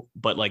Skill,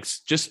 but like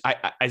just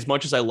as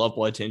much as I love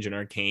Blood Tinge and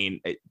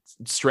Arcane,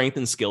 Strength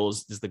and Skill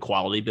is the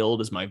quality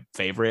build is my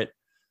favorite.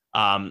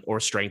 Or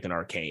Strength and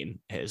Arcane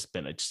has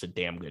been just a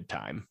damn good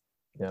time.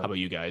 Yeah. How about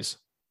you guys?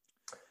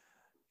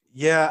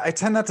 Yeah, I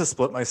tend not to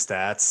split my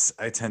stats.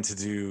 I tend to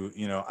do,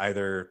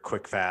 either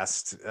quick,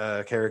 fast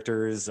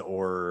characters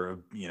or,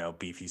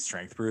 beefy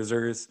strength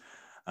bruisers.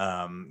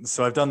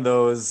 So I've done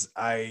those.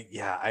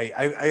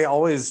 I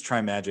always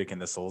try magic in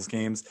the Souls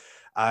games.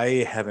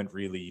 I haven't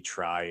really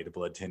tried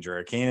Blood Tinge or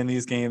Arcane in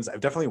these games. I've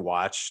definitely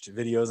watched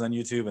videos on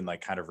YouTube and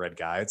like kind of read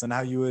guides on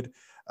how you would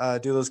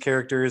do those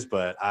characters,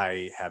 but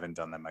I haven't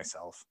done them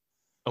myself.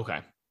 Okay.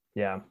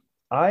 Yeah.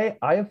 I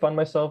have found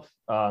myself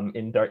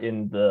in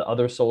the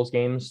other Souls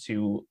games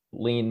to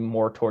lean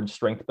more towards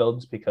strength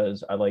builds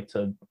because I like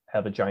to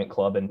have a giant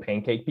club and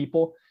pancake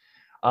people.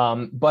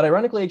 But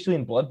ironically, actually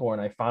in Bloodborne,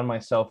 I found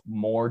myself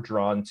more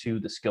drawn to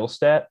the skill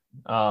stat.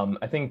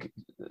 I think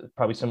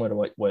probably similar to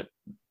what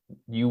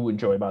you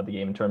enjoy about the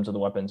game in terms of the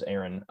weapons,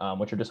 Aaron,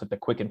 which are just like the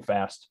quick and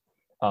fast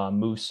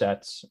move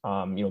sets,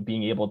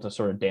 being able to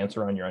sort of dance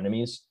around your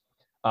enemies.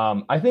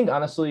 I think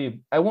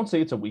honestly, I won't say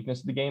it's a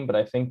weakness of the game, but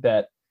I think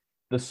that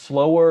the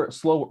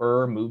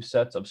slower move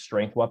sets of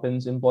strength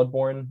weapons in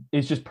Bloodborne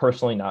is just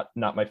personally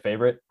not my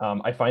favorite.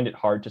 I find it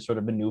hard to sort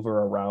of maneuver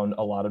around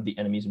a lot of the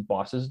enemies and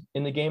bosses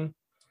in the game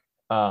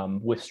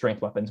with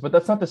strength weapons, but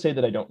that's not to say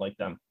that I don't like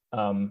them.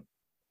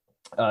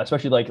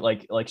 Especially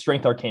like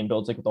strength arcane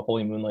builds, like with the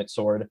Holy Moonlight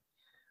Sword.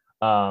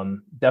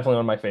 Definitely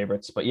one of my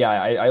favorites. But yeah,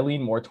 I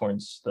lean more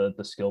towards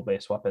the skill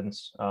based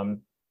weapons.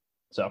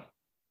 So.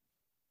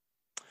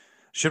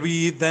 Should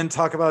we then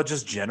talk about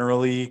just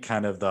generally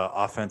kind of the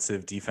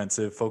offensive,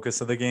 defensive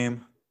focus of the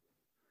game?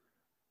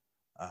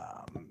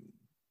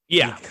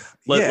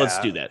 Let's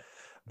do that.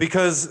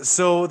 Because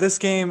this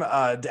game,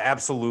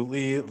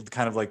 absolutely,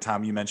 kind of like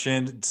Tom, you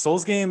mentioned,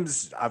 Souls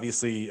games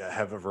obviously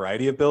have a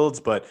variety of builds,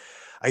 but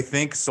I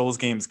think Souls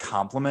games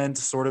complement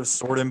sort of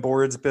sword and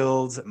boards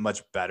builds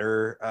much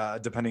better,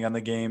 depending on the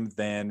game,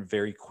 than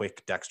very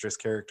quick, dexterous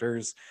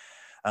characters.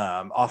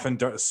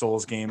 Often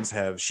Souls games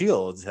have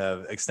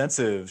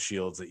extensive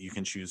shields that you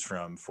can choose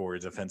from for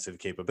defensive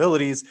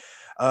capabilities.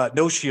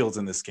 No shields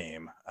in this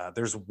game.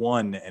 There's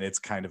one, and it's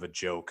kind of a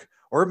joke,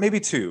 or maybe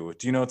two.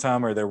 Do you know,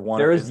 Tom? Are there one?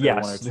 There's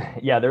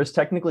there's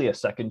technically a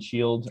second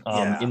shield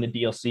in the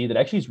DLC that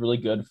actually is really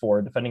good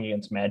for defending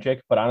against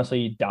magic. But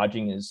honestly,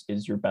 dodging is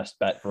your best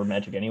bet for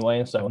magic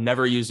anyway. So I've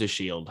never used a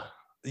shield.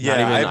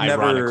 Yeah,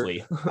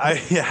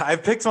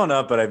 I've picked one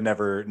up, but I've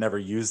never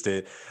used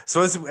it.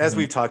 So as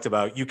we've talked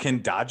about, you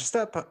can dodge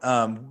step,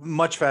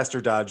 much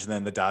faster dodge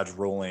than the dodge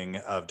rolling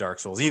of Dark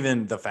Souls,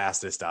 even the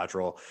fastest dodge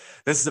roll.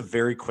 This is a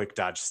very quick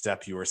dodge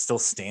step. You are still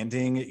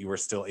standing. You are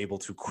still able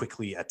to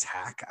quickly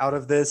attack out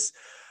of this.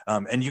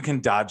 And you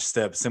can dodge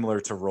step similar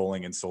to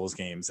rolling in Souls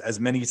games as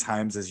many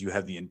times as you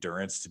have the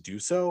endurance to do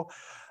so.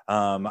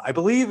 I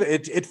believe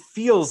it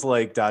feels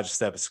like dodge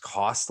steps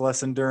cost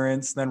less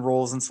endurance than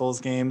rolls in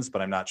Souls games,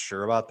 but I'm not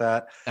sure about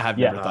that. I have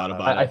never thought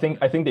about it.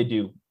 I think they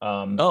do.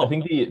 I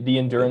think the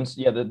endurance,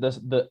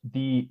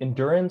 the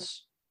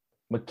endurance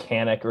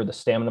mechanic or the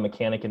stamina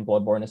mechanic in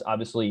Bloodborne is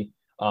obviously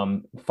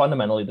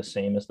fundamentally the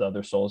same as the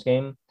other Souls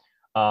game.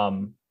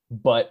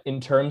 But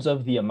in terms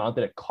of the amount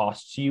that it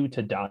costs you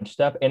to dodge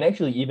step, and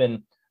actually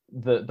even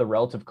the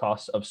relative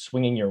costs of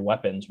swinging your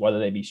weapons, whether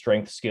they be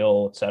strength,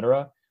 skill,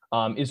 etc.,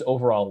 is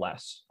overall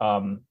less.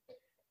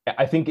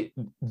 I think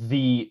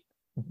the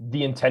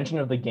intention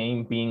of the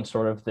game being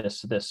sort of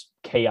this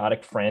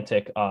chaotic,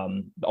 frantic,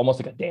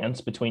 almost like a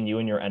dance between you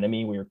and your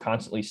enemy, where you're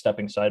constantly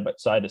stepping side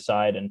to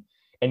side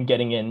and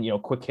getting in,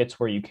 quick hits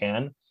where you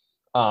can,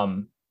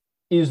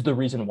 is the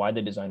reason why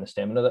they designed the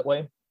stamina that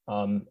way.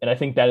 And I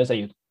think that is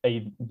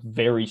a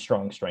very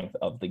strong strength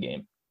of the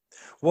game.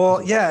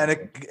 Well, yeah, and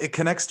it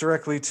connects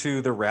directly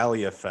to the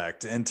rally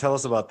effect. And tell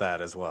us about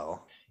that as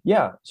well.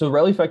 Yeah, so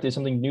rally effect is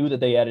something new that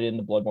they added in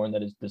the Bloodborne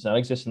that does not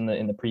exist in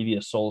the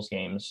previous Souls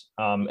games.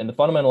 And the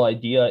fundamental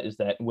idea is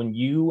that when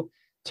you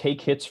take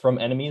hits from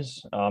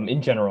enemies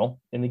in general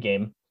in the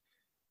game,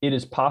 it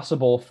is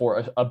possible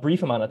for a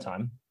brief amount of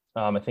time.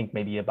 I think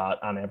maybe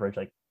about on average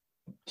like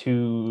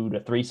 2 to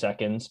 3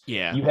 seconds.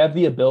 Yeah, you have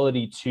the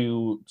ability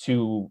to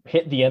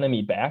hit the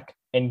enemy back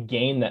and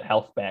gain that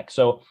health back.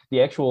 So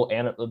the actual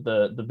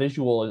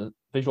the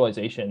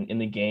visualization in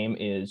the game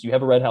is you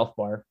have a red health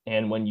bar,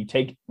 and when you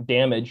take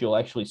damage, you'll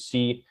actually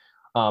see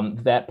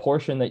that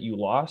portion that you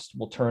lost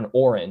will turn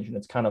orange, and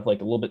it's kind of like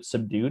a little bit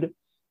subdued.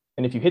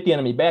 And if you hit the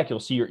enemy back, you'll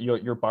see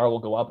your bar will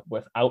go up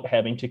without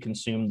having to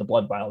consume the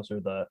blood vials or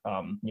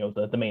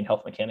the main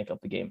health mechanic of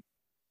the game.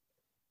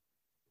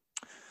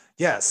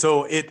 Yeah,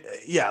 so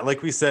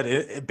like we said,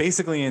 it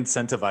basically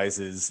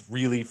incentivizes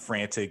really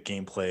frantic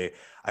gameplay.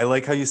 I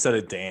like how you said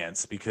a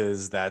dance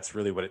because that's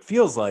really what it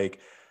feels like.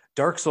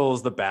 Dark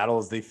Souls, the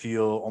battles, they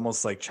feel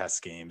almost like chess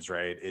games,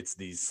 right? It's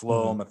these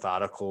slow,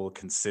 methodical,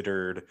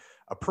 considered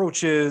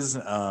approaches.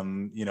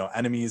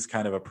 Enemies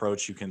kind of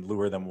approach, you can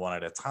lure them one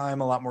at a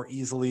time a lot more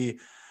easily.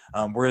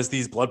 Whereas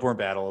these Bloodborne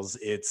battles,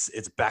 it's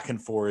back and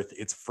forth,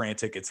 it's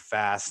frantic, it's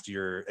fast.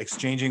 You're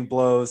exchanging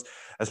blows,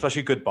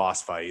 especially good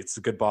boss fights.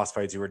 Good boss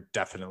fights, you are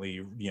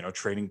definitely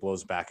trading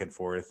blows back and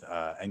forth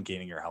and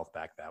gaining your health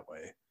back that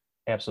way.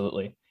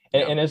 Absolutely.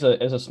 And as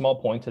a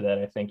small point to that,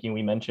 I think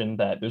we mentioned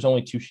that there's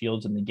only 2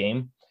 shields in the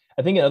game.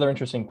 I think another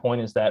interesting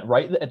point is that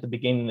right at the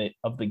beginning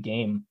of the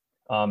game,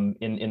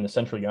 in the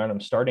Central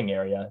Yharnam starting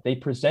area, they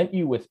present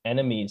you with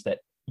enemies that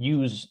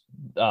use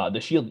the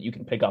shield that you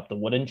can pick up, the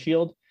wooden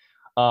shield.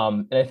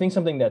 And I think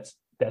something that's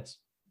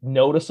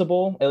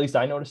noticeable, at least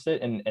I noticed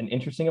it, and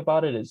interesting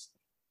about it is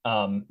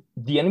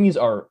the enemies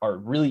are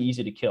really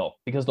easy to kill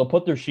because they'll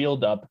put their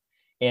shield up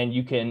and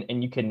you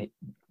can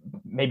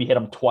maybe hit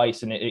them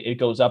twice and it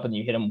goes up and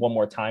you hit them one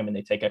more time and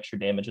they take extra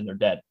damage and they're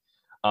dead.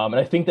 And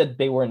I think that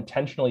they were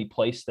intentionally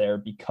placed there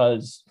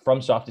because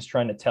FromSoft is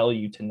trying to tell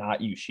you to not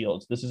use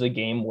shields. This is a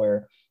game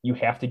where you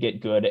have to get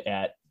good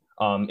at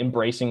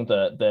embracing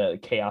the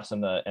chaos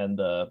and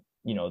the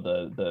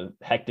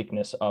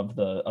hecticness of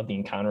the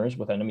encounters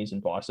with enemies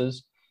and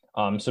bosses.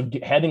 So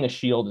having a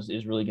shield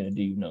is really going to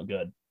do you no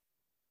good.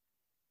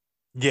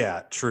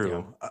 Yeah,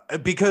 true.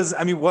 Because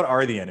what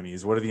are the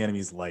enemies? What are the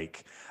enemies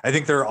like? I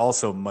think they're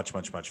also much,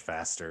 much, much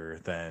faster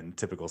than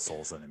typical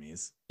Souls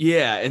enemies.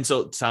 Yeah, and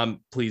so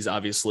Tom, please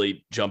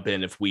obviously jump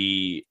in if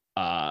we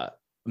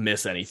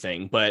miss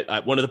anything.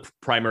 But one of the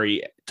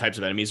primary types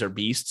of enemies are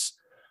beasts.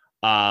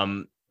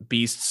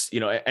 Beasts,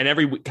 and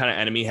every kind of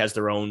enemy has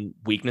their own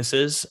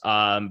weaknesses.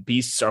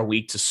 Beasts are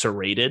weak to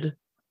serrated,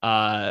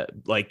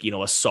 like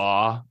a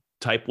saw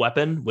type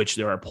weapon, which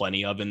there are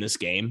plenty of in this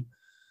game.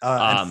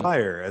 And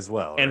fire as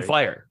well. And right?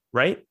 Fire,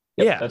 right?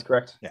 Yep, yeah, that's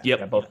correct. Yep.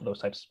 Yeah, both of those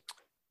types.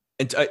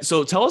 And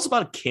so tell us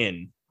about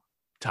kin,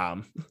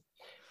 Tom.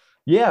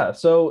 Yeah,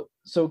 so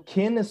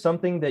kin is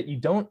something that you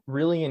don't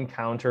really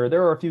encounter.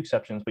 There are a few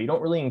exceptions, but you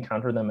don't really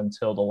encounter them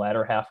until the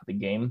latter half of the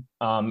game.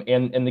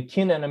 And the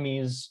kin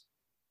enemies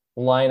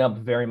line up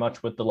very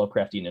much with the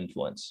Lovecraftian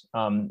influence.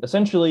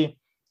 Essentially,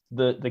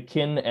 the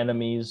kin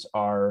enemies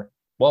are,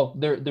 well,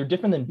 they're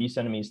different than beast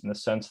enemies in the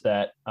sense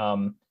that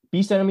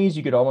beast enemies,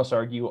 you could almost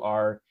argue,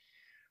 are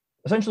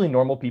essentially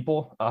normal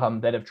people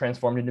that have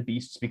transformed into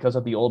beasts because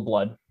of the old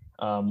blood,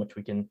 which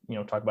we can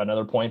talk about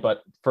another point.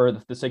 But for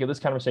the sake of this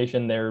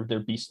conversation, they're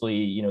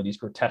beastly, these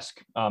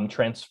grotesque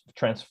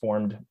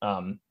transformed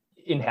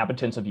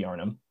inhabitants of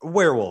Yharnam.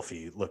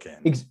 Werewolfy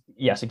looking.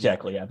 Yes,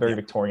 exactly. Yeah, very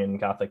Victorian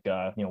Gothic,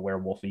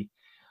 werewolfy.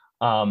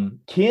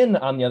 Kin,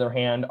 on the other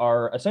hand,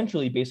 are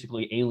essentially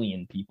basically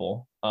alien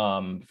people,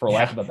 for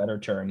lack of a better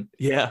term.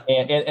 Yeah,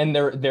 and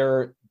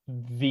they're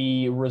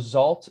the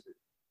result,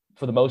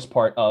 for the most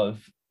part,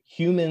 of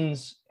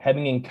humans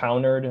having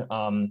encountered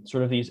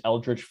sort of these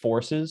eldritch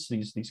forces,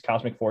 these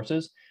cosmic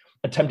forces,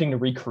 attempting to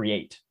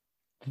recreate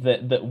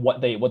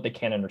what they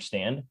can't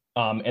understand,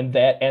 and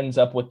that ends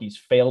up with these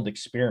failed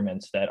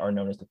experiments that are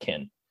known as the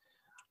kin.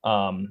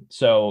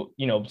 So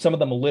some of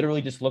them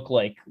literally just look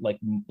like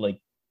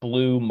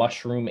blue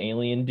mushroom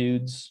alien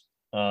dudes.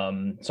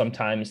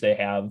 Sometimes they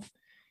have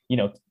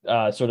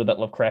sort of that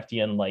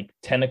Lovecraftian like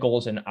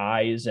tentacles and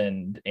eyes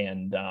and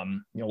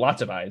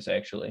lots of eyes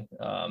actually,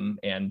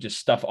 and just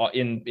stuff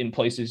in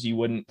places you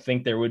wouldn't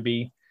think there would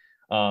be,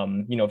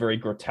 very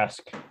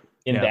grotesque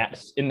in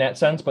that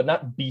sense, but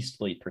not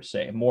beastly per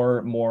se,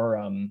 more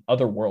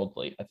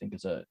otherworldly, I think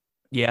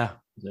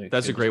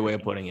that's a great way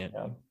of putting it.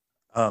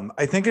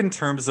 I think in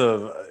terms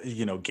of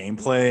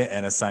gameplay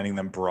and assigning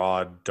them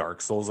broad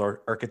Dark Souls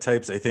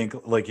archetypes, I think,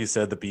 like you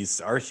said, the beasts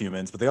are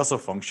humans, but they also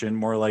function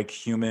more like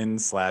human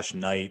 /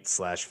 knight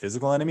 /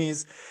 physical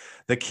enemies.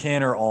 The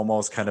kin are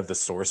almost kind of the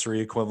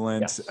sorcery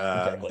equivalent. Yes,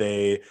 exactly.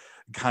 They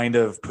kind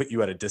of put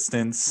you at a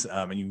distance,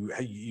 and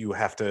you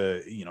have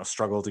to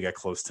struggle to get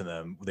close to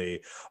them.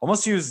 They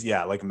almost use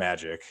like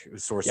magic,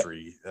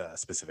 sorcery,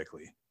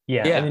 specifically.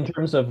 Yeah, and in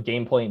terms of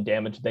gameplay and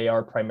damage, they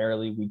are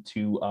primarily weak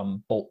to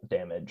bolt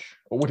damage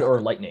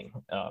or lightning,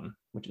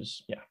 which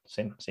is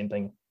same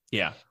thing.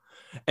 Yeah,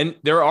 and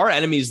there are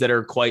enemies that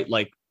are quite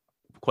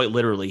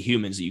literally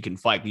humans that you can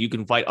fight. You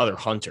can fight other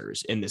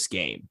hunters in this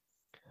game,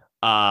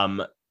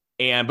 but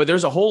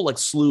there's a whole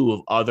slew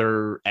of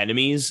other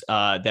enemies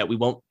that we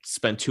won't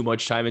spend too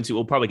much time into.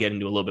 We'll probably get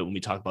into a little bit when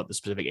we talk about the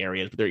specific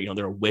areas. But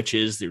there are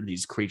witches. There are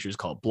these creatures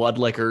called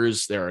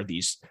bloodlickers. There are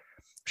these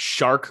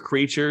shark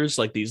creatures,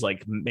 like these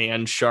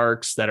man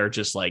sharks that are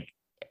just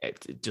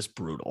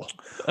brutal.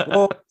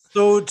 Well,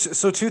 so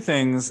two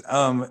things.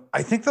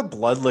 I think the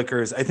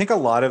bloodlickers, I think a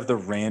lot of the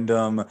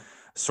random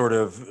sort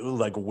of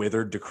like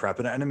withered,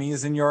 decrepit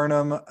enemies in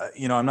Yharnam.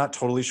 I'm not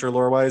totally sure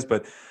lore wise,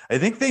 but I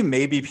think they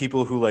may be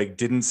people who like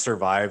didn't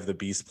survive the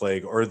beast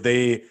plague, or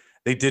they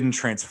didn't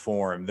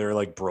transform. They're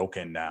like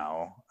broken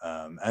now.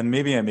 And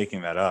maybe I'm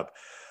making that up.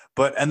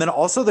 But and then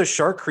also the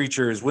shark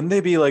creatures, wouldn't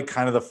they be like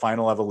kind of the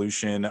final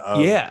evolution of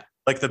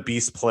like the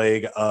beast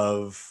plague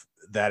of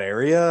that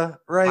area,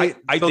 right?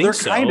 I so think they're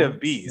so. kind of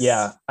beasts.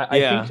 Yeah,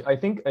 I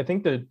think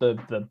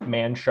the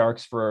man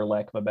sharks, for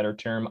lack of a better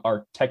term,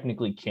 are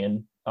technically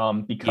kin.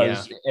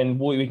 Because and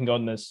we can go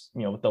in this,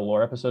 with the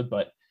lore episode,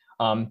 but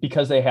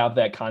because they have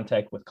that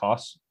contact with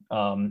Koss,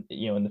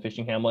 in the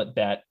fishing hamlet,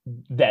 that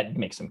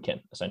makes them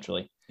kin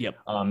essentially. Yep.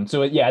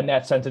 So yeah, in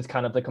that sense, it's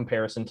kind of the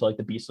comparison to like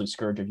the beastly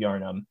scourge of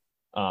Yharnam,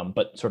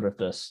 but sort of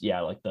this,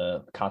 like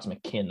the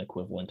cosmic kin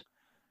equivalent.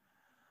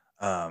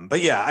 But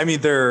yeah, I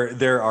mean,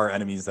 there are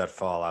enemies that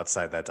fall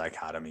outside that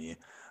dichotomy.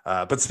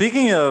 But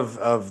speaking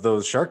of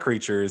those shark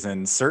creatures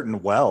and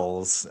certain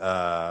wells,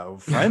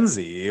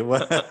 Frenzy,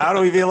 how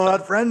do we feel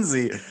about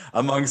Frenzy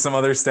among some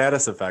other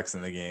status effects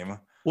in the game?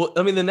 Well,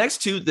 I mean, the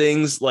next two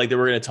things like that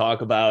we're going to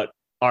talk about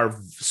are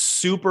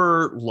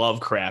super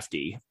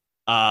Lovecrafty.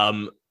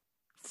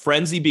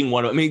 Frenzy being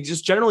one of, I mean,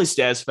 just generally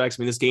status effects.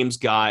 I mean, this game's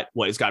got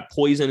it's got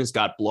poison, it's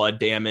got blood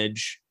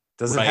damage.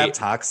 Does it have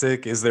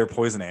toxic? Is there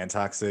poison and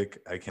toxic?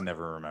 I can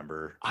never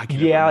remember.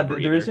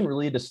 There isn't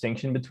really a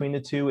distinction between the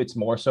two. It's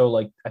more so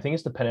like, I think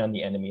it's dependent on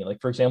the enemy. Like,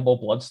 for example,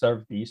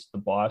 Bloodstarved Beast, the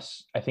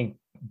boss, I think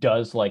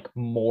does like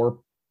more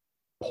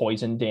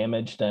poison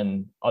damage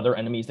than other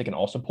enemies that can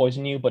also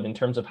poison you. But in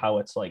terms of how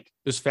it's like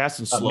there's fast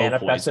and slow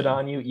manifested poison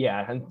on you,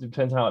 and it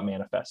depends on how it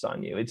manifests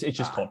on you. It's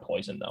just called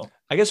poison though.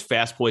 I guess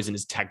fast poison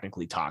is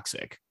technically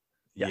toxic.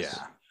 Yes.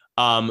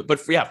 Yeah. But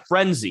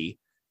Frenzy.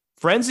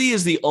 Frenzy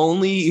is the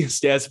only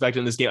stats effect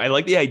in this game. I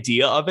like the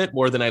idea of it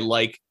more than I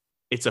like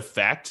its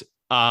effect.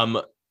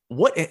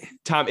 What,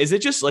 Tom, is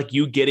it just like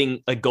you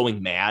getting like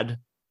going mad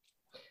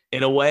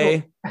in a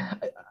way?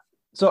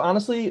 So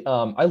honestly,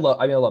 I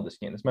love this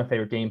game. It's my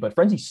favorite game, but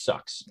Frenzy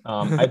sucks.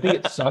 I think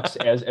it sucks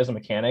as a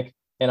mechanic.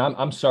 And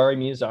I'm sorry,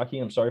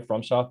 Miyazaki. I'm sorry,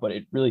 FromSoft, but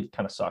it really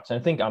kind of sucks. And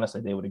I think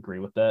honestly they would agree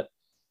with that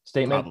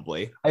statement.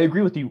 Probably. I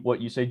agree with what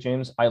you say,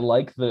 James. I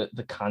like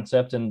the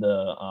concept and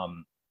the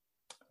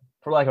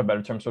for lack of a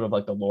better term, sort of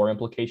like the lore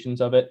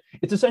implications of it.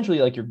 It's essentially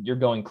like you're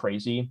going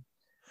crazy,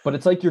 but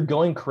it's like you're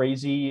going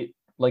crazy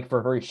like for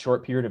a very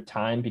short period of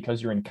time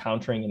because you're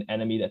encountering an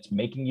enemy that's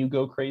making you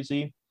go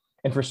crazy.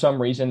 And for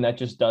some reason that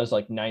just does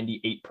like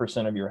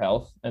 98% of your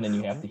health, and then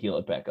you have to heal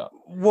it back up.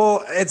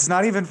 Well, it's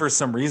not even for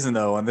some reason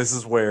though, and this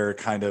is where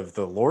kind of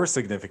the lore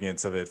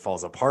significance of it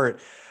falls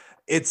apart.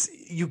 It's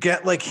you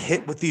get like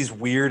hit with these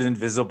weird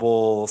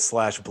invisible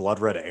 / blood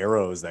red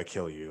arrows that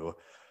kill you.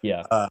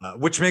 Yeah.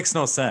 Which makes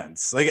no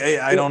sense. Like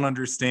I don't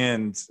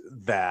understand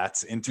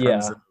that in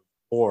terms of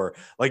lore.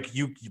 Like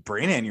you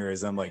brain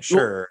aneurysm, like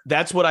sure. Well,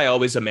 that's what I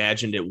always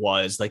imagined it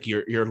was. Like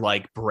your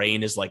like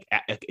brain is like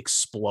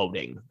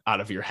exploding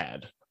out of your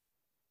head.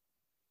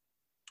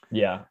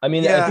 Yeah. I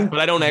mean, I think,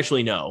 but I don't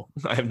actually know.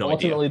 I have no idea.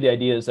 Ultimately, the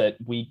idea is that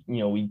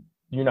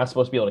you're not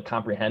supposed to be able to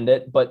comprehend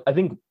it. But I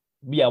think,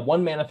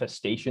 one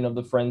manifestation of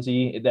the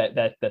frenzy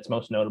that's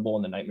most notable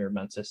in the Nightmare of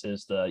Mensis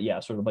is the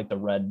sort of like the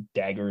red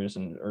daggers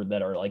or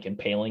that are like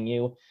impaling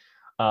you.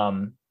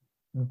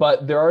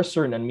 But there are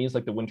certain enemies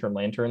like the Winter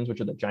Lanterns,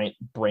 which are the giant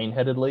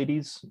brain-headed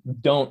ladies,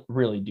 don't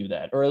really do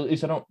that, or at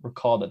least I don't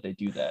recall that they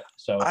do that.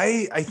 So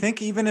I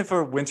think even if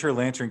a Winter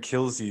Lantern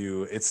kills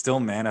you, it still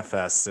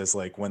manifests as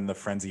like when the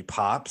frenzy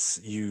pops,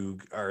 you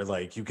are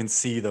like you can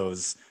see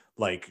those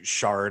like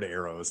shard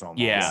arrows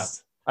almost. Yeah.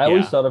 I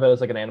always thought of it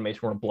as like an animation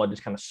where blood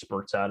just kind of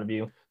spurts out of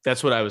you.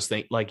 That's what I was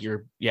thinking. Like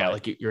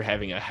like you're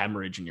having a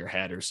hemorrhage in your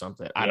head or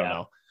something. I don't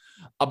know.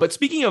 But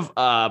speaking of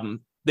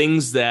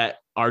things that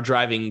are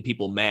driving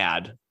people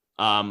mad,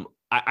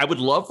 I would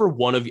love for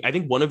I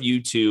think one of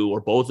you two or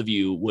both of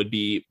you would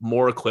be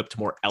more equipped to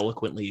more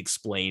eloquently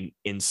explain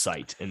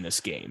insight in this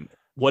game,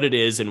 what it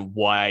is and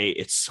why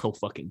it's so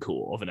fucking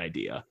cool of an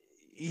idea.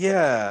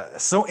 Yeah.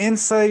 So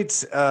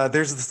insight,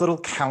 there's this little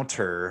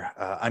counter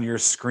on your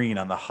screen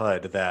on the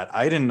HUD that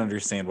I didn't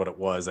understand what it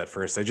was at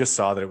first. I just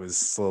saw that it was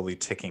slowly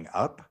ticking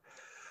up.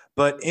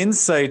 But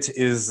insight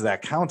is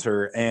that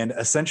counter. And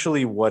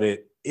essentially what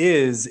it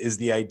is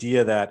the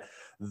idea that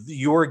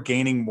you're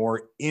gaining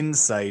more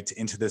insight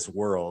into this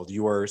world.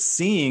 You are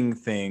seeing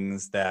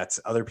things that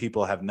other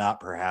people have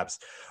not perhaps,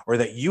 or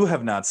that you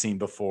have not seen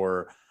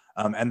before.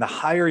 And the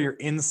higher your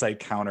insight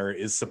counter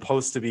is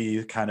supposed to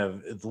be kind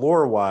of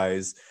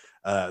lore-wise,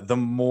 the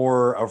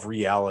more of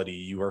reality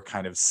you are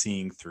kind of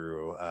seeing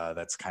through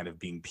that's kind of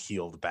being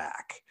peeled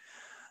back.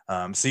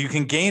 So you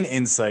can gain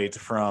insight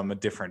from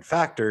different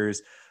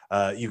factors.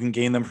 You can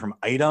gain them from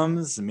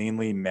items,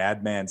 mainly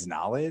Madman's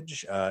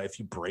Knowledge. If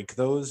you break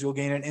those, you'll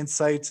gain an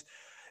insight.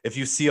 If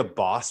you see a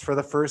boss for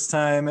the first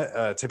time,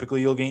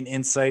 typically you'll gain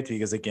insight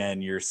because,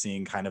 again, you're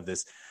seeing kind of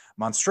this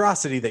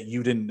monstrosity that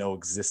you didn't know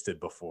existed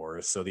before.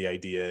 So the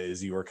idea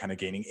is you are kind of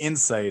gaining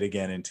insight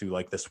again into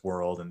like this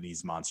world and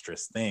these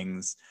monstrous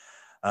things.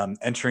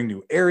 Entering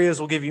new areas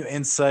will give you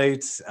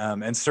insight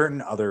and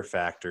certain other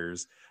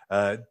factors.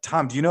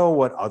 Tom, do you know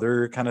what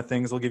other kind of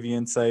things will give you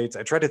insights?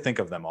 I try to think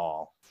of them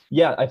all.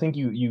 Yeah, I think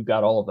you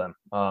got all of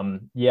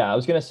them. Yeah, I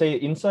was gonna say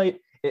insight.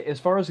 As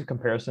far as a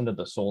comparison to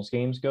the Souls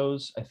games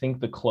goes, I think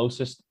the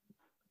closest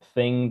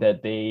thing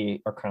that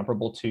they are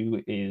comparable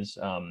to is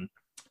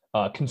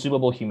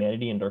consumable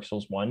humanity in Dark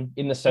Souls 1,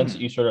 in the sense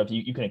that you sort of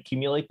you can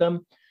accumulate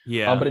them.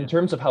 Yeah. But in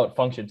terms of how it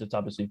functions, it's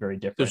obviously very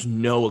different. There's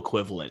no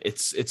equivalent.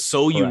 It's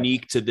so Correct.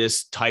 unique to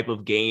this type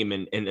of game,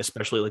 and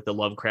especially like the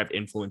Lovecraft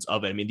influence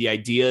of it. I mean, the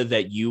idea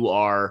that you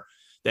are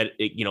that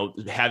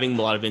having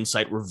a lot of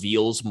insight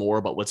reveals more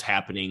about what's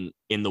happening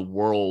in the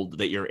world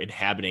that you're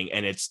inhabiting,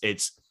 and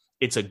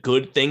it's a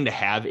good thing to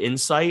have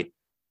insight,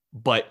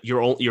 but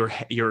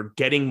you're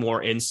getting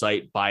more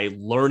insight by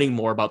learning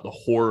more about the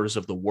horrors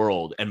of the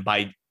world, and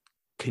by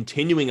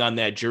continuing on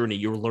that journey,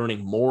 you're learning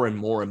more and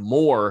more and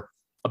more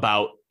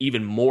about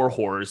even more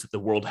horrors that the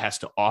world has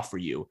to offer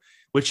you,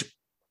 which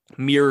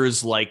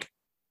mirrors like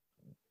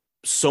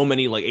so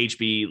many like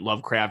HB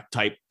Lovecraft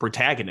type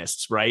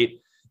protagonists, right?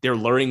 They're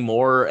learning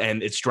more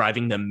and it's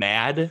driving them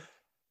mad.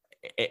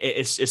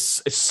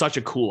 It's such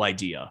a cool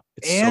idea.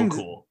 It's so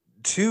cool.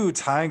 Too,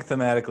 tying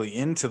thematically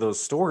into those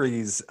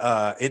stories,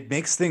 it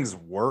makes things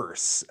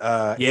worse.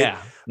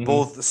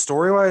 Both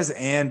story-wise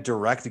and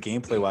direct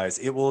gameplay-wise,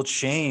 it will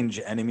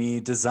change enemy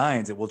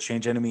designs. It will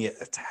change enemy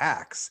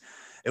attacks.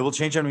 It will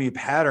change enemy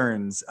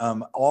patterns,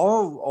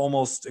 all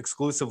almost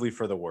exclusively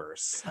for the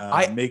worse,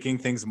 making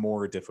things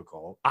more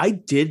difficult. I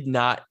did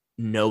not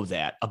know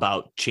that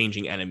about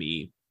changing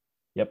enemy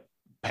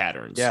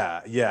patterns.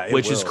 Yeah,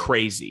 which is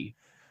crazy.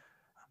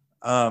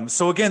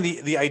 So again,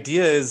 the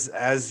idea is,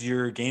 as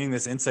you're gaining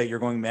this insight, you're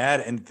going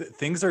mad, and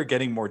things are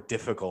getting more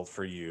difficult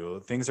for you.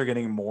 Things are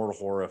getting more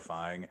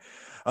horrifying.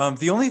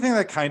 The only thing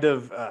that kind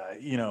of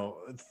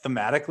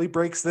thematically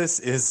breaks this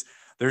is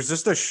there's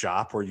just a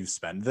shop where you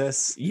spend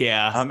this.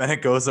 Yeah. And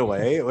it goes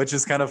away, which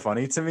is kind of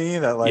funny to me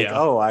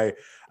that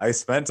I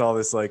spent all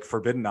this like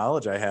forbidden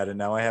knowledge I had, and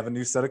now I have a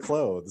new set of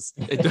clothes.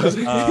 It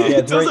doesn't,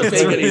 it doesn't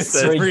make any sense.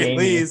 It's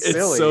really silly.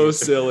 It's so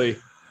silly.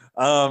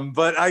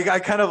 But I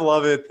kind of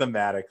love it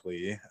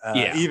thematically,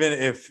 even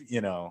if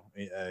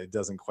it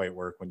doesn't quite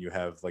work when you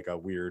have like a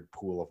weird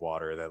pool of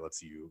water that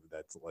lets you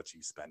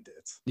spend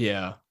it.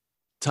 Yeah.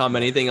 Tom,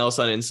 anything else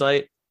on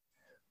insight?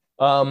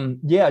 I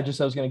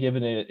was going to give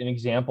an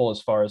example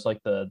as far as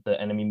like the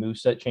enemy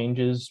moveset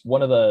changes.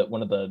 One of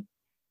the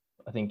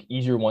I think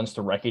easier ones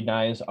to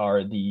recognize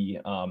are the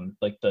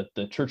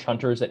church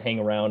hunters that hang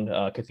around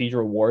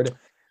Cathedral Ward.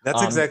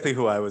 That's exactly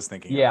who I was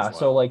thinking. Yeah, of as well.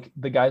 So like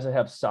the guys that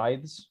have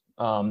scythes,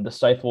 the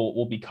scythe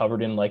will be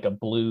covered in like a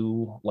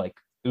blue like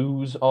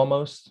ooze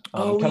almost.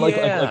 Kind of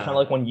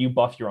like when you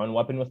buff your own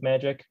weapon with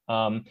magic.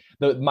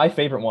 My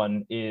favorite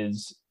one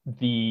is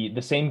the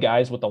same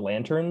guys with the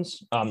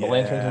lanterns. The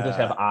lanterns will just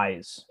have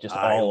eyes just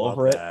all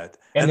over it,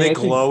 and they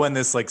actually glow in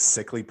this like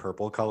sickly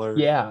purple color.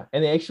 Yeah,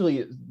 and they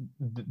actually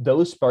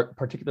those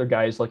particular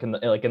guys like in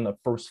the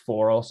first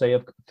floor, I'll say,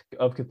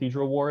 of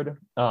Cathedral Ward,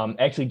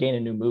 actually gain a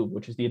new move,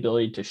 which is the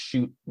ability to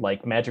shoot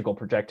like magical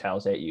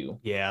projectiles at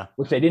you. Yeah,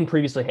 which they didn't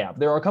previously have.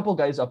 There are a couple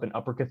guys up in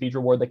Upper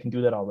Cathedral Ward that can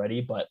do that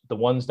already, but the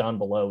ones down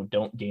below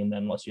don't gain that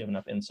unless you have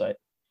enough insight.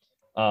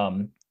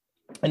 And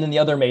then the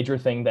other major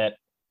thing that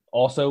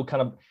also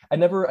kind of I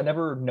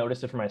never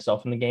noticed it for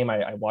myself in the game.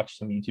 I watched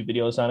some YouTube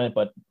videos on it,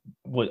 but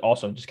what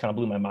also just kind of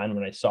blew my mind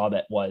when I saw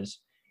that was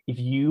if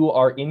you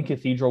are in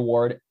Cathedral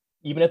Ward,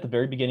 even at the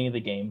very beginning of the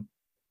game,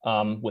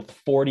 with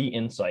 40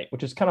 insight,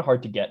 which is kind of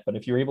hard to get, but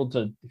if you're able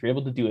to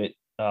do it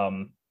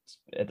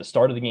at the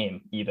start of the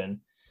game, even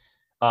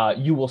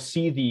you will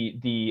see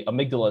the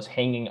amygdalas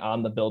hanging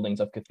on the buildings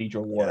of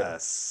Cathedral Ward.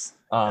 Yes.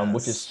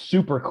 Which is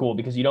super cool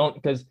because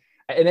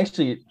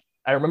actually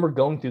I remember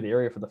going through the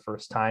area for the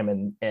first time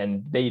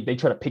and they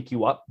try to pick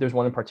you up. There's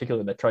one in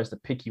particular that tries to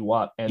pick you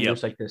up, and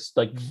there's like this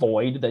like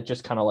void that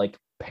just kind of like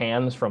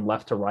pans from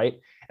left to right.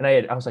 And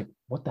I was like,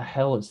 what the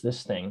hell is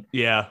this thing?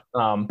 Yeah.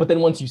 But then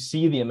once you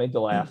see the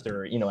amygdala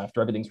after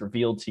everything's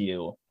revealed to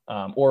you,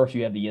 or if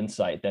you have the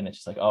insight, then it's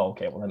just like, oh,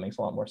 okay, well that makes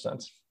a lot more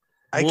sense.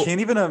 I can't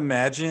even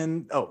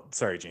imagine. Oh,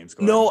 sorry, James.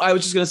 Go no, ahead. I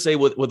was just gonna say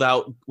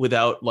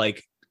without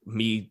like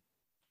me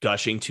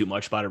gushing too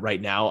much about it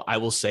right now, I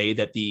will say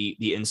that the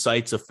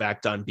insight's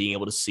effect on being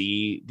able to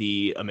see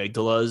the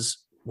amygdalas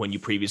when you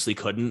previously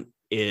couldn't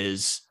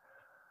is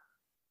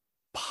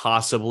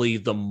possibly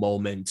the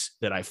moment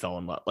that I fell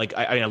in love. Like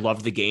I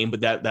loved the game, but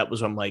that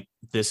was I'm like,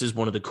 this is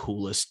one of the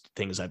coolest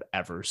things I've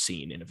ever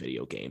seen in a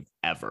video game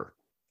ever.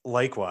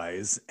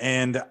 Likewise.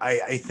 And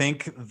I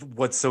think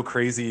what's so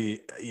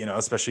crazy,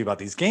 especially about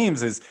these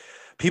games is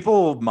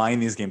people mine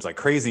these games like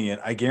crazy. And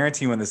I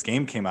guarantee when this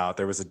game came out,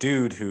 there was a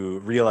dude who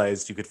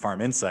realized you could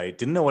farm insight,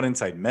 didn't know what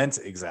insight meant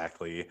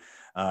exactly,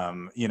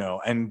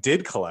 and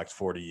did collect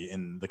 40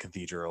 in the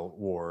Cathedral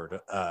Ward,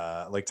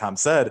 like Tom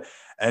said.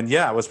 And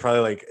yeah, I was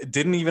probably like,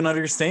 didn't even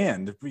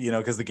understand,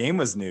 because the game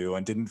was new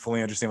and didn't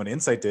fully understand what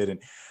insight did.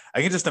 And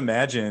I can just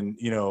imagine,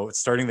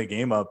 starting the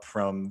game up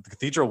from the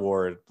Cathedral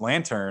Ward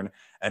lantern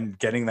and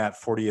getting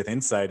that 40th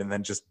insight and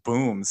then just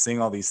boom,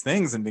 seeing all these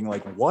things and being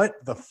like, what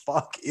the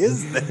fuck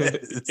is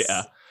this?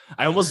 Yeah.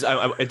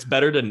 It's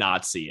better to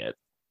not see it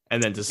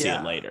and then to see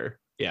it later.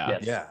 Yeah.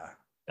 Yes, Yeah.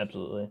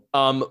 absolutely.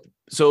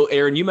 So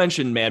Aaron, you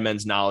mentioned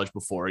Madman's knowledge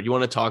before. You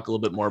want to talk a little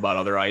bit more about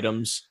other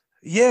items?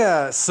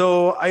 Yeah,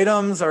 so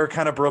items are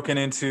kind of broken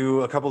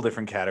into a couple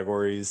different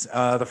categories.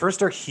 The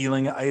first are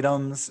healing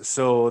items.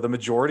 So the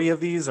majority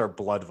of these are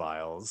blood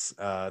vials.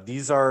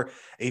 These are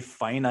a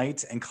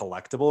finite and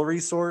collectible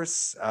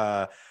resource.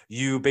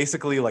 You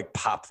basically like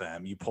pop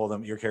them. You pull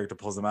them. Your character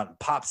pulls them out and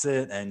pops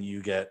it, and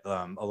you get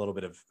a little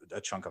bit of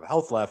a chunk of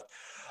health left.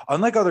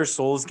 Unlike other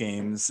Souls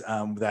games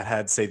that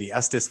had, say, the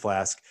Estus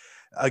flask.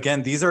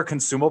 Again, these are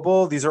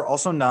consumable. These are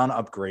also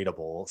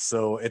non-upgradable.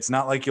 So it's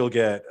not like you'll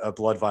get a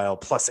blood vial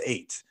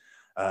 +8.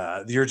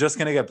 You're just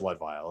going to get blood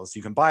vials.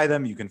 You can buy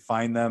them. You can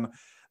find them.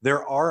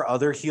 There are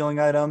other healing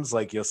items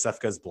like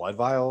Yosefka's blood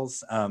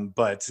vials,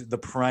 but the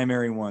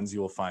primary ones you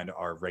will find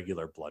are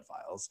regular blood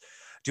vials.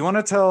 Do you want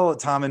to tell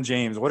Tom and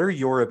James, what are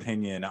your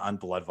opinion on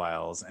blood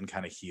vials and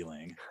kind of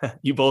healing?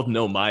 You both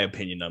know my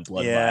opinion on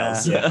blood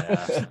vials.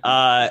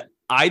 Yeah.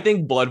 I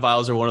think blood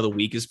vials are one of the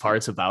weakest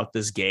parts about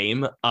this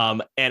game.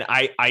 And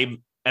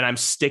I'm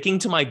sticking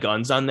to my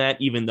guns on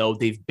that, even though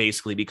they've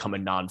basically become a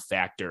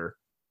non-factor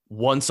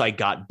once I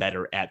got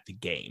better at the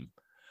game.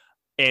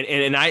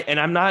 And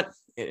I'm not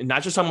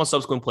just talking about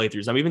subsequent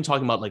playthroughs. I'm even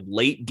talking about like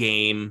late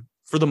game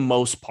for the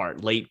most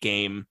part, late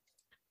game.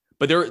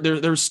 But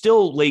there's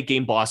still late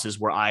game bosses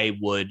where I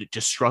would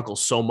just struggle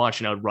so much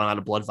and I would run out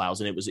of blood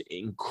vials. And it was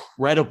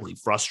incredibly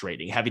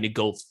frustrating having to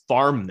go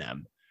farm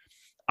them.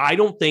 I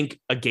don't think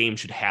a game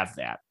should have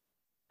that.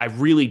 I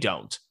really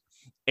don't.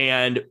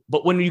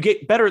 But when you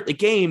get better at the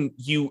game,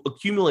 you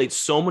accumulate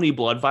so many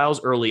blood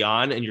vials early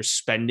on and you're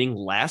spending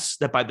less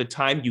that by the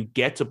time you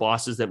get to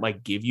bosses that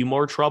might give you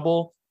more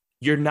trouble,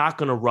 you're not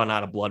going to run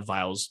out of blood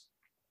vials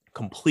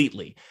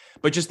completely.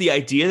 But just the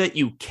idea that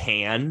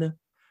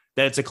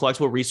that it's a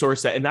collectible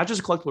resource, and not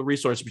just a collectible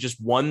resource, but just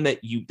one that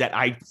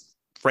I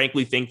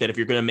frankly think that if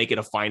you're going to make it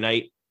a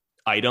finite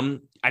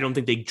item, I don't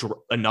think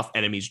enough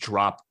enemies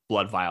drop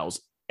blood vials.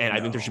 And I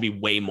think there should be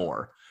way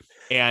more.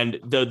 And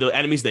the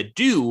enemies that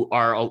do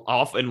are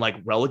often like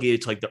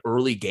relegated to like the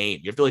early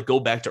game. You have to like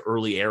go back to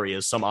early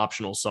areas, some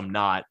optional, some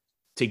not,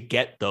 to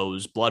get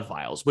those blood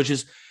vials, which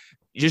is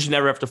you just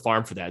never have to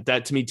farm for that.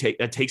 That to me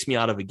that takes me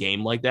out of a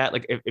game like that.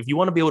 Like if you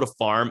want to be able to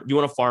farm, you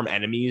want to farm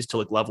enemies to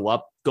like level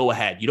up, go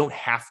ahead. You don't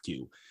have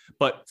to.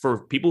 But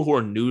for people who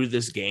are new to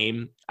this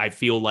game, I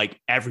feel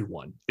like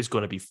everyone is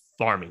going to be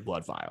farming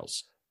blood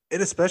vials. It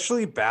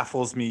especially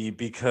baffles me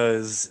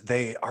because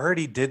they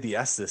already did the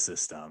Estus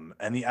system,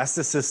 and the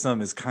Estus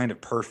system is kind of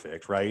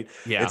perfect, right?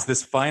 Yeah. It's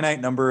this finite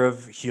number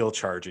of heal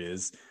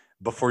charges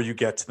before you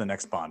get to the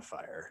next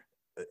bonfire,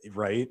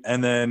 right?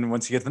 And then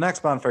once you get to the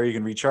next bonfire, you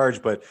can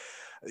recharge. But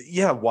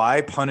yeah,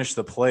 why punish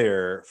the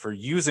player for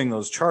using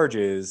those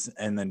charges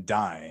and then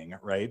dying,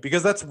 right?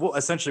 Because that's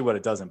essentially what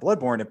it does in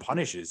Bloodborne. It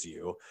punishes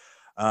you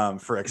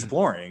for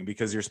exploring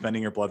because you're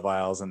spending your blood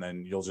vials and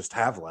then you'll just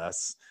have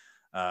less.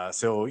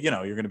 So, you're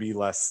going to be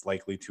less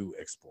likely to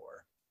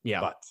explore.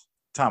 Yeah. But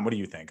Tom, what do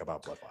you think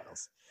about blood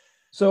vials?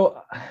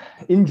 So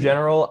in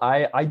general,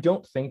 I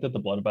don't think that the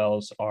blood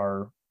vials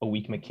are a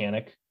weak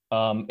mechanic.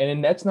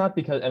 And that's not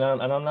because, and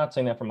I'm not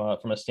saying that from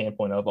a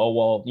standpoint of, oh,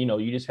 well,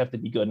 you just have to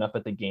be good enough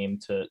at the game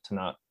to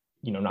not,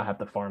 not have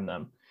to farm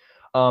them.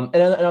 And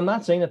I'm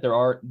not saying that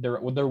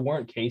there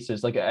weren't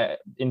cases like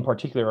in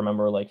particular,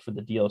 remember like for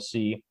the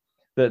DLC,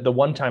 the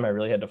one time I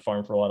really had to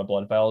farm for a lot of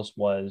blood vials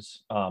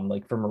was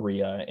like for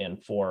Maria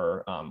and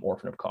for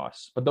Orphan of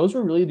Kos. But those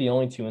were really the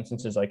only two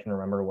instances I can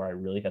remember where I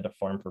really had to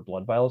farm for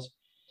blood vials.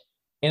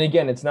 And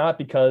again, it's not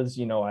because,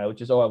 I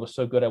was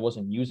so good I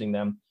wasn't using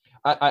them.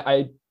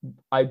 I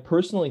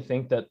personally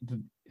think that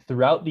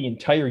throughout the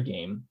entire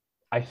game,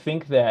 I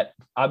think that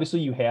obviously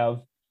you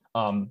have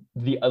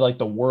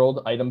the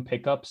world item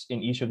pickups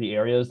in each of the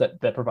areas that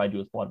provide you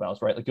with blood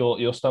vials, right? Like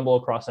you'll stumble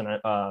across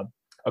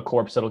a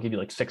corpse that'll give you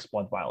like 6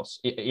 blood vials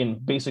in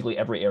basically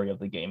every area of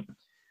the game.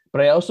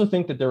 But I also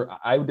think that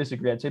I would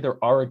disagree. I'd say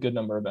there are a good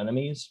number of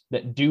enemies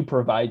that do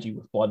provide you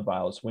with blood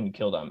vials when you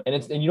kill them.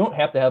 And you don't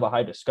have to have a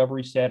high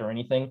discovery stat or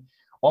anything.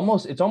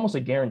 It's almost a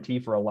guarantee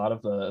for a lot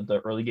of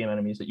the early game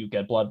enemies that you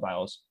get blood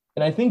vials.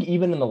 And I think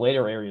even in the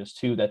later areas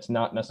too, that's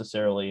not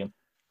necessarily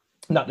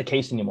not the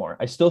case anymore.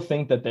 I still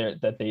think that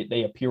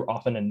they appear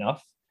often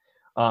enough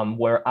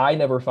where I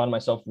never found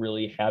myself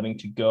really having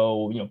to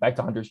go, back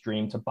to Hunter's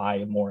Dream to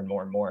buy more and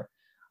more and more.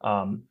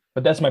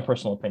 But that's my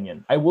personal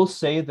opinion. I will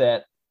say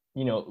that,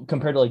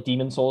 compared to like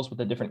Demon Souls with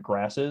the different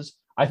grasses,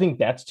 I think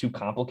that's too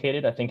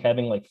complicated. I think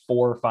having like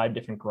 4 or 5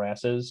 different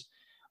grasses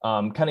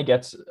kind of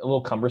gets a little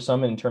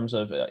cumbersome in terms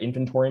of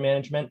inventory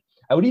management.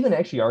 I would even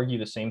actually argue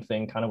the same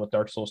thing kind of with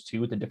Dark Souls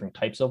 2 with the different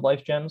types of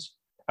life gems.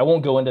 I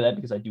won't go into that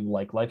because I do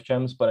like life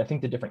gems, but I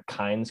think the different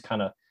kinds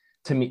kind of,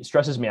 to me,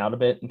 stresses me out a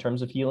bit in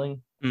terms of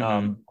healing.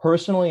 Mm-hmm.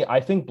 Personally, I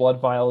think blood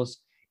vials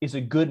is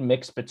a good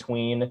mix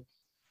between,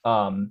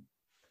 to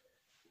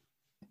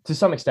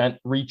some extent,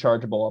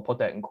 rechargeable, I'll put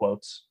that in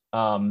quotes,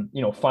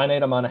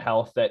 finite amount of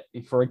health that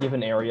for a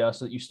given area,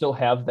 so that you still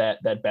have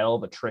that battle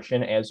of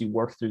attrition as you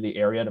work through the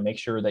area to make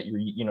sure that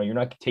you're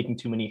not taking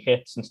too many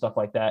hits and stuff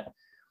like that.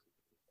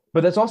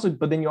 But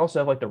then you also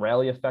have like the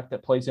rally effect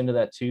that plays into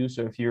that too.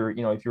 So if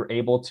you're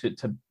able to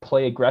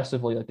play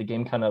aggressively, like the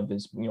game kind of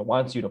is,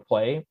 wants you to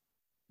play,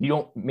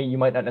 you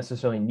might not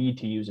necessarily need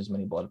to use as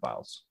many blood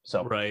vials.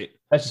 So right,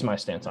 that's just my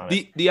stance on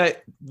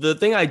it. The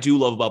thing I do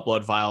love about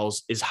blood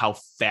vials is how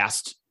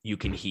fast you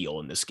can heal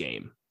in this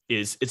game.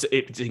 It's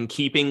in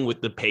keeping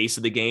with the pace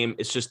of the game.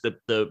 It's just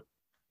the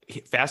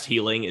fast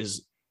healing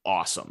is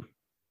awesome,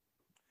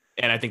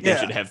 and I think they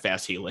should have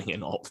fast healing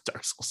in all the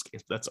Dark Souls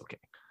games. That's okay.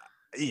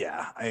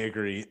 Yeah, I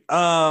agree.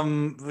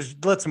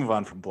 Let's move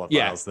on from blood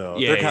vials, though.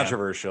 They're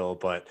controversial,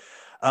 but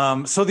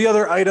so the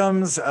other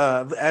items,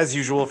 as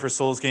usual for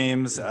Souls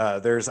games,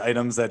 there's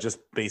items that just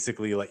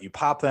basically let you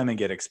pop them and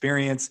get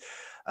experience.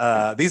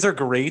 These are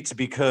great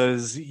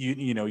because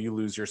you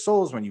lose your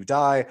souls when you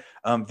die.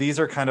 These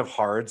are kind of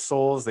hard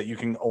souls that you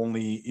can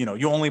only,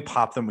 you only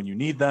pop them when you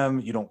need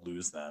them. You don't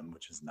lose them,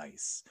 which is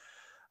nice.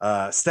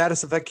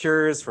 Status effect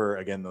cures for,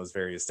 again, those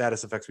various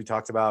status effects we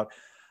talked about.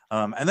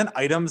 And then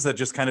items that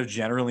just kind of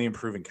generally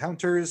improve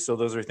encounters. So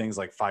those are things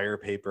like fire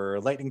paper,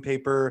 lightning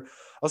paper,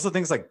 also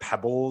things like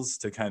pebbles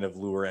to kind of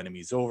lure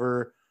enemies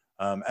over.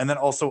 And then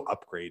also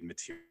upgrade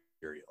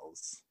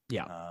materials.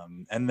 Yeah.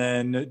 And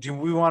then do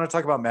we want to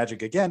talk about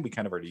magic again? We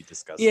kind of already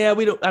discussed. Yeah,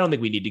 I don't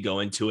think we need to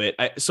go into it.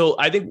 So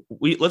I think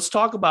let's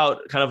talk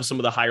about kind of some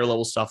of the higher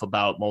level stuff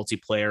about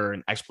multiplayer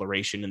and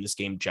exploration in this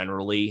game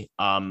generally.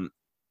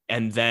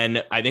 And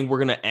then I think we're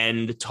going to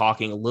end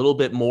talking a little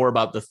bit more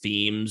about the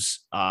themes,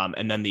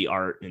 and then the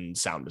art and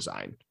sound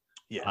design.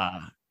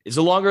 Yeah. It's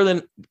a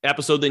longer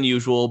episode than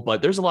usual,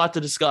 but there's a lot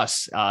to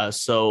discuss.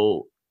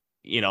 So,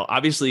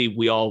 obviously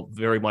we all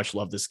very much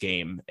love this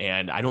game,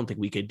 and I don't think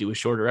we could do a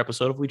shorter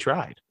episode if we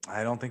tried.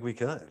 I don't think we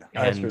could.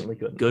 I certainly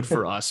couldn't. Good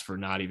for us for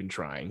not even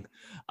trying.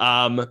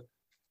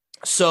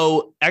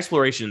 So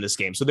exploration in this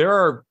game. So there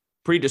are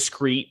pretty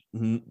discrete,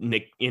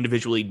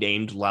 individually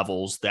named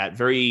levels that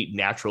very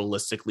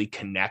naturalistically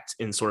connect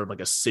in sort of like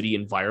a city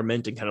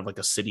environment and kind of like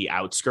a city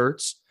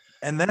outskirts.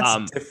 And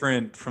that's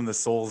different from the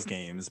Souls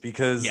games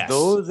because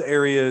those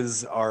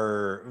areas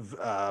are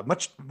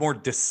much more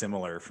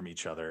dissimilar from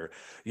each other.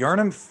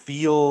 Yharnam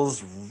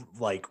feels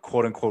like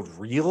quote unquote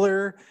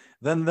realer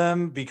than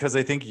them because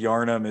I think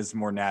Yharnam is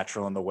more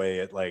natural in the way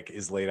it like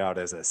is laid out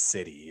as a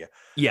city.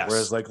 Yes.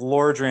 Whereas like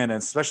Lordran and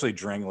especially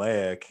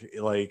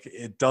Drangleic, like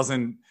it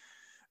doesn't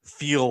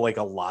feel like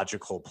a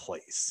logical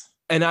place.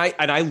 And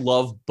I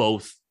love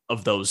both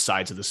of those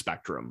sides of the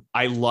spectrum.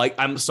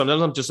 I'm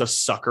just a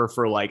sucker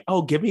for like,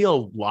 oh, give me a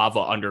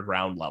lava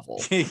underground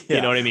level. You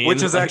know what I mean?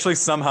 Which is actually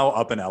somehow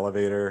up an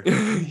elevator.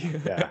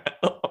 Yeah.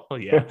 Oh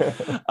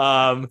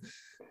yeah.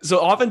 So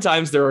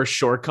oftentimes there are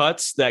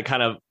shortcuts that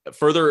kind of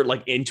further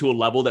like into a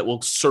level that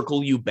will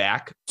circle you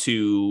back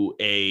to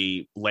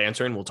a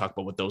lantern. We'll talk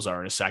about what those are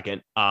in a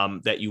second.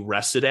 That you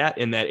rested at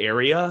in that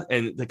area,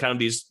 and the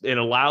kind of it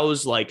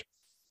allows like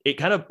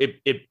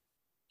it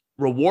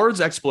rewards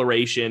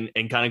exploration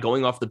and kind of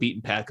going off the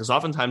beaten path, because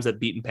oftentimes that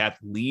beaten path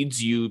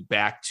leads you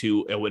back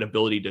to an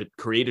ability to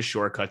create a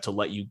shortcut to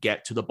let you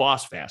get to the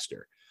boss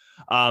faster.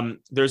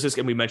 There's this,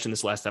 and we mentioned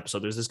this last episode,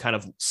 there's this kind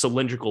of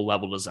cylindrical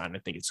level design, I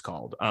think it's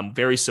called,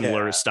 very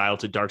similar style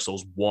to Dark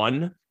Souls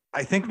 1.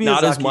 I think Miyazaki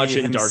not as much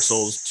in Dark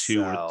Souls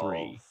 2 or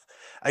 3.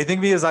 I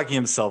think Miyazaki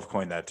himself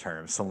coined that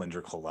term,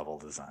 cylindrical level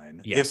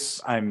design. Yes.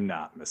 If I'm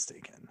not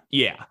mistaken.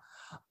 Yeah.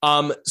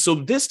 So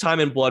this time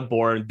in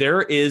Bloodborne,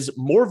 there is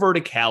more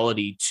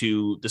verticality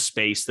to the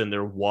space than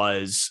there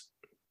was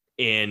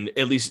in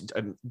at least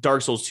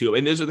Dark Souls 2.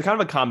 And there's kind of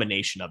a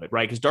combination of it,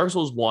 right? Because Dark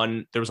Souls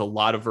 1, there was a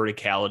lot of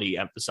verticality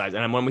emphasized.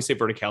 And when we say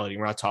verticality,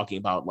 we're not talking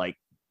about like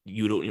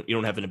you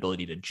don't have an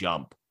ability to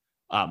jump,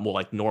 well,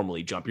 like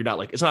normally jump. You're not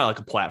like, it's not like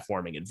a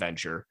platforming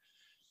adventure.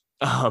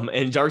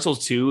 In Dark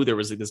Souls 2, there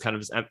was like this kind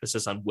of this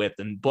emphasis on width,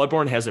 and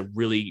Bloodborne has a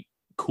really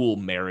cool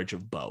marriage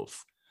of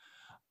both.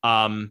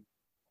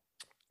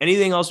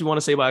 Anything else we want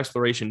to say about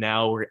exploration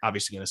now? We're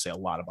obviously going to say a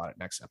lot about it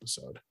next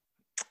episode.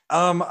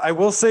 I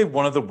will say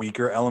one of the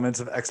weaker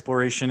elements of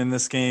exploration in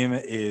this game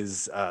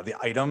is the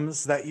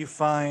items that you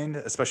find,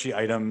 especially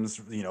items,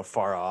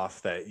 far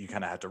off that you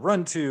kind of have to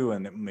run to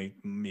and it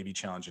may be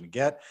challenging to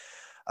get.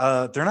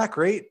 They're not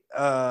great,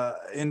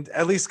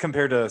 at least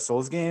compared to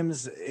Souls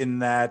games, in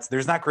that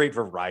there's not great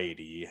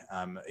variety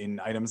in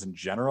items in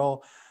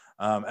general.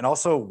 And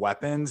also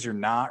weapons, you're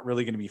not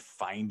really going to be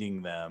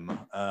finding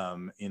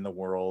them in the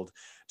world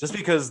just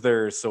because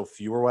there's so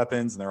fewer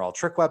weapons and they're all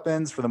trick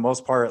weapons. For the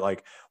most part,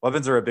 like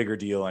weapons are a bigger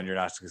deal and you're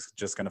not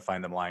just going to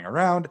find them lying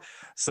around.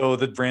 So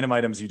the random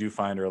items you do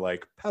find are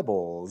like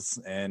pebbles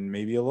and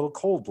maybe a little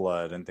cold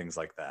blood and things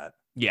like that.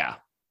 Yeah.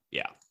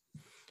 Yeah.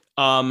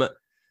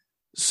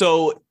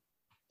 So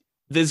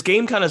this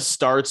game kind of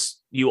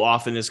starts you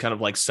off in this kind of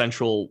like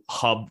central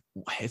hub.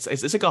 It's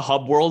like a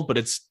hub world, but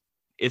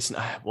it's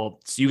not, well,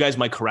 so you guys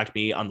might correct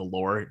me on the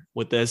lore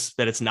with this,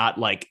 that it's not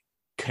like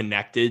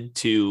connected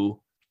to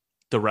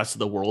the rest of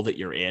the world that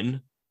you're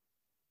in.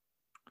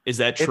 Is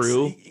that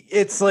true?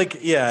 It's like,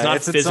 yeah, It's not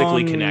it's its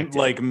physically own connected.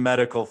 like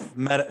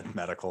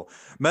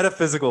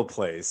metaphysical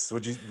place.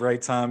 Would you,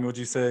 right, Tom? Would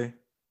you say?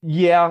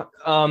 Yeah.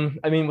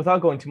 I mean,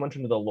 without going too much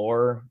into the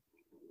lore,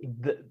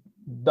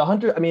 the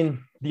hunter. I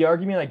mean, the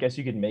argument I guess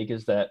you could make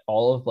is that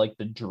all of like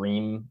the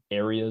dream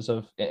areas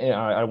of, and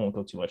I won't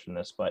go too much in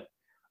this, but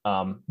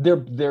they're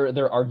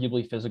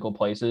arguably physical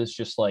places,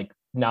 just like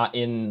not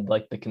in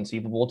like the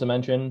conceivable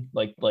dimension,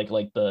 like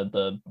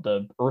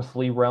the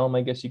earthly realm,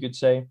 I guess you could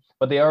say.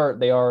 But they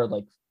are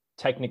like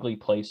technically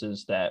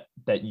places that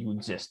you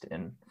exist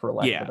in, for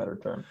lack of a better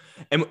term.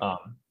 And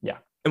Yeah.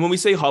 And when we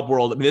say hub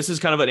world, I mean, this is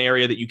kind of an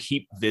area that you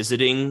keep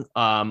visiting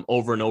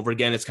over and over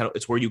again.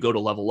 It's where you go to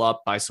level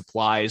up, buy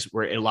supplies,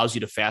 where it allows you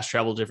to fast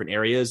travel to different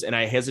areas. And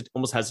I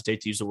almost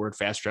hesitate to use the word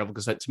fast travel,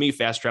 because to me,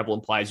 fast travel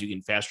implies you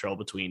can fast travel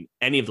between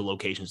any of the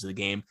locations of the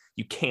game.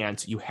 You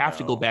can't. You have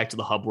to go back to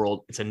the hub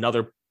world. It's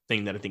another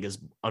thing that I think is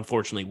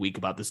unfortunately weak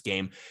about this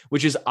game,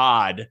 which is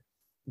odd,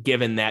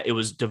 given that it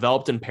was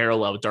developed in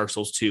parallel with Dark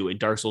Souls 2, and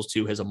Dark Souls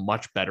 2 has a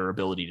much better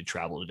ability to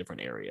travel to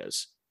different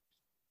areas.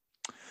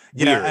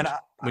 Yeah, Weird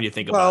when you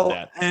think about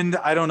that. And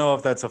I don't know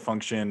if that's a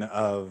function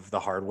of the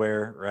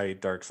hardware, right?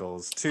 Dark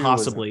Souls 2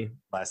 possibly was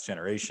last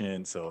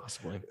generation, so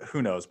possibly.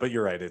 Who knows? But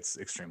you're right, it's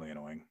extremely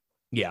annoying.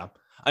 Yeah.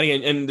 I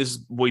mean, and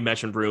this, we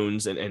mentioned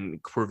runes and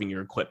improving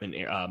your equipment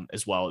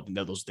as well.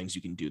 Those things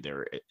you can do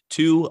there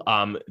too.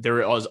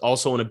 There is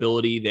also an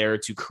ability there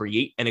to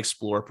create and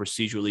explore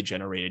procedurally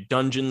generated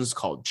dungeons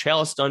called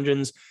Chalice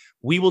dungeons.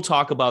 We will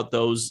talk about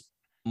those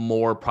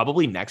more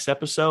probably next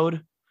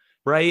episode,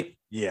 right?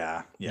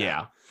 Yeah.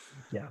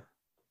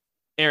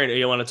 Aaron,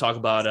 you want to talk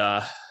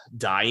about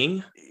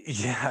dying?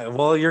 Yeah,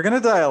 well, you're gonna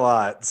die a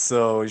lot,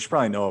 so you should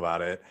probably know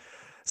about it.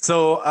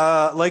 So,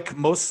 like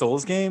most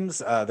Souls games,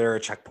 there are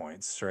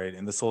checkpoints, right?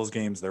 In the Souls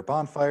games, they're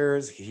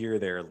bonfires. Here,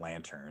 they're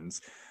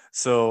lanterns.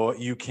 So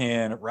you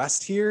can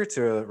rest here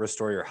to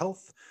restore your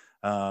health,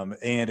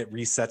 and it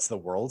resets the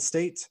world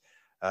state,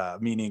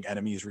 meaning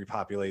enemies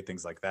repopulate,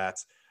 things like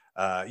that.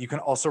 You can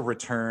also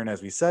return,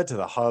 as we said, to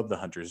the hub, the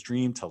Hunter's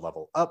Dream, to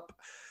level up.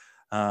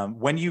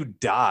 When you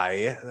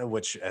die,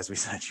 which, as we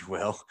said, you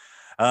will,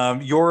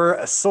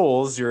 your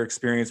souls, your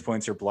experience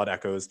points, your blood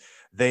echoes,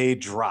 they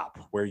drop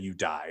where you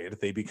died.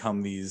 They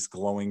become these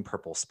glowing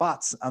purple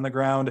spots on the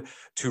ground.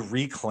 To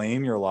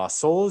reclaim your lost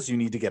souls, you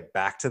need to get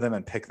back to them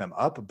and pick them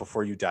up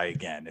before you die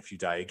again. If you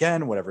die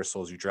again, whatever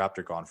souls you dropped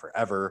are gone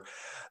forever.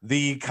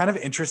 The kind of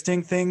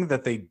interesting thing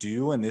that they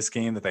do in this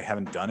game that they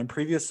haven't done in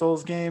previous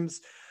Souls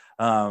games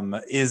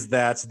is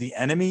that the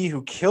enemy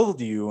who killed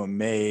you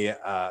may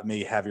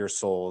have your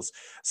souls.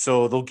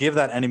 So they'll give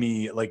that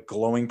enemy like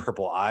glowing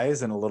purple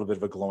eyes and a little bit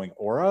of a glowing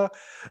aura.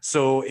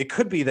 So it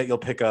could be that you'll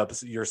pick up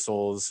your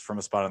souls from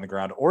a spot on the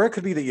ground, or it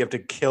could be that you have to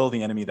kill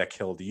the enemy that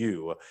killed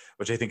you,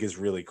 which I think is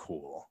really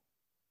cool.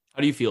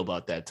 How do you feel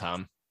about that,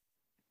 Tom?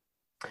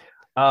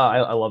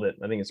 I love it.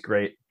 I think it's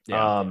great.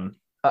 Yeah.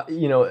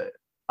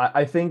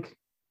 I think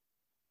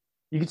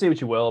you can say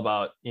what you will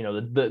about,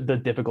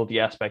 the difficulty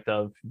aspect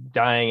of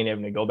dying and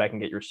having to go back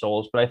and get your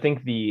souls, but I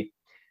think the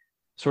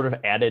sort of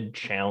added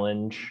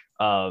challenge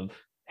of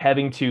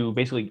having to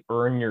basically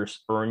earn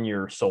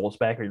your souls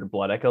back, or your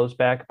blood echoes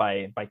back,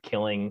 by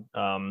killing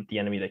the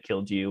enemy that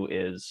killed you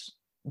is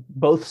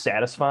both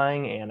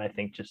satisfying, and I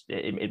think just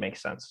it makes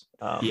sense.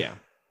 Yeah.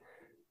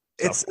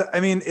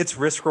 It's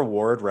risk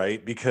reward,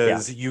 right?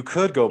 Because you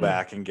could go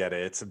back and get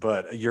it,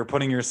 but you're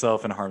putting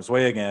yourself in harm's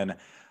way again.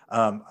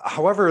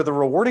 However, the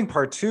rewarding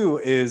part too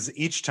is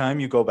each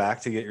time you go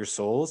back to get your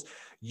souls,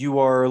 you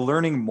are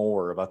learning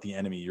more about the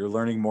enemy. You're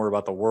learning more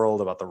about the world,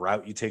 about the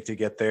route you take to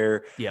get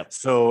there. Yep.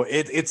 So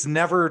it's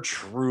never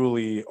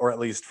truly, or at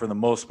least for the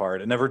most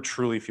part, it never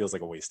truly feels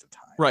like a waste of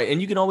time. Right.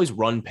 And you can always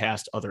run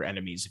past other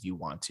enemies if you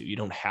want to. You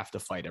don't have to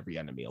fight every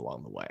enemy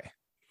along the way.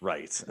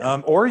 Right.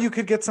 Or you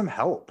could get some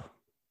help.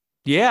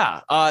 Yeah.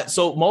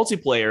 So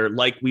multiplayer,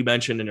 like we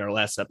mentioned in our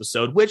last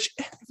episode, which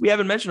if we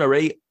haven't mentioned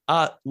already,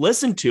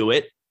 listen to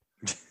it.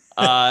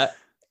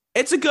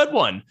 It's a good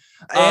one.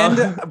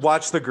 And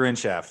watch The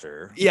Grinch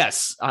after.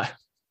 Yes.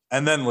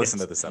 And then listen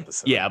to this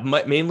episode. Yeah.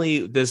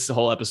 Mainly this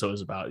whole episode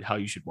is about how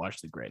you should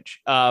watch The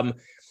Grinch.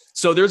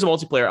 So there's a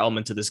multiplayer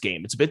element to this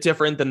game. It's a bit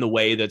different than the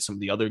way that some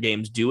of the other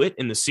games do it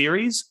in the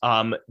series.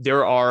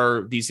 There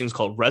are these things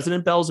called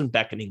resonant bells and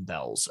beckoning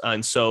bells.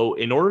 And so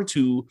in order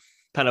to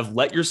kind of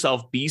let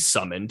yourself be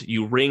summoned,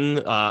 you ring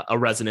a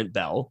resonant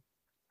bell,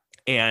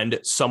 and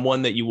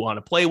someone that you want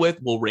to play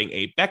with will ring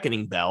a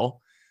beckoning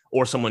bell,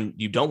 or someone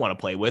you don't want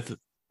to play with,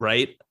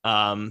 right?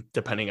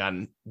 Depending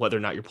on whether or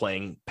not you're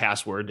playing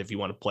Password, if you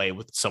want to play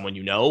with someone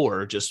you know,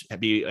 or just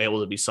be able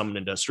to be summoned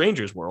into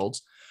strangers'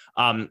 worlds.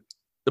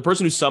 The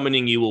person who's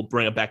summoning you will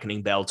bring a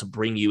beckoning bell to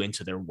bring you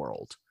into their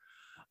world.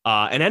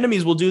 And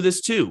enemies will do this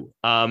too,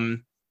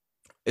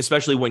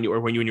 especially when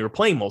you're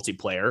playing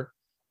multiplayer.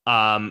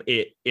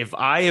 If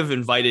I have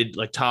invited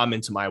like Tom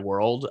into my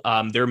world,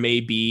 there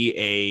may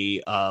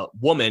be a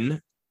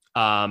woman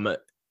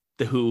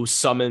who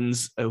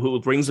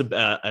brings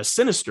a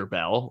sinister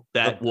bell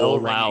that will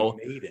allow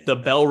the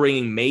bell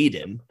ringing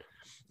maiden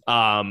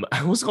I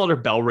almost called her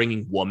bell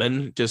ringing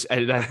woman.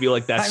 I feel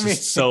like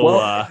that's so.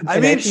 Well, I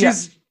mean, actually,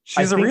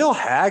 she's a real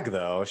hag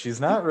though. She's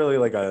not really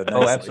like a nice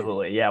oh,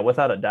 absolutely, lady. Yeah,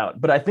 without a doubt.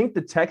 But I think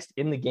the text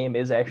in the game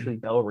is actually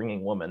bell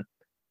ringing woman.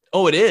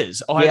 Oh, it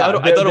is. Oh, yeah,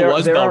 I thought it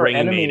was bell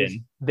ringing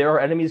maiden. There are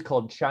enemies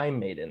called chime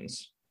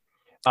maidens,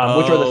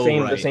 which are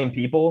the same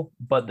people.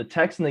 But the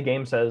text in the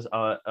game says,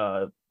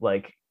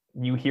 like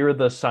you hear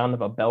the sound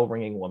of a bell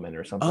ringing woman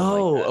or something.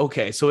 Oh, like that.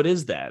 Okay, so it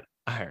is that.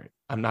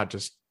 I'm not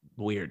just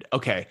weird.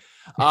 Okay,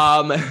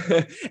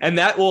 and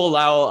that will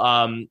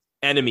allow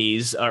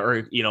enemies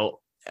or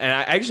and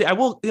I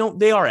will,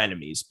 they are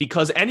enemies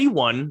because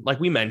anyone, like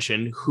we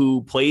mentioned,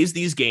 who plays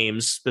these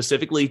games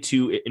specifically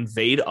to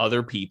invade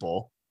other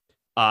people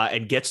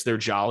and gets their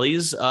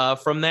jollies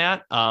from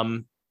that,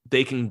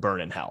 they can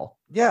burn in hell.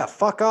 Yeah,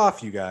 fuck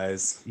off, you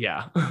guys.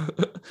 Yeah.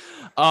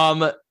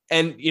 And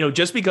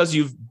just because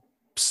you've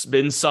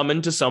been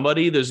summoned to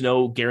somebody, there's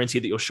no guarantee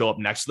that you'll show up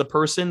next to the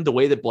person. The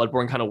way that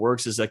Bloodborne kind of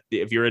works is like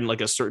if you're in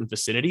like a certain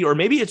vicinity, or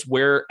maybe it's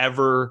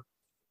wherever.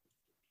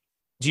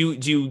 Do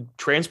you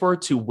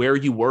transport to where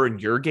you were in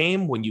your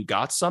game when you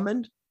got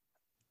summoned?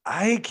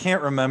 I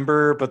can't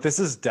remember, but this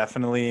is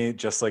definitely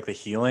just like the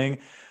healing.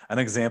 An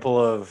example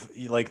of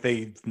like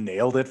they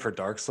nailed it for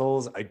Dark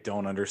Souls. I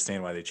don't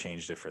understand why they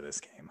changed it for this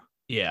game.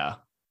 Yeah.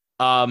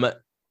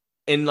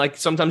 And like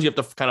sometimes you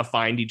have to kind of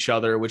find each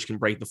other, which can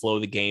break the flow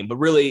of the game. But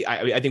really,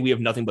 I think we have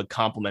nothing but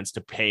compliments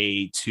to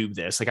pay to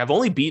this. Like I've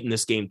only beaten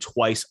this game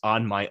twice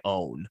on my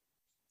own.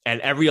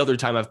 And every other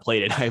time I've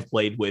played it, I've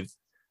played with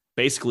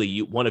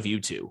basically one of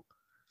you two.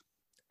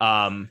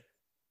 And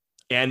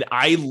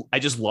I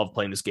just love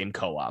playing this game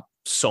co-op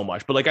so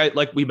much. But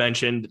like we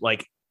mentioned,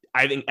 like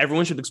I think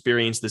everyone should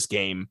experience this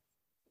game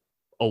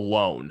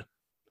alone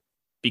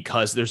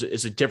because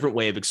it's a different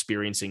way of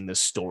experiencing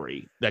this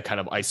story, that kind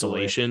of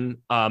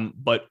isolation.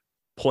 But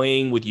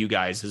playing with you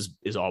guys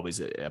is always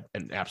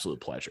an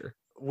absolute pleasure.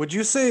 Would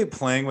you say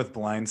playing with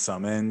blind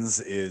summons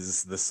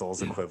is the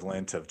Souls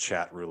equivalent of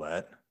chat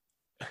roulette?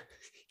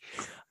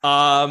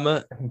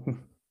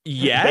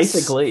 Yes,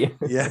 basically.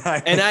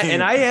 Yeah.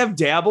 And I have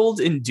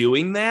dabbled in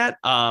doing that.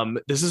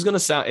 This is gonna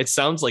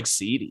sounds like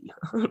seedy,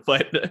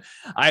 but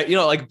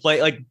I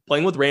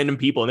playing with random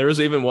people. And there was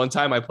even one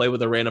time I played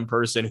with a random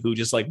person who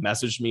just like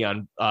messaged me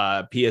on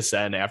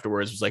PSN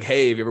afterwards, was like,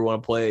 hey, if you ever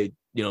want to play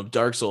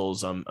Dark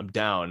Souls, I'm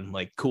down. I'm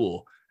like,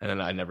 cool. And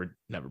then I never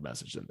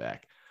messaged them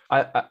back.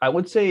 I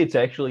would say it's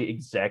actually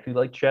exactly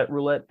like chat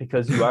roulette,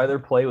 because you either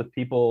play with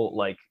people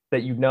like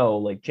that,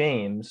 like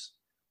James,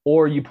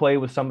 or you play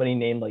with somebody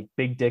named like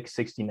Big Dick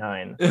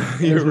 69.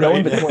 There's no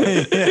in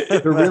between.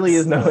 There really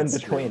is no in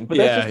between. But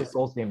that's just a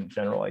Souls game in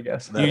general, I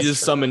guess. You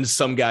just summoned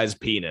some guy's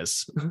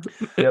penis.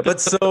 Yep.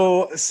 But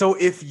so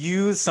if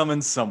you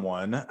summon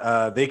someone,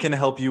 they can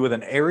help you with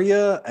an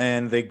area,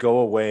 and they go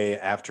away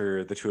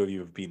after the two of you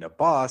have beaten a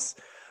boss.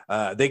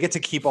 They get to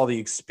keep all the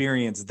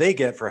experience they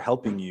get for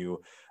helping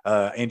you.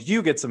 And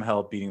you get some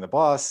help beating the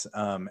boss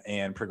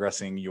and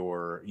progressing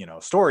your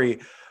story.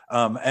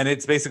 And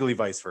it's basically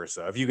vice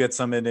versa. If you get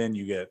summoned in,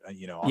 you get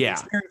all the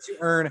experience you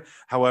earn.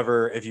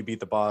 However, if you beat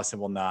the boss, it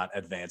will not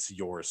advance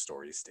your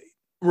story state.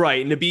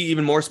 Right. And to be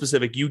even more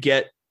specific, you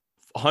get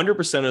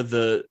 100% of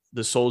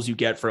the souls you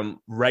get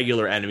from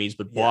regular enemies,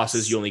 but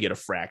bosses you only get a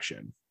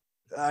fraction.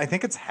 I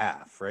think it's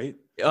half, right?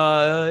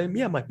 Yeah,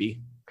 it might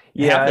be.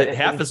 Yeah,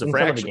 half is a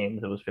fraction. Some of the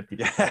games, it was 50.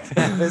 Yeah,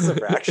 half is a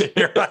fraction.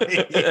 You're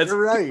right. You're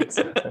right.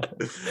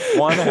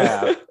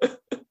 1/2.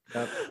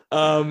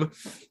 Yep.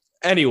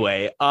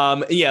 Anyway,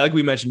 like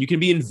we mentioned, you can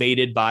be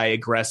invaded by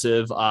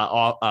aggressive,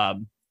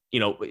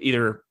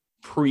 either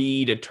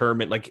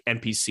predetermined like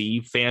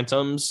NPC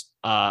phantoms,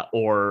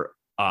 or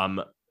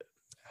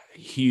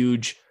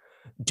huge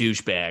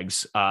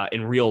douchebags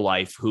in real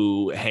life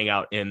who hang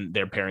out in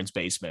their parents'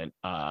 basement,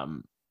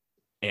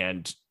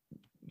 and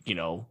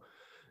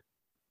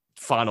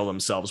fondle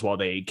themselves while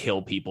they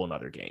kill people in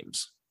other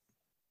games.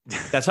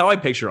 That's how I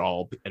picture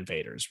all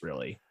invaders,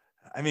 really.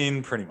 I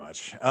mean, pretty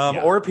much.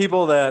 Or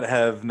people that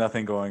have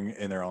nothing going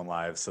in their own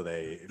lives, so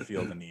they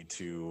feel the need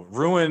to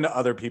ruin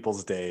other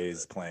people's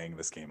days playing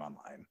this game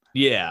online.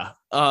 Yeah.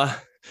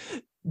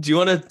 Do you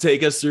want to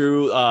take us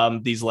through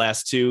these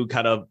last two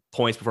kind of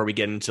points before we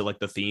get into like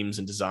the themes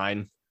and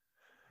design?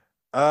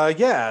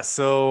 Yeah.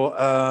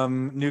 So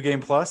New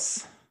Game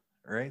Plus,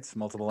 right? It's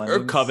multiple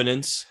endings. Or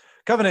Covenants.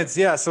 Covenants,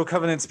 yeah. So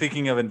Covenants,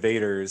 speaking of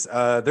invaders,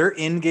 they're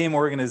in-game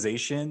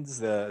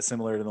organizations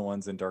similar to the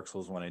ones in Dark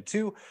Souls 1 and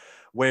 2,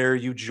 where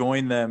you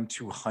join them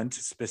to hunt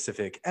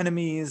specific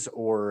enemies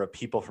or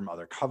people from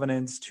other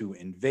covenants, to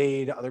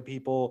invade other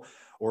people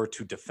or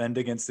to defend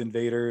against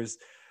invaders.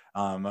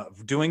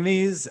 Doing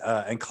these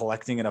and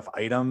collecting enough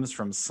items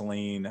from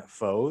slain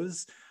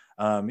foes,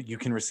 you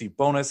can receive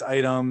bonus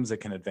items.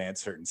 It can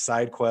advance certain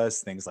side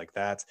quests, things like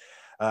that.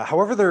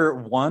 However,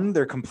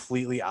 they're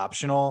completely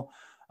optional.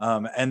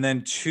 And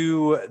then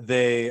two,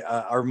 they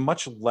are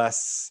much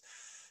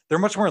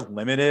more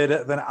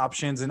limited than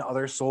options in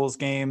other Souls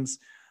games.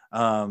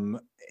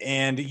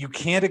 and you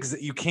can't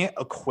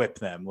equip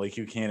them like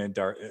you can in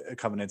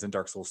Covenants and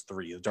Dark Souls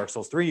 3. Dark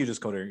Souls 3, you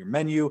just go to your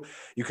menu,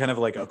 you kind of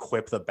like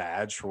equip the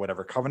badge for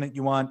whatever Covenant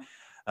you want.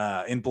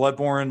 In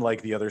Bloodborne,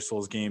 like the other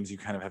Souls games, you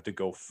kind of have to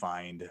go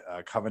find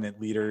Covenant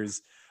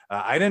leaders.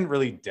 I didn't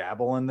really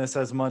dabble in this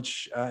as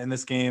much in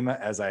this game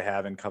as I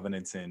have in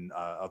Covenants in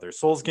other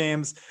Souls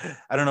games.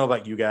 I don't know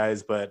about you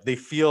guys, but they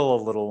feel a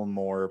little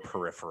more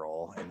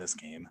peripheral in this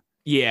game.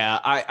 Yeah,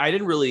 I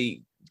didn't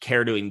really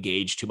care to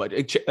engage too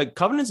much.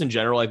 Covenants in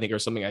general, I think, are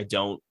something I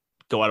don't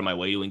go out of my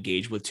way to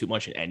engage with too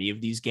much in any of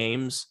these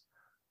games.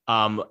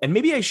 And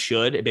maybe I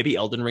should. Maybe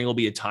Elden Ring will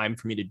be a time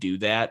for me to do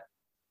that.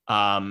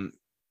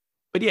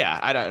 But yeah,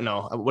 I don't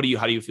know.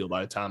 How do you feel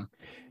about it, Tom?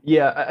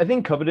 Yeah, I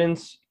think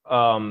Covenants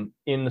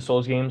in the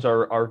Souls games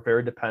are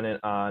very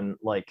dependent on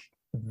like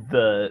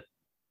the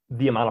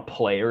amount of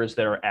players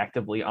that are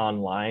actively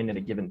online at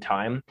a given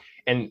time.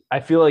 And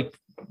I feel like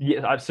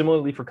I've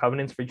similarly for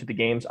Covenants for each of the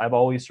games, I've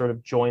always sort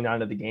of joined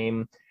onto the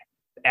game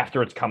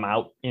after it's come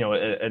out,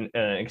 an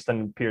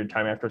extended period of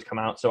time after it's come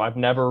out. So I've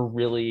never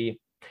really,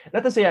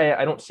 not to say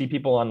I don't see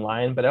people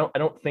online, but I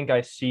don't think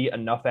I see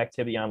enough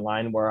activity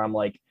online where I'm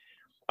like,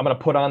 I'm going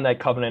to put on that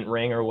Covenant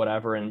ring or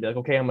whatever and be like,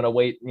 okay, I'm going to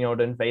wait,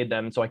 to invade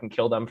them so I can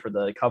kill them for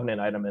the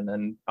Covenant item and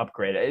then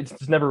upgrade it.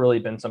 It's never really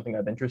been something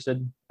I've been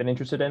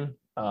interested in.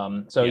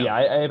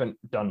 I haven't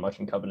done much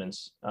in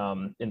Covenants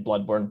in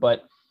Bloodborne,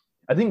 but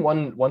I think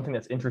one thing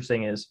that's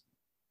interesting is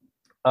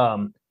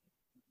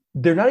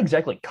they're not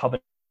exactly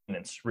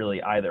Covenants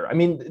really either. I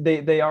mean,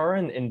 they are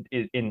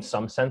in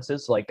some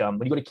senses. Like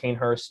when you go to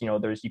Canehurst,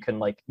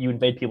 you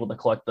invade people to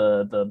collect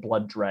the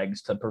blood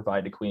dregs to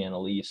provide to Queen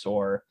Annalise,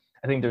 or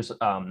I think there's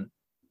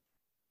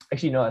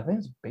actually no, I think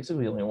it's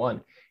basically the only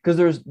one,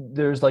 because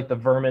there's like the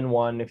vermin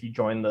one if you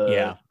join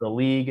the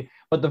league,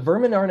 but the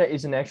vermin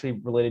isn't actually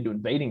related to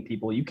invading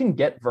people. You can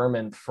get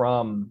vermin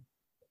from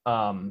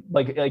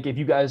like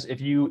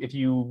if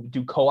you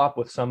do co-op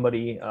with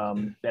somebody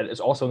that is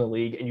also in the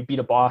league and you beat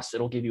a boss,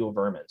 it'll give you a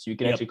vermin, so you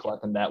can actually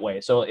collect them that way.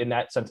 So in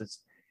that sense,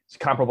 it's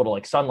comparable to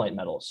like sunlight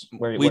medals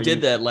where we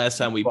did that last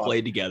time we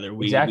played together.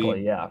 We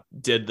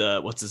did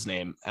the, what's his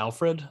name,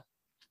 Alfred?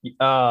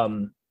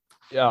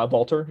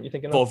 Volter, you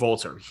thinking of?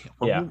 Volter.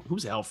 Yeah.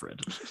 Who's Alfred?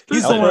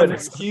 He's Alfred.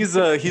 He's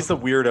the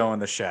weirdo in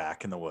the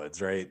shack in the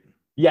woods, right?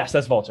 Yes,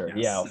 that's Volter.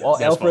 Yes. Yeah.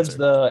 Well, Alfred's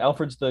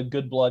the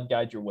good blood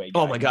guide your way guy.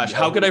 Oh my gosh,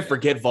 how could I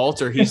forget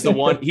Volter? He's the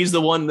one. He's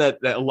the one that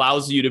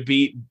allows you to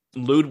beat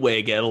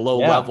Ludwig at a low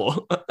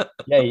level.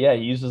 yeah.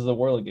 He uses the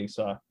whirligig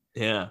saw.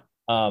 Yeah.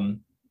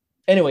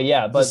 Anyway,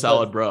 yeah, but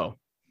solid bro.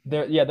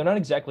 They're not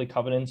exactly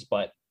Covenants,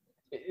 but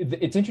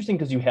it's interesting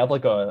because you have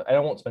like I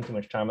won't spend too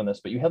much time on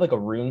this, but you have like a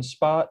rune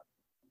spot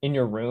in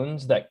your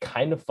runes that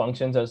kind of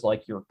functions as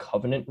like your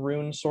Covenant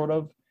rune sort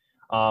of,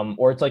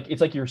 or it's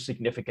like your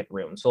significant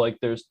rune. So like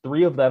there's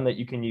 3 of them that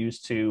you can use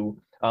to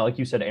like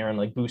you said, Aaron,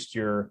 like boost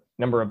your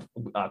number of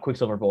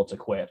Quicksilver bolts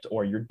equipped,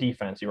 or your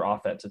defense, your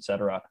offense,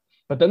 etc.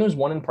 But then there's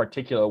one in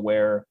particular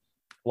where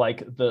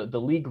like the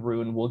league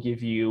rune will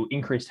give you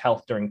increased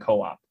health during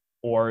co-op,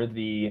 or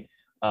the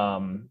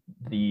Vile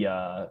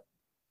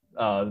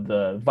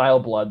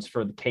Bloods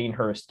for the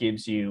Canehurst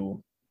gives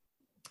you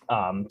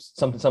some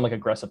like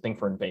aggressive thing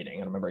for invading. I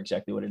don't remember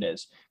exactly what it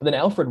is. But then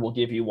Alfred will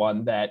give you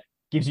one that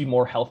gives you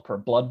more health per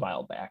blood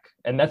vial back,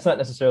 and that's not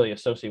necessarily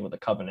associated with a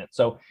Covenant.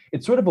 So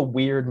it's sort of a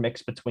weird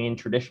mix between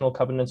traditional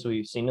Covenants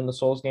we've seen in the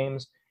Souls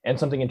games and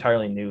something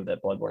entirely new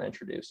that Bloodborne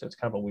introduced. So it's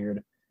kind of a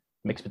weird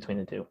mix between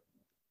the two.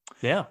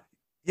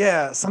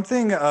 Yeah,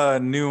 something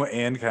new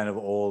and kind of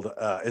old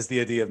is the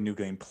idea of New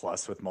Game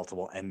Plus with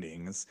multiple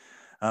endings.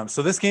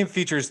 So this game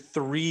features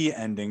 3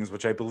 endings,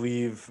 which I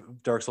believe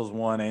Dark Souls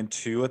 1 and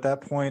 2 at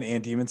that point,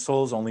 and Demon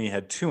Souls only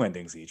had 2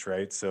 endings each,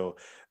 right? So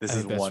this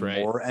is one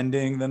more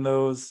ending than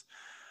those.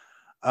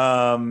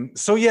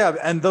 So yeah,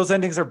 and those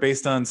endings are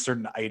based on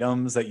certain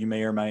items that you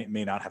may or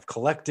may not have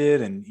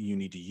collected, and you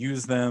need to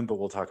use them, but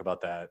we'll talk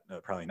about that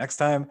probably next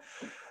time.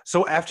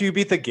 So after you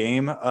beat the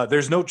game,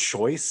 there's no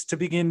choice to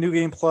begin New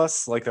Game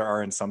Plus like there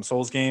are in some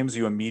Souls games.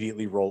 You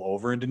immediately roll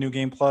over into New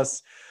Game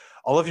Plus.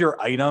 All of your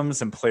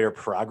items and player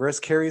progress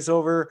carries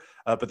over,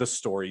 but the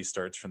story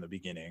starts from the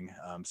beginning.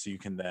 So you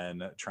can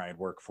then try and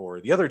work for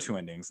the other 2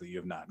 endings that you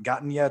have not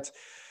gotten yet.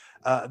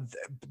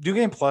 New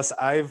Game Plus,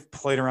 I've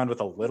played around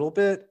with a little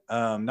bit,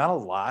 not a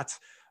lot.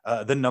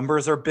 The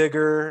numbers are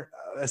bigger,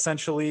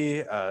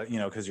 essentially,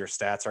 because your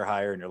stats are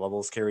higher and your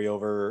levels carry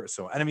over,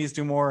 so enemies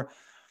do more.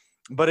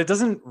 But it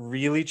doesn't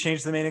really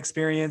change the main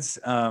experience.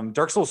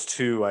 Dark Souls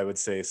 2, I would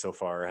say so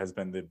far, has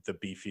been the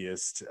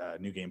beefiest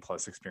New Game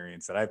Plus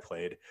experience that I've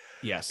played.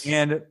 Yes.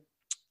 And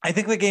I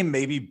think the game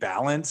may be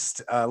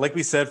balanced, like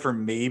we said, for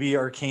maybe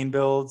arcane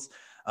builds,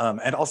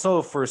 and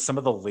also for some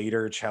of the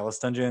later Chalice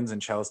Dungeons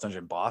and Chalice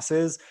Dungeon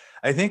bosses.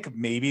 I think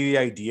maybe the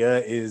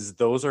idea is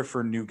those are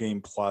for New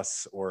Game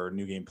Plus or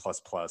New Game Plus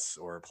Plus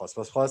or Plus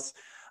Plus Plus.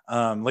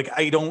 Like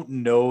I don't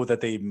know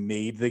that they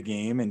made the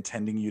game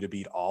intending you to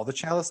beat all the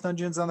Chalice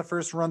Dungeons on the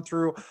first run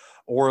through,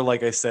 or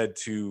like I said,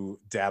 to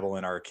dabble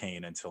in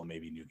arcane until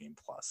maybe New Game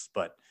Plus,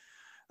 but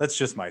that's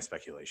just my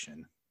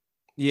speculation.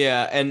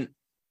 Yeah, and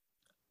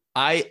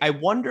I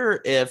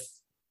wonder if,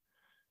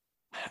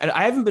 and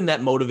I haven't been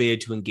that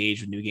motivated to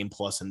engage with New Game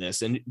Plus in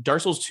this. And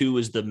Dark Souls 2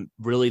 is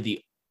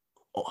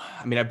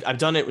I mean, I've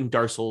done it in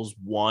Dark Souls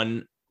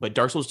 1, but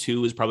Dark Souls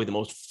 2 is probably the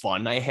most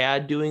fun I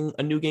had doing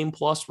a New Game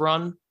Plus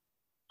run.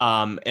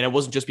 And it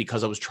wasn't just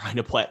because I was trying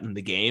to platinum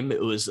the game.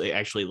 It was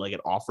actually like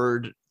it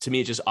offered to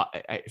me. It just,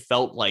 I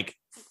felt like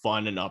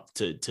fun enough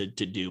to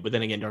do. But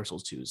then again, Dark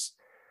Souls 2 is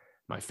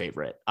my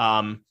favorite.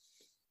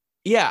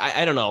 Yeah,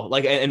 I don't know.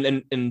 Like,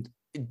 and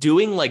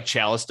doing like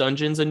Chalice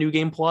Dungeons a New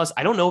Game Plus.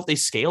 I don't know if they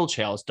scale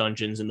Chalice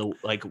Dungeons in the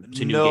like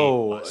to New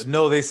Game Plus.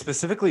 No, they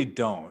specifically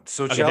don't.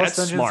 So Okay, Chalice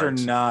Dungeons smart. are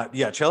not.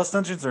 Yeah, Chalice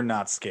Dungeons are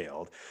not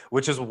scaled,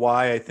 which is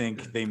why I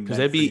think they because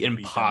that'd be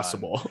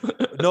impossible.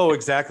 No,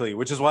 exactly.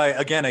 Which is why,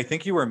 again, I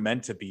think you were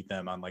meant to beat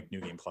them on like New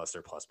Game Plus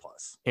or Plus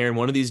Plus. Aaron,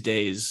 one of these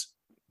days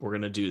we're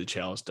gonna do the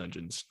Chalice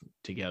Dungeons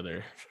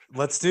together.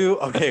 Let's do.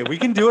 Okay, we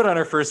can do it on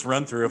our first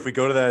run through if we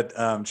go to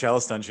that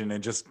Chalice Dungeon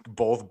and just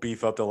both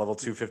beef up to level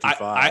 255.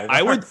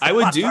 I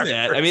would do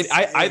that. I mean,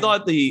 I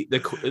thought the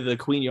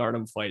Queen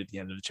Yharnam fight at the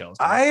end of the Chalice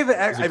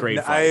Dungeon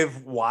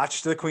I've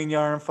watched the Queen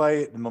Yharnam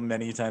fight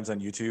many times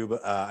on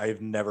YouTube.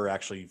 I've never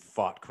actually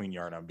fought Queen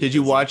Yharnam. Did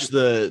you watch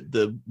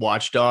the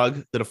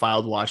Watchdog, the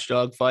Defiled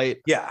Watchdog fight?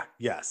 Yeah.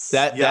 Yes.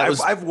 That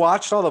was I've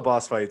watched all the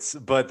boss fights,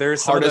 but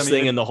there's hardest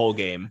thing in the whole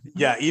game.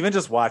 Yeah, even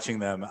just watching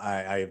them,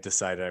 I have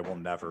decided I will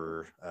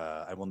never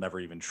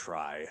even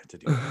try to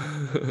do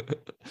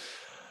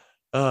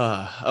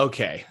that.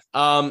 Okay.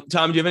 Tom, do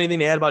you have anything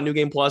to add about New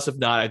Game Plus? If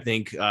not, I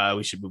think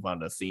we should move on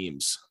to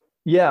themes.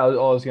 Yeah,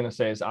 all I was gonna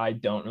say is I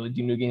don't really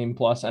do New Game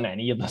Plus on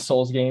any of the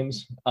Souls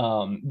games.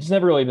 It's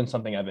never really been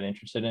something I've been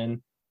interested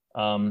in.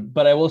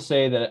 But I will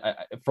say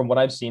that from what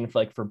I've seen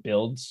for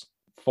builds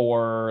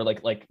for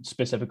like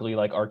specifically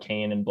like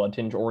Arcane and Blood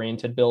Tinge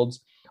oriented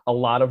builds, a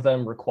lot of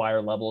them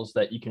require levels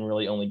that you can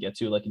really only get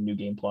to like in New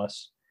Game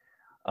Plus.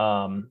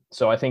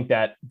 So I think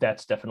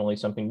that's definitely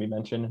something we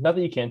mentioned. Not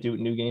that you can't do it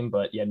New Game,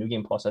 but yeah, New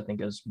Game Plus I think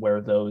is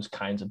where those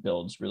kinds of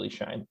builds really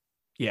shine.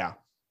 Yeah.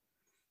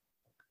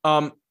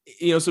 So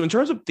in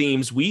terms of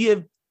themes, we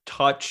have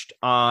touched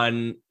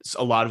on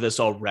a lot of this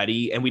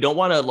already, and we don't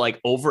want to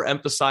like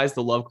overemphasize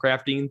the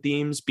Lovecraftian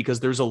themes because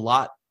there's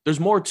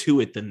more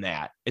to it than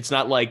that. It's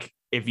not like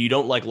if you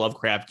don't like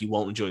Lovecraft, you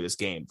won't enjoy this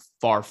game.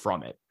 Far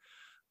from it.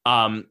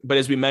 But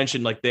as we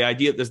mentioned, like the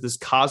idea that this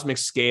cosmic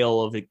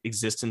scale of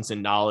existence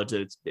and knowledge,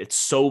 that it's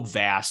so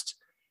vast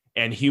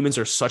and humans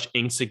are such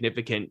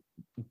insignificant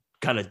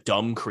kind of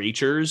dumb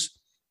creatures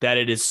that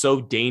it is so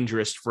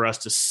dangerous for us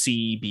to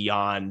see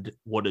beyond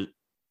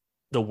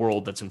the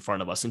world that's in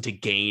front of us and to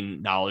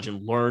gain knowledge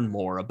and learn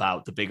more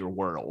about the bigger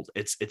world.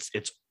 It's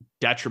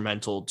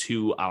detrimental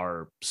to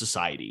our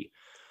society,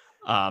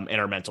 and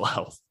our mental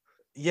health.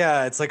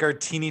 Yeah, it's like our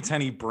teeny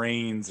tiny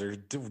brains are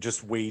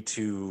just way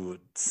too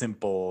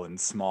simple and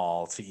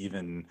small to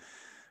even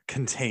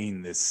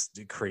contain this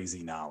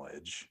crazy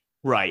knowledge.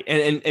 Right.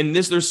 And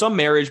there's some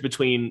marriage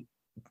between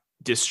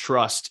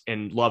distrust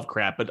and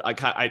Lovecraft, but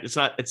it's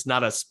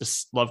not a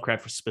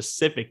Lovecraft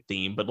specific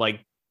theme, but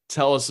like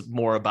tell us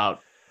more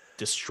about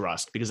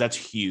distrust because that's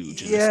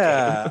huge.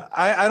 Yeah,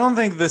 I don't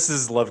think this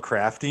is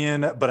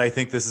Lovecraftian, but I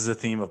think this is a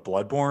theme of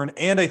Bloodborne,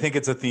 and I think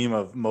it's a theme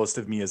of most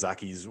of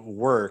Miyazaki's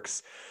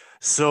works.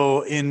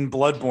 So in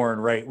Bloodborne,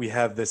 right, we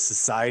have this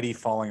society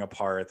falling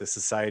apart, this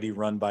society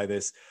run by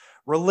this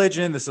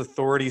religion, this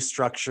authority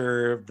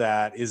structure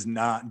that is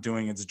not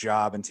doing its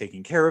job and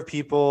taking care of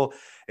people.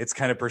 It's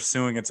kind of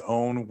pursuing its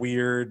own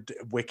weird,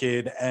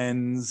 wicked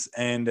ends.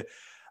 And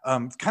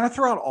kind of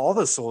throughout all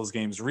the Souls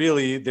games,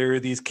 really, there are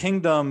these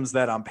kingdoms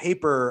that on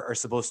paper are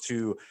supposed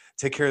to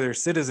take care of their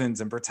citizens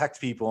and protect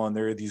people. And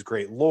there are these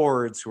great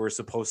lords who are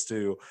supposed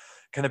to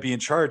kind of be in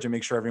charge and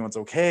make sure everyone's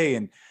okay.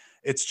 And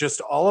it's just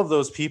all of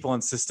those people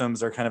and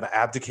systems are kind of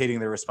abdicating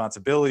their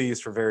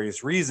responsibilities for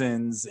various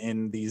reasons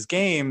in these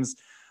games.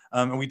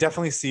 And we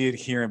definitely see it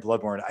here in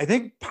Bloodborne. I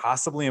think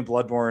possibly in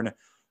Bloodborne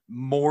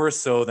more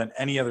so than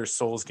any other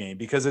Souls game,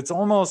 because it's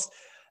almost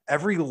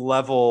every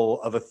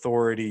level of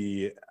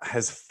authority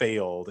has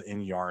failed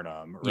in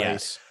Yharnam, right?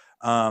 Yes.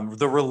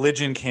 The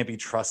religion can't be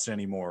trusted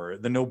anymore.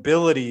 The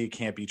nobility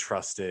can't be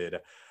trusted.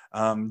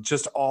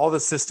 Just all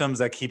the systems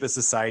that keep a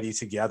society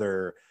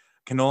together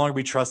can no longer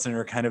be trusted and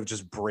are kind of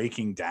just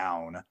breaking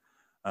down.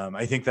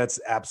 I think that's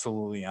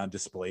absolutely on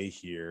display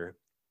here.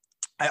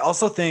 I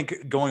also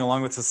think going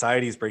along with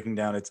societies breaking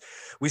down,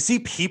 we see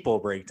people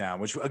break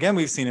down, which again,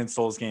 we've seen in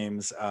Souls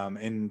games.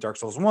 In Dark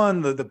Souls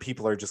 1, the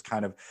people are just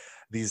kind of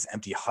these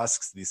empty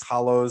husks, these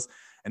hollows.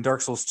 In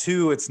Dark Souls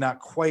 2, it's not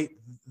quite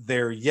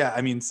there yet.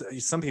 I mean,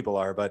 some people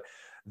are, but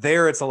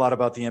there it's a lot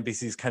about the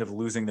NPCs kind of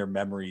losing their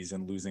memories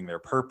and losing their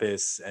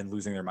purpose and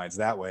losing their minds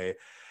that way.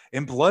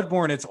 In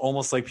Bloodborne, it's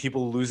almost like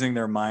people losing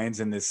their minds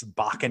in this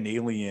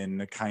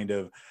bacchanalian kind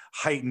of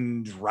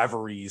heightened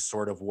reverie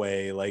sort of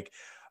way. Like,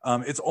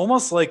 it's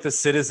almost like the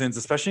citizens,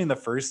 especially in the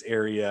first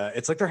area,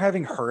 it's like they're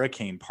having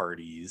hurricane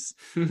parties.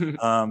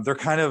 They're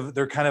kind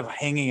of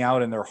hanging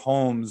out in their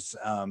homes,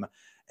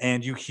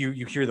 and you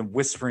hear them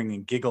whispering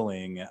and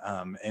giggling.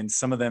 And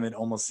some of them, it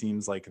almost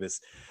seems like this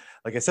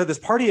like I said, this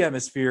party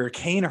atmosphere,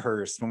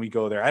 Canehurst, when we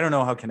go there, I don't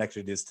know how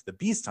connected it is to the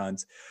beast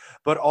hunts,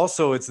 but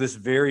also it's this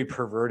very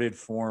perverted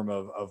form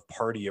of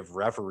party of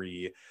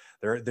reverie.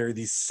 There are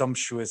these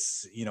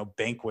sumptuous,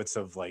 banquets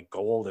of like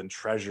gold and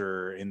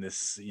treasure in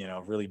this,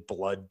 really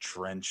blood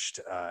drenched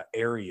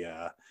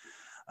area.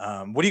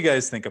 What do you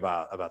guys think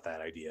about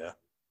that idea?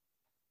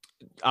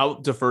 I'll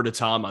defer to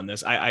Tom on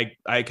this. I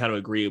kind of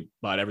agree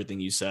about everything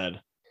you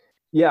said.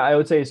 Yeah, I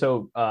would say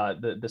so.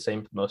 The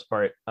same for the most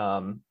part.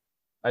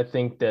 I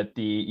think that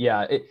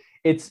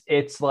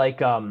it's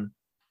like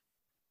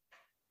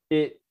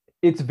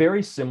it's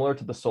very similar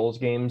to the Souls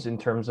games in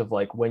terms of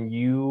like when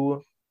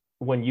you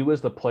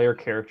as the player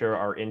character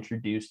are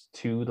introduced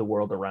to the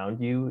world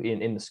around you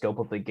in the scope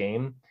of the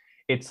game,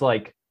 it's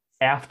like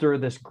after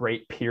this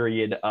great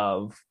period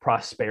of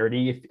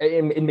prosperity,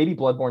 and maybe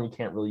Bloodborne, you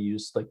can't really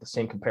use like the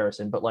same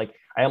comparison, but like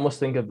I almost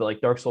think of like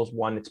Dark Souls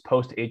 1, it's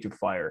post Age of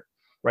Fire,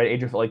 right?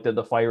 Age of like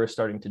the fire is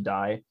starting to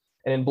die.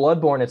 And in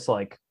Bloodborne, it's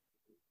like,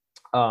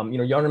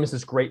 Yharnam is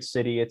this great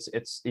city.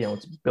 It's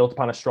built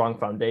upon a strong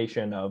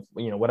foundation of,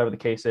 whatever the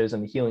case is.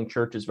 And the healing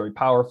church is very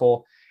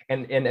powerful.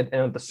 And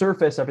at the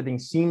surface, everything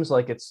seems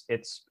like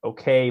it's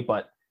okay,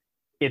 but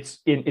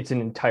it's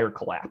an entire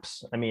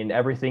collapse. I mean,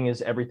 everything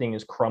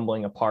is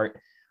crumbling apart.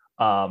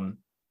 And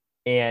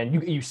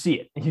you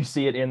see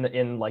it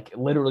in like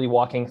literally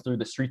walking through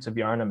the streets of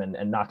Yharnam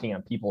and knocking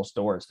on people's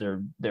doors.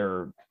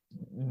 They're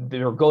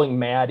going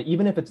mad,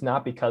 even if it's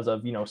not because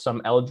of,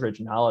 some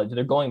eldritch knowledge.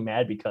 They're going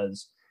mad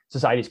because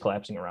society's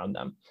collapsing around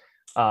them.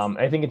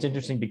 I think it's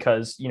interesting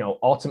because,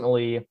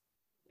 ultimately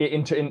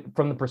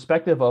from the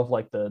perspective of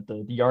like the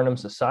Yharnam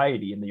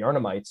society and the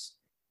Yharnamites,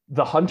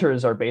 the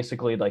hunters are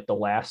basically like the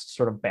last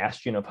sort of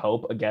bastion of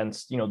hope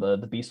against,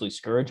 the beastly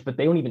scourge, but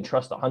they don't even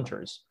trust the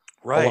hunters.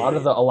 Right. A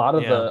lot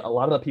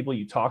of the people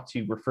you talk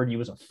to refer to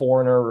you as a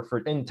foreigner,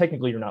 and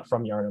technically you're not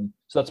from Yharnam.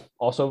 So that's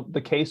also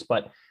the case.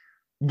 But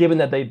given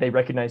that they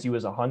recognize you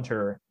as a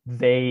hunter,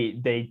 they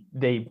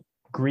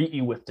greet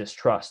you with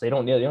distrust. They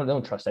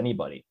don't trust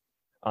anybody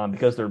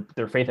because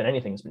their faith in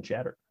anything has been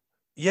shattered.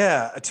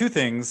 Yeah, two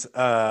things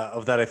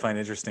of that I find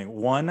interesting.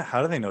 One,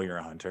 how do they know you're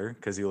a hunter?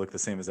 Because you look the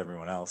same as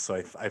everyone else. So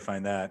I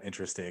find that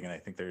interesting, and I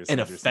think there's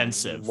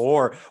offensive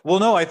lore. Well,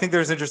 no, I think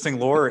there's interesting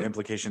lore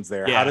implications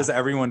there. Yeah. How does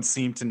everyone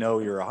seem to know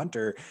you're a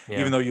hunter,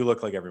 even though you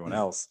look like everyone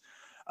else?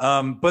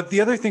 But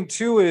the other thing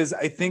too is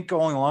I think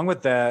going along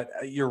with that,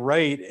 you're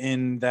right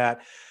in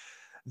that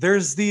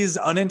there's these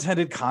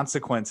unintended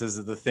consequences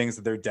of the things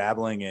that they're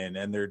dabbling in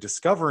and they're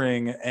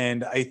discovering.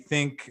 And I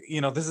think,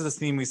 this is a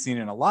theme we've seen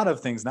in a lot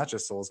of things, not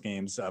just Souls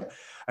games.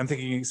 I'm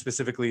thinking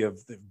specifically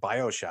of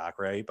BioShock,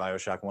 right?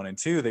 BioShock 1 and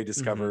 2, they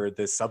discovered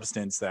this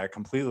substance that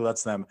completely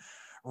lets them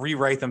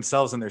rewrite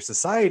themselves and their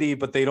society,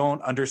 but they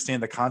don't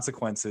understand the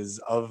consequences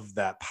of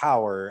that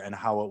power and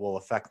how it will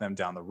affect them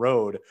down the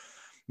road.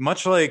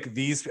 Much like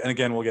these, and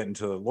again, we'll get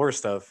into the lore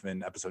stuff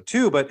in episode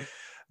 2, but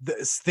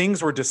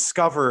things were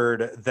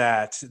discovered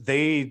that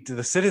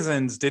the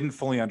citizens didn't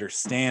fully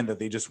understand, that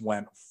they just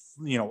went,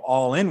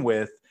 all in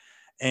with,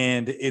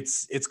 and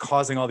it's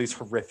causing all these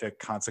horrific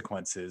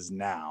consequences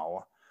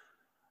now.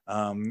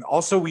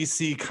 Also, we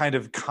see kind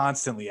of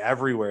constantly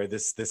everywhere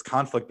this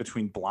conflict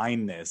between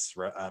blindness,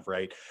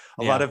 right?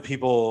 A lot of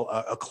people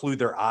occlude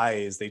their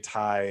eyes. They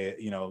tie,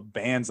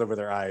 bands over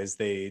their eyes.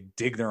 They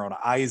dig their own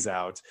eyes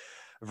out.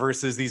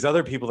 Versus these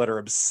other people that are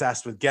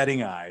obsessed with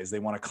getting eyes. They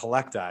want to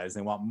collect eyes.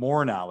 They want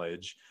more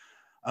knowledge.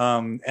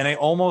 And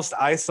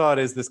I saw it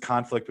as this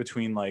conflict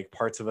between like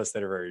parts of us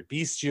that are very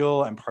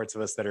bestial and parts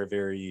of us that are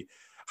very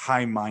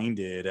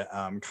high-minded,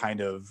 kind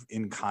of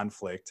in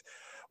conflict.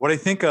 What I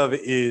think of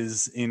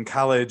is in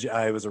college,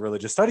 I was a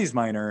religious studies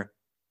minor.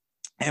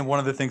 And one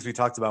of the things we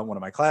talked about in one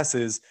of my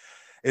classes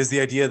is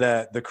the idea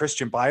that the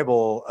Christian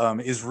Bible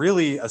is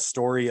really a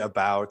story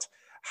about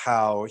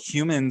how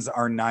humans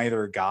are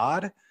neither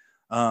God.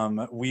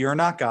 We are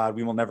not God.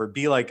 We will never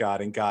be like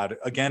God. And God,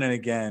 again and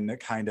again,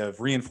 kind of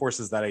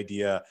reinforces that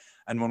idea.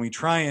 And when we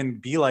try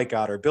and be like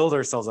God or build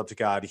ourselves up to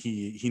God,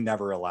 he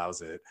never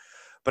allows it.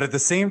 But at the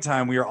same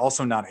time, we are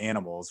also not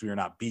animals. We are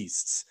not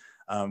beasts.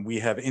 We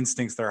have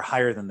instincts that are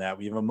higher than that.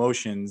 We have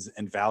emotions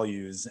and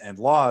values and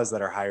laws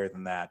that are higher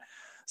than that.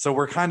 So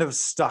we're kind of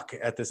stuck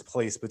at this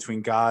place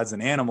between gods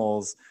and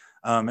animals,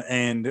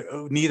 and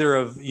neither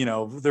of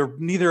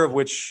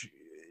which.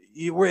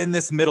 We're in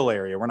this middle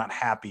area. We're not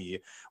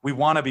happy. We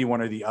want to be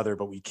one or the other,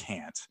 but we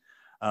can't.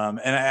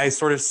 And I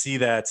sort of see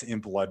that in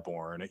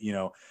Bloodborne,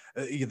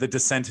 the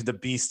descent into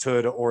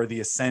beasthood or the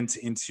ascent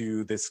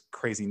into this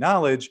crazy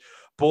knowledge.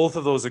 Both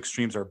of those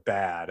extremes are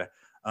bad,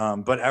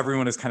 but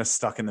everyone is kind of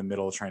stuck in the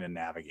middle trying to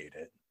navigate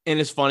it. And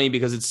it's funny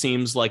because it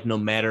seems like no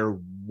matter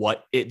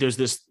what, there's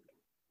this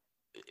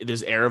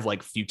air of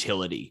like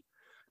futility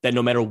that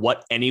no matter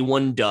what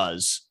anyone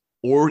does,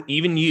 or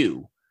even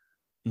you,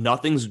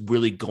 nothing's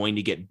really going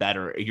to get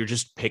better. You're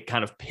just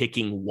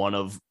picking one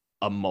of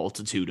a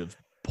multitude of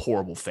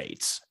horrible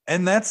fates.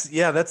 And that's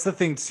the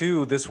thing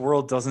too. This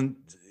world doesn't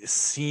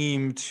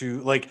seem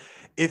to like,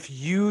 if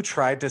you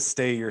tried to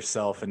stay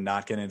yourself and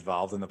not get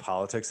involved in the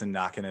politics and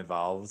not get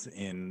involved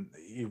in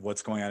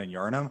what's going on in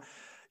Yharnam,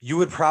 you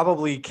would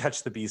probably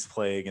catch the beast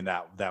plague, and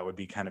that would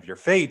be kind of your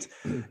fate.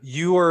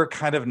 You are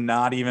kind of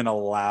not even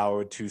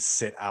allowed to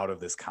sit out of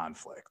this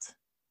conflict.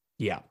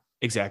 Yeah,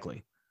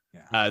 exactly.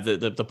 Yeah.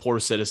 The poor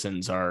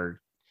citizens are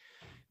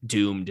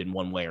doomed in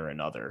one way or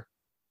another.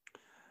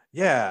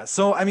 Yeah.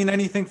 So, I mean,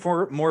 anything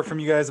more from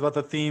you guys about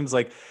the themes?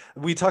 Like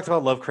we talked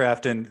about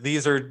Lovecraft, and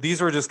these were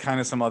just kind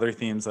of some other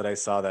themes that I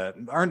saw that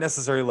aren't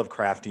necessarily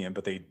Lovecraftian,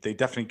 but they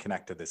definitely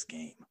connect to this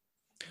game.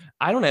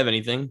 I don't have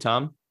anything,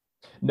 Tom.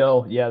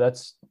 No, yeah,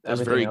 that's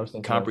very I was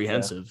thinking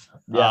comprehensive.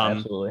 Yeah,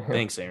 absolutely.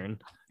 Thanks, Aaron.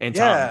 And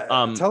yeah,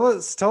 Tom, tell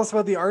us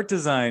about the art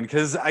design,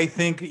 because I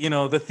think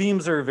the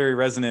themes are very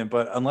resonant,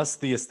 but unless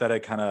the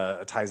aesthetic kind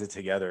of ties it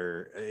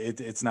together,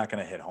 it's not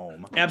going to hit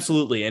home.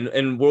 Absolutely,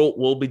 and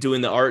we'll be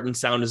doing the art and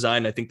sound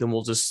design. I think then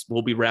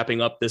we'll be wrapping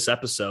up this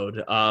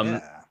episode.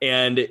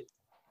 And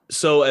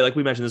so, like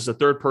we mentioned, this is a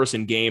third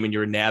person game, and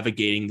you're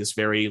navigating this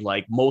very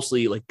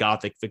mostly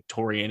Gothic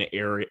Victorian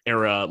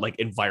era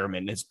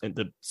environment.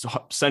 The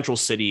central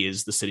city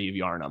is the city of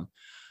Yharnam.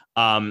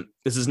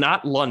 This is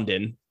not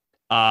London.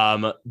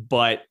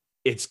 But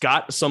it's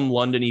got some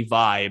London-y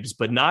vibes,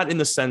 but not in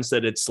the sense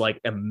that it's like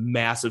a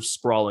massive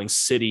sprawling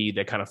city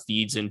that kind of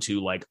feeds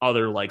into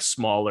other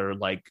smaller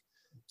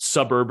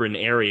suburban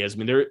areas. I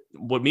mean,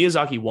 what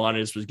Miyazaki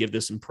wanted was give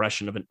this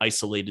impression of an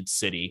isolated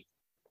city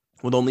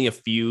with only a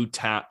few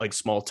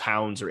small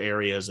towns or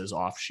areas as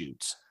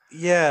offshoots.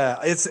 Yeah,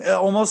 it's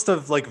almost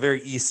of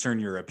very Eastern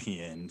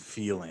European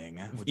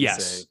feeling. Would you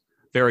say?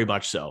 Very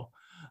much so.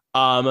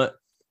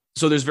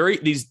 So there's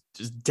these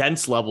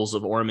dense levels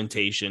of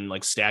ornamentation,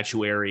 like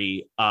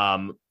statuary,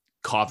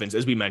 coffins.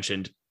 As we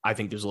mentioned, I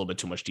think there's a little bit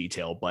too much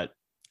detail, but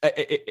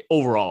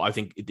overall, I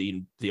think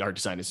the art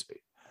design is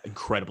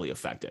incredibly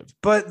effective.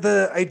 But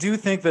I do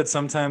think that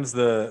sometimes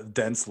the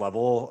dense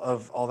level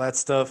of all that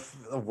stuff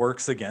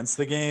works against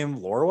the game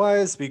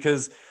lore-wise,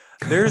 because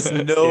there's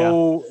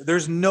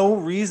no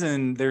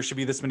reason there should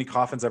be this many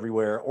coffins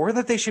everywhere, or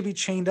that they should be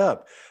chained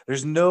up.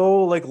 There's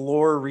no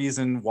lore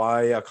reason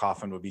why a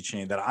coffin would be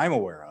chained that I'm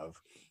aware of.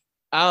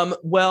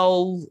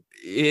 Well,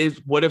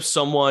 what if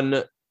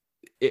someone?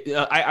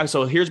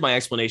 So here's my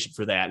explanation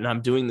for that, and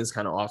I'm doing this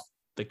kind of off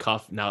the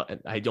cuff now.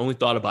 I only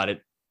thought about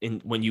it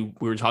when we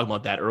were talking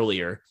about that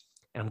earlier,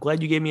 and I'm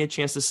glad you gave me a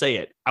chance to say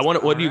it.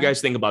 What do you guys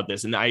think about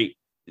this? And I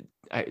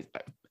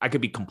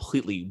could be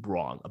completely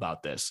wrong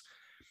about this.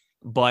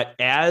 But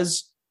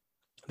as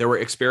there were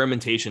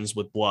experimentations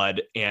with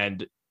blood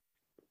and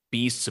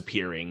beasts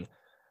appearing,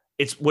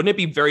 wouldn't it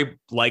be very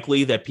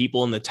likely that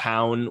people in the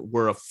town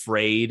were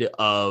afraid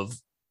of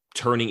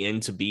turning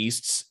into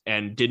beasts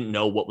and didn't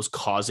know what was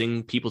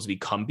causing people to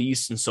become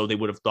beasts? And so they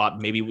would have thought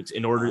maybe we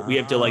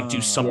have to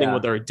do something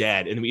with our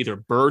dead, and we either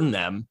burn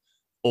them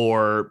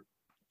or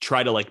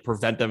try to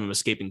prevent them from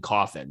escaping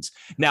coffins.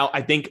 Now,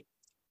 I think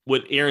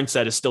what Aaron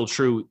said is still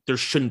true. There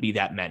shouldn't be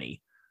that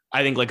many.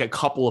 I think a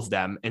couple of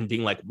them, and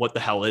being what the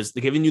hell is,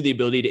 they're giving you the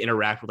ability to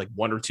interact with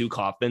one or two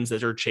coffins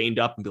that are chained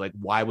up and be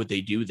why would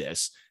they do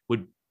this,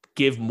 would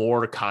give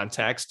more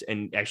context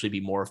and actually be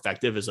more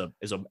effective as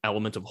an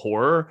element of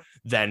horror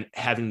than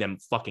having them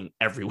fucking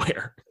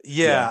everywhere.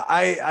 Yeah.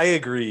 I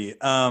agree.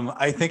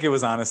 I think it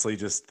was honestly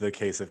just the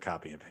case of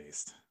copy and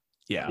paste.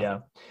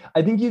 Yeah.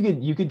 I think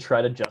you could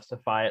try to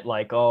justify it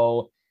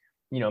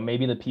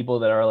maybe the people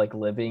that are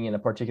living in a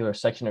particular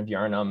section of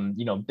Yharnam,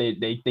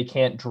 they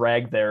can't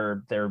drag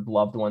their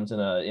loved ones in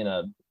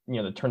a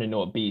that turned into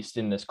a beast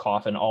in this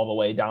coffin all the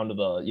way down to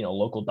the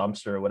local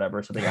dumpster or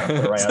whatever. So they got to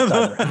put it right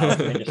outside their house,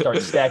 and they just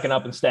start stacking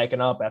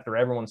up after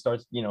everyone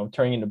starts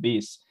turning into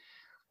beasts.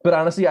 But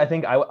honestly, I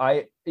think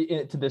I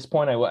to this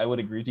point I would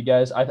agree with you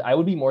guys. I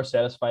would be more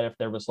satisfied if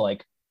there was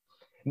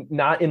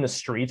not in the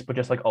streets, but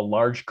just a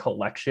large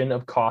collection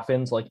of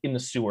coffins in the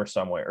sewer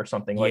somewhere or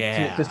something,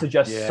 to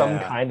suggest some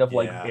kind of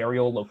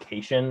burial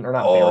location, or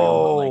not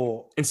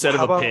burial, but instead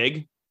of a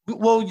pig.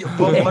 Well,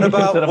 but what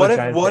about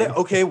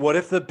what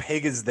if the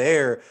pig is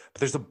there, but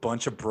there's a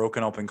bunch of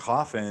broken open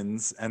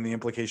coffins, and the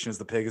implication is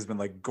the pig has been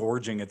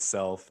gorging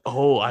itself.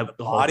 That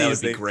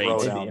would be great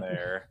down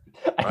there.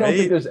 I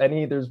don't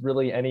think there's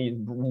really any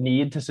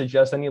need to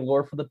suggest any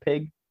lore for the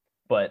pig,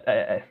 but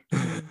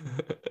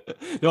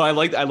no, I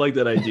like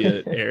that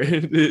idea,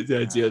 Aaron. The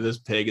idea of this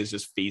pig is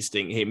just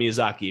feasting. Hey,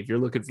 Miyazaki, if you're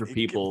looking for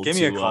people, give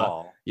me a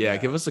call.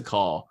 Give us a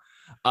call.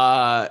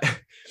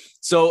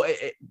 So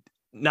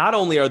not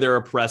only are there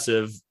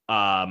oppressive,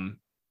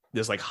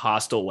 there's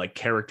hostile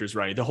characters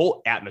running. The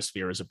whole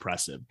atmosphere is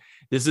oppressive.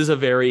 This is a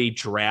very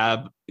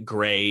drab,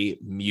 gray,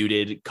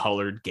 muted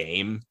colored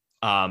game.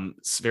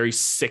 It's very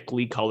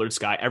sickly colored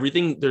sky.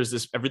 Everything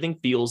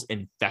feels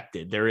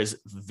infected. There is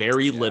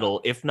very little,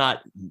 if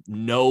not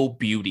no,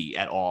 beauty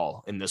at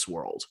all in this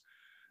world.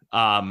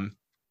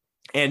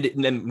 And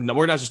then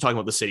we're not just talking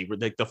about the city.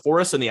 The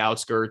forests and the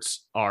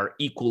outskirts are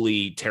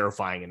equally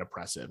terrifying and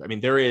oppressive. I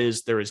mean, there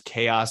is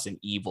chaos and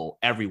evil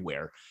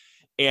everywhere.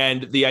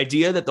 And the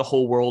idea that the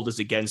whole world is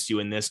against you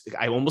in this,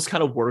 I almost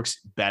kind of works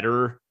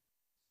better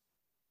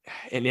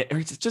and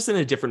it's just in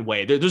a different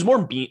way. There's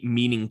more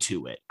meaning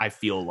to it, I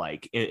feel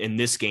like, in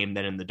this game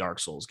than in the Dark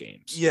Souls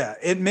games. Yeah,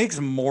 it makes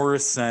more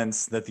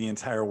sense that the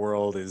entire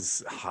world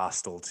is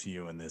hostile to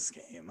you in this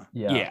game.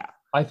 Yeah.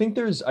 I think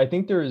there's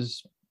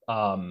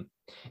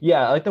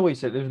yeah, I like the way you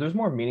said there's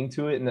more meaning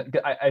to it. And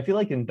I feel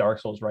like in Dark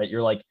Souls, right,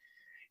 you're like,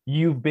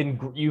 you've been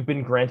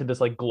granted this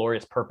like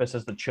glorious purpose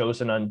as the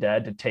chosen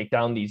undead to take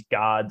down these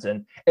gods,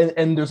 and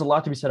there's a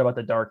lot to be said about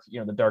the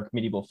dark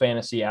medieval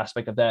fantasy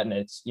aspect of that, and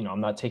it's, I'm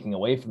not taking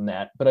away from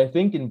that, but I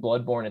think in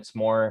Bloodborne it's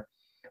more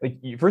like,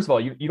 first of all,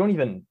 you're not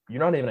even a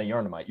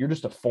Yharnamite, you're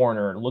just a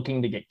foreigner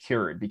looking to get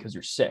cured because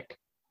you're sick,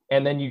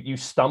 and then you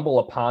stumble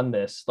upon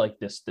this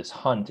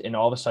hunt, and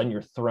all of a sudden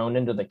you're thrown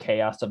into the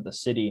chaos of the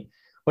city,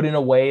 but in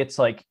a way it's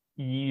like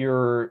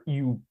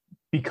you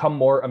become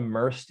more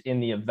immersed in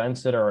the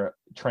events that are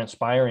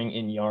transpiring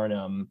in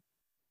Yharnam,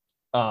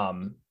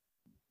 and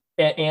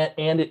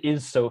it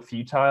is so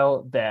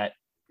futile that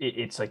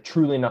it's like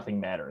truly nothing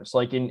matters.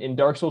 Like in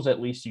Dark Souls,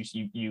 at least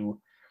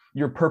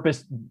your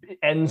purpose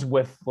ends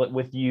with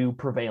you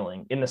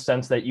prevailing, in the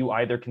sense that you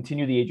either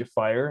continue the Age of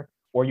Fire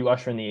or you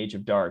usher in the Age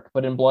of Dark.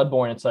 But in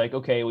Bloodborne, it's like,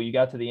 okay, well, you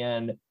got to the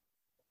end.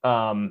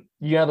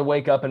 You either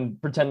wake up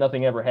and pretend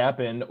nothing ever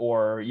happened,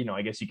 or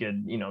I guess you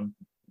could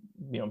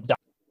die.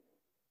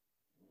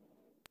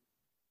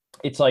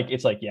 It's like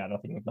yeah,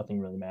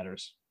 nothing really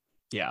matters.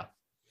 Yeah.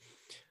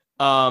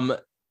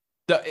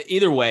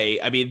 Either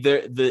way, I mean,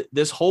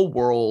 this whole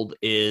world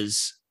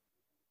is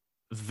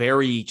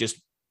very just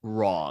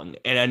wrong,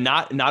 and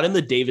not in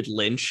the David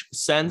Lynch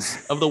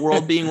sense of the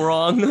world being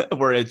wrong,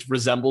 where it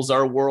resembles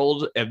our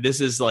world. And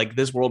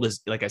this world is,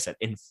 like I said,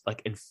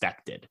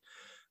 infected,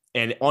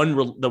 and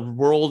the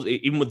world,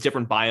 even with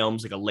different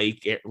biomes, like a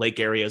lake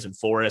areas and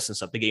forests and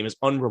stuff, the game is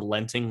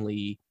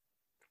unrelentingly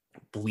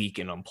bleak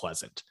and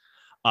unpleasant.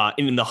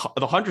 In the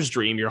Hunter's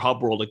Dream, your hub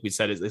world, like we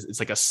said, it's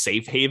like a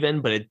safe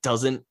haven, but it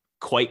doesn't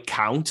quite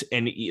count.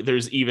 And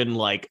there's even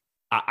like,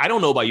 I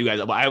don't know about you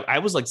guys, but I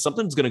was like,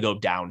 something's going to go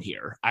down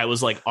here. I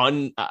was like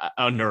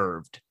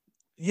unnerved.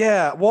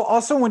 Yeah. Well,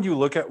 also when you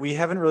look at, we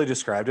haven't really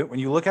described it. When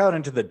you look out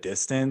into the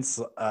distance,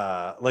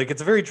 like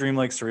it's a very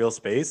dreamlike, surreal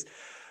space.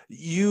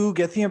 You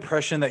get the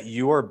impression that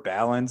you are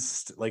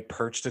balanced, like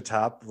perched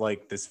atop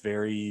like this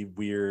very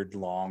weird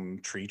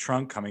long tree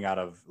trunk coming out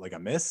of like a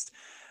mist.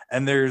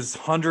 And there's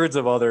hundreds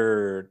of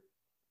other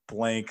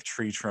blank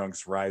tree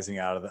trunks rising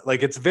out of it.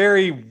 Like, it's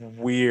very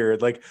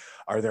weird. Like,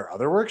 are there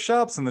other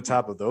workshops in the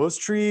top of those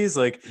trees?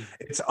 Like,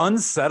 it's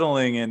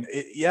unsettling. And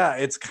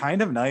it's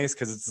kind of nice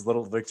because it's a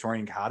little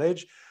Victorian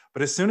cottage.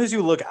 But as soon as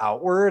you look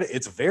outward,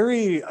 it's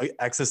very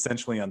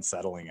existentially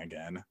unsettling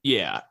again.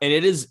 Yeah. And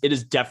it is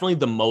definitely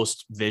the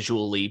most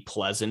visually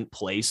pleasant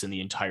place in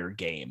the entire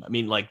game. I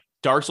mean, like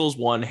Dark Souls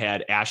 1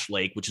 had Ash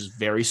Lake, which is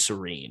very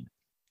serene,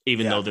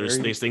 even though there's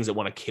things that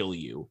want to kill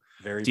you.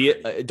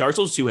 Dark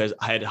Souls 2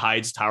 had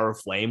Hyde's Tower of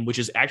Flame, which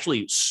is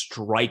actually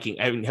striking.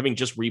 Having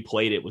just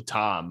replayed it with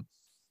Tom,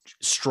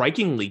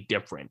 strikingly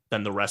different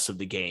than the rest of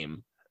the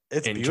game.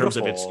 It's in beautiful. Terms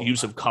of its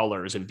use of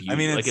colors and beauty. I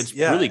mean, it's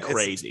really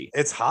crazy.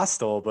 It's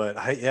hostile, but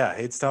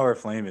Hyde's Tower of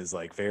Flame is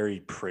like very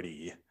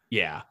pretty.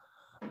 Yeah.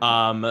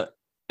 And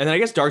then I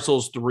guess Dark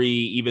Souls 3,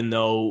 even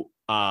though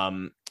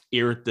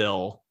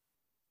Irithyll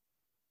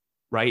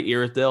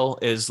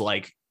is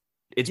like,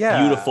 it's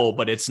beautiful,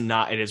 but it's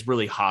not. It is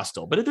really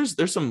hostile. But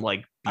there's some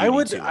like. I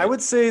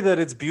would say that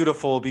it's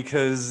beautiful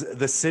because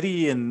the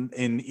city in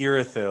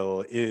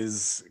Irithyll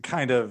is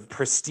kind of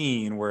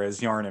pristine, whereas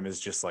Yharnam is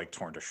just like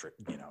torn to shreds.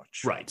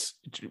 Right.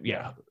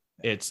 Yeah.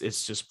 It's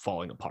just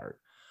falling apart.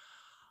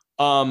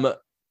 One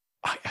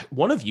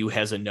of you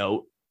has a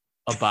note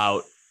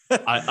about.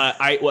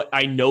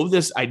 I know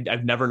this.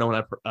 I've never known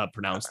how to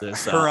pronounce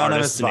this.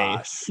 Hieronymus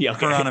Bosch. Yeah,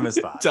 okay. Hieronymus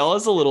Bosch. Tell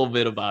us a little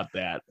bit about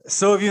that.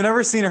 So if you've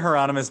never seen a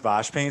Hieronymus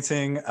Bosch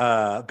painting,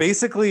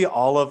 basically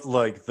all of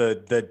like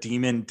the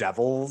demon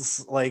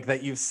devils like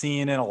that you've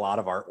seen in a lot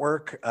of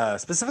artwork,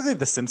 specifically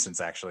The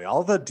Simpsons, actually.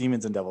 All the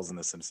demons and devils in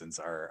The Simpsons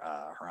are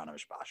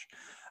Hieronymus Bosch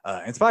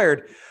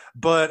inspired.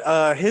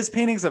 But his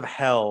paintings of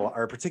hell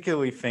are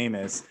particularly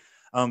famous.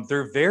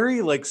 They're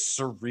very like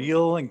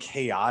surreal and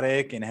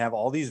chaotic and have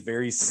all these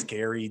very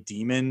scary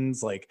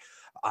demons like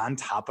on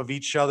top of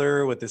each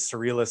other with this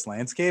surrealist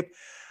landscape.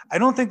 I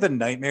don't think the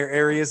nightmare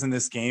areas in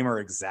this game are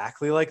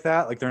exactly like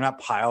that. Like they're not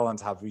piled on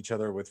top of each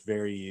other with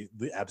very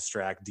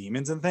abstract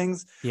demons and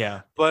things.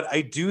 Yeah. But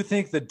I do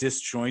think the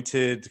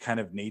disjointed kind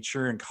of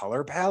nature and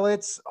color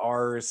palettes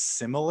are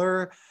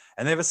similar,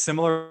 and they have a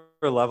similar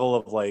level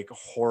of like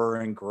horror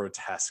and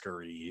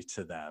grotesquerie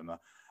to them.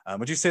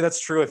 Would you say that's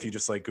true if you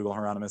just like Google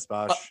Hieronymus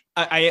Bosch?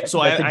 I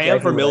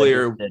am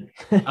familiar.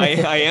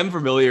 I am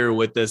familiar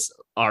with this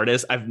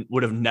artist. I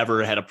would have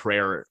never had a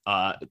prayer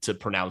to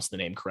pronounce the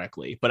name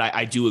correctly, but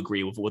I do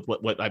agree with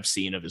what I've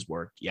seen of his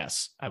work.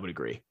 Yes, I would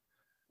agree.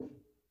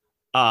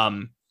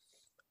 All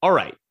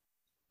right.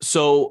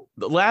 So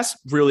the last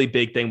really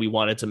big thing we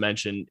wanted to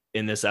mention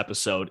in this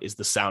episode is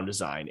the sound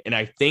design. And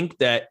I think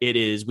that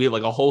we have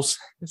like a whole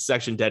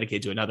section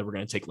dedicated to it. Now that we're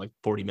going to take like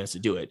 40 minutes to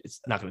do it, it's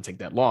not going to take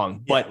that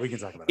long, but we can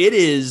talk about it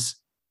is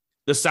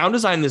The sound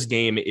design in this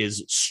game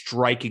is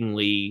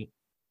strikingly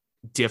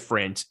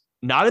different.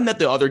 Not in that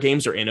the other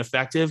games are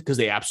ineffective, because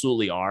they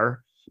absolutely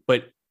are,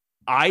 but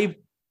I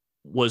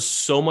was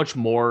so much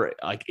more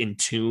like in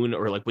tune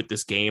or like with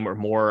this game, or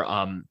more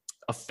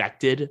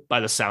affected by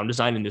the sound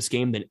design in this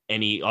game than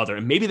any other.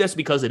 And maybe that's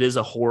because it is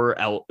a horror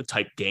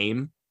type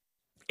game,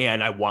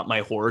 and I want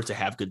my horror to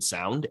have good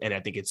sound. And I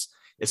think it's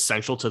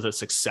essential to the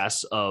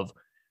success of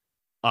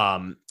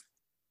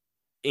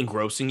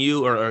engrossing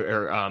you,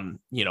 or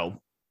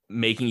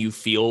making you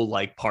feel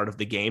like part of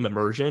the game,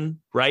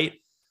 immersion, right?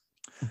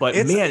 But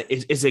man,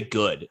 is it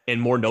good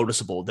and more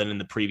noticeable than in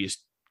the previous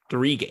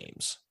 3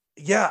 games.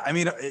 Yeah, I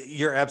mean,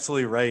 you're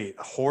absolutely right.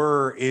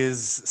 Part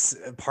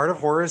of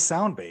horror is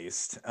sound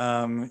based.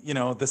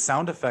 The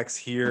sound effects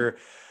here,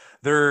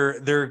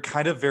 they're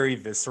kind of very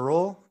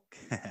visceral.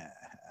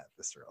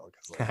 Visceral,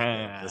 because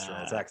like visceral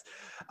attacks.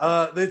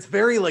 It's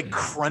very like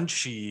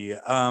crunchy.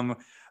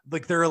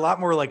 Like there are a lot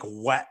more like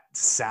wet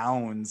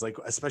sounds, like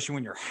especially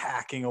when you're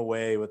hacking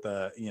away with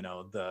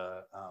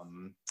the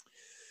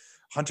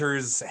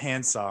hunter's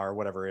handsaw or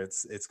whatever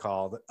it's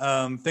called.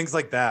 Things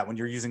like that when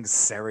you're using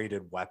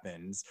serrated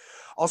weapons.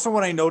 Also,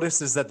 what I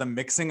noticed is that the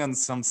mixing on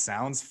some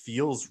sounds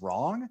feels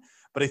wrong,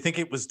 but I think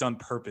it was done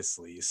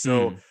purposely.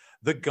 So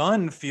the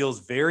gun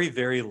feels very,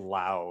 very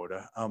loud,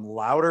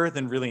 louder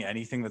than really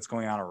anything that's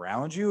going on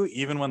around you,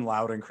 even when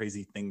loud and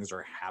crazy things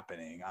are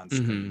happening on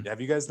screen. Have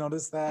you guys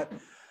noticed that?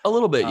 A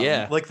little bit,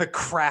 yeah. Like the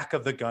crack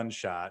of the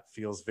gunshot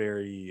feels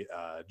very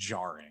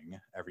jarring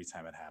every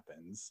time it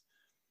happens.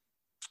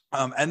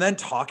 And then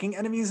talking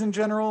enemies in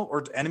general,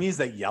 or enemies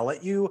that yell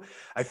at you,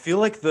 I feel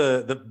like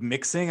the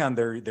mixing on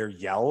their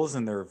yells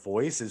and their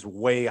voice is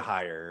way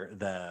higher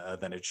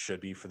than it should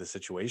be for the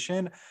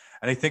situation.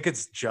 And I think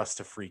it's just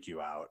to freak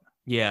you out.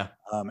 Yeah.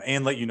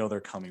 And let you know they're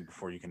coming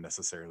before you can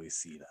necessarily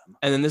see them.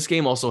 And then this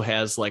game also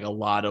has like a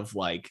lot of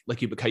like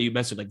you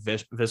mentioned, like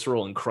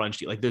visceral and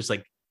crunchy. Like there's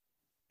like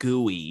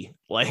gooey,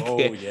 like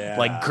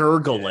like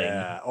gurgling.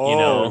 Yeah.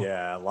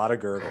 A lot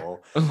of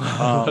gurgle. a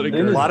lot of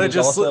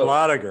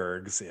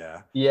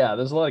gurgs. Yeah,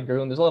 there's a lot of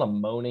gurgling. There's a lot of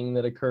moaning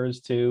that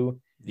occurs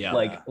too. Yeah,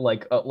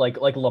 like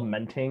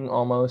lamenting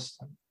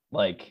almost.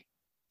 Like,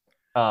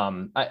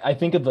 I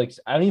think of like,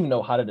 I don't even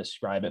know how to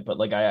describe it, but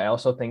like I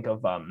also think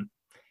of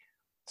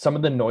some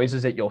of the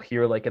noises that you'll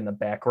hear like in the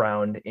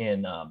background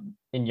in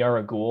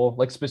Yaragul,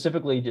 like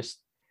specifically just.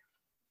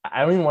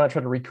 I don't even want to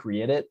try to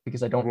recreate it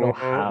because I don't know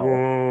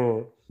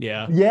how.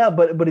 Yeah,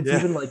 but it's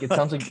even like it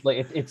sounds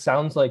like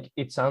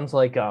it sounds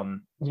like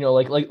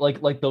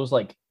like those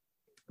like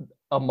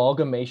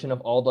amalgamation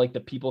of all like the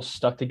people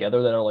stuck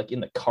together that are like in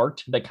the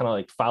cart that kind of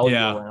like follow you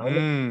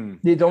around.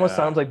 It almost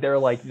sounds like they're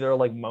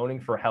moaning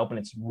for help, and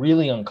it's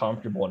really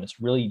uncomfortable and it's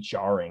really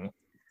jarring.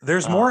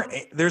 There's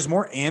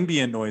more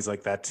ambient noise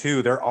like that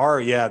too. There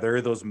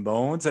are those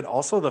moans, and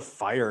also the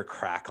fire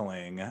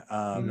crackling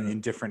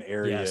in different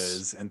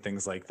areas and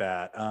things like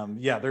that.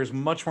 There's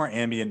much more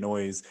ambient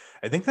noise,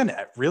 I think, than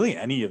really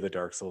any of the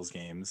Dark Souls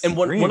games, and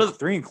one of the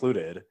 3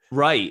 included.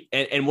 Right,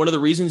 and one of the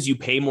reasons you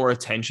pay more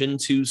attention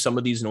to some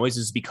of these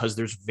noises is because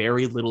there's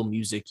very little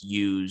music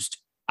used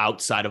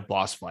outside of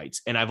boss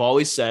fights. And I've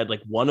always said,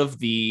 like, one of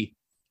the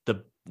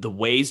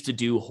ways to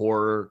do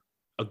horror,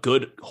 a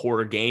good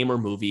horror game or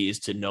movie,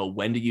 is to know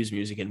when to use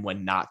music and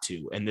when not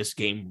to. And this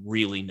game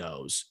really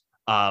knows.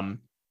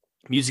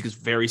 Music is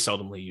very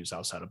seldomly used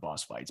outside of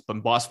boss fights,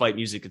 but boss fight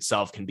music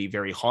itself can be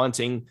very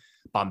haunting,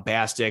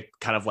 bombastic,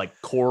 kind of like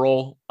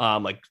choral,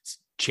 like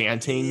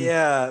chanting.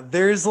 Yeah,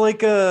 there's like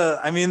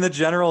the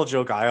general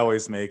joke I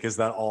always make is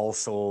that all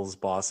Souls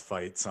boss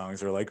fight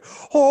songs are like,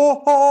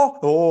 ho, ho,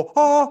 ho,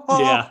 ho,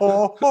 ho,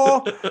 ho,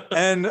 ho.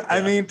 And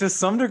I mean, to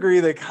some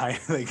degree, they kind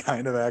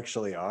of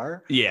actually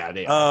are. Yeah,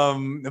 they are.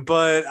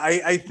 But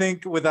I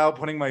think without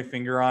putting my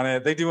finger on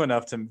it, they do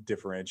enough to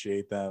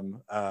differentiate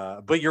them.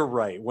 But you're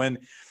right.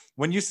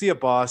 When you see a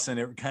boss and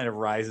it kind of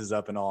rises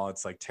up in all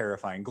its like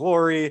terrifying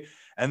glory,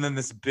 and then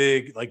this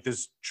big, like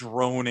this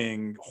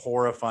droning,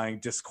 horrifying,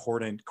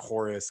 discordant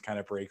chorus kind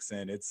of breaks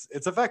in, it's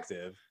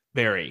effective.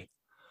 Very.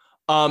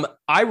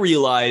 I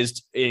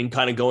realized in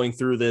kind of going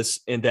through this,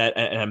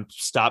 and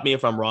stop me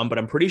if I'm wrong, but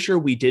I'm pretty sure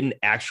we didn't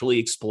actually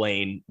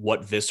explain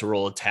what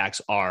visceral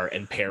attacks are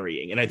and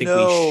parrying, and I think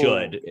we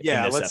should.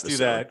 Yeah, let's do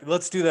that.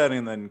 Let's do that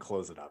and then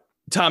close it up.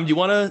 Tom, do you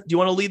want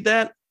to lead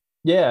that?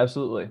 Yeah,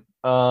 absolutely.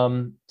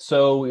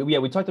 So yeah,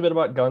 we talked a bit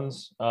about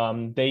guns.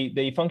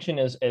 They function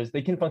as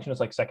they can function as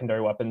like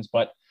secondary weapons,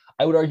 but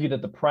I would argue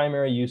that the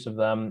primary use of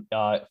them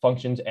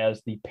functions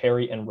as the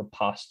parry and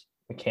riposte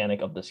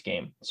mechanic of this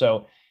game.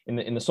 So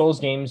in the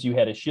Souls games, you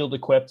had a shield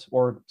equipped,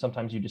 or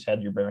sometimes you just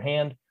had your bare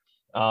hand,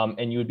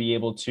 and you would be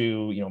able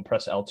to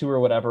press L2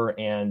 or whatever,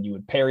 and you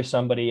would parry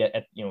somebody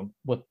at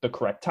with the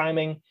correct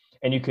timing,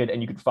 and you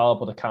could follow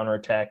up with a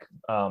counterattack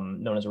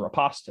known as a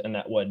riposte, and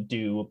that would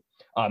do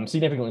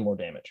significantly more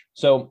damage.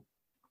 So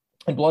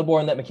in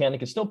Bloodborne, that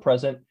mechanic is still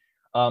present,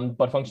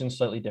 but functions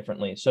slightly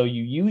differently. So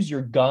you use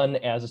your gun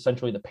as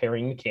essentially the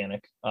parrying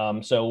mechanic.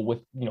 So with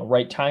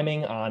right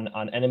timing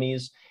on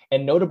enemies,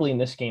 and notably in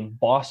this game,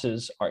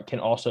 bosses can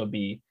also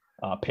be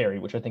parry,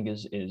 which I think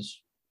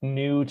is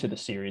new to the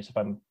series. If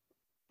I'm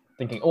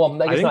thinking,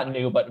 well, I guess not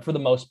new, but for the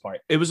most part,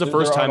 it was the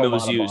first time it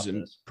was used, and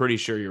and pretty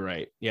sure you're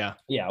right. Yeah.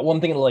 Well,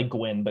 I'm thinking of like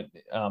Gwyn, but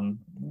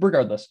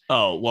regardless.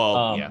 Oh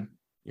well, yeah,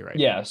 you're right.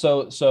 Yeah,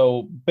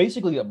 so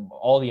basically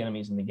all the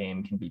enemies in the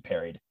game can be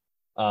parried.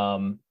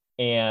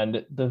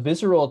 And the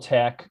visceral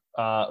attack,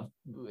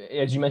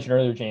 as you mentioned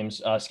earlier,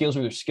 James, scales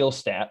with your skill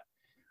stat.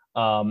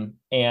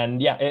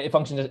 And yeah, it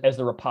functions as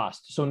the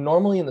riposte. So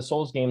normally in the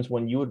Souls games,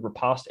 when you would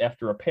riposte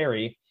after a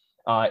parry,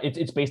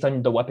 it's based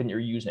on the weapon you're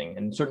using,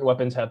 and certain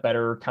weapons have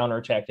better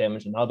counterattack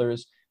damage than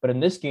others. But in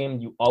this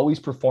game, you always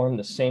perform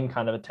the same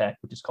kind of attack,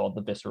 which is called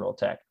the visceral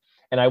attack.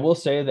 And I will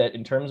say that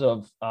in terms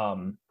of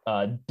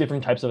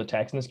different types of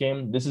attacks in this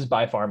game, this is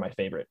by far my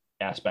favorite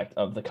aspect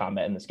of the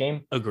combat in this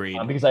game. Agreed.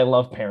 Because I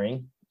love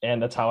parrying,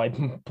 and that's how I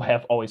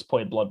have always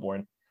played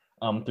Bloodborne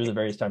through the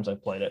various times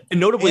I've played it. And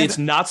notably, it's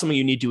not something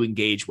you need to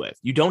engage with.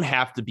 You don't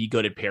have to be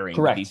good at parrying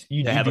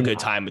to have a good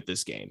time with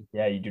this game.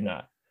 Yeah, you do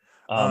not.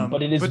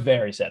 But it is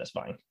very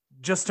satisfying.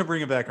 Just to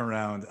bring it back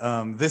around,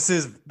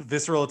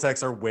 visceral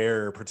attacks are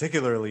where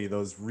particularly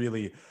those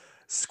really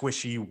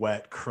squishy,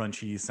 wet,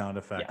 crunchy sound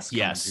effects.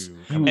 Yes.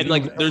 And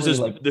like there's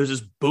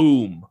this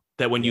boom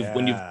that when you've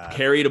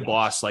carried a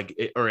boss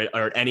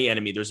or any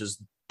enemy, there's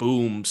this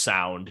boom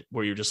sound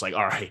where you're just like,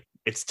 all right,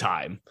 it's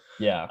time.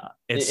 Yeah.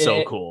 It's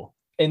so cool.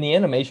 And the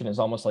animation is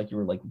almost like you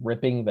were like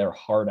ripping their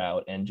heart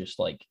out and just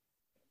like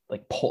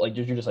pull, like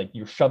you're just like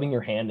you're shoving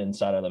your hand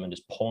inside of them and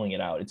just pulling it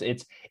out.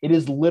 It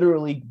is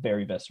literally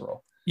very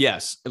visceral.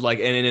 Yes, like,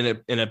 and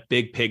in a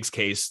big pig's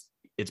case,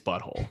 it's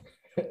butthole.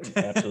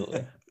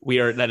 Absolutely.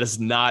 That is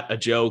not a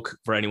joke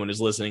for anyone who's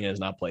listening and has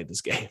not played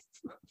this game.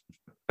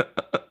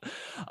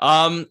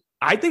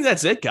 I think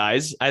that's it,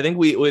 guys. I think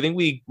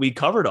we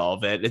covered all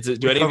of it.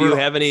 Do any of you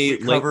have any?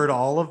 We covered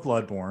all of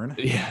Bloodborne.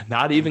 Yeah,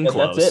 not even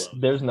close. That's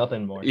it. There's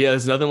nothing more. Yeah,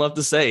 there's nothing left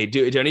to say.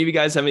 Do any of you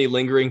guys have any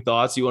lingering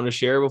thoughts you want to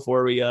share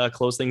before we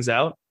close things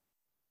out?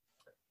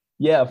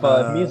 Yeah, if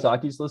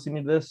Miyazaki's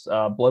listening to this,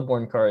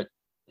 Bloodborne cart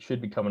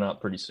should be coming out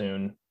pretty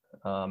soon.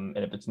 And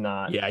if it's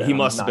not, yeah, he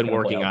must have been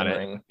working on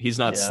it. He's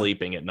not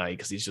sleeping at night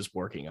because he's just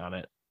working on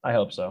it. I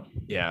hope so.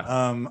 Yeah.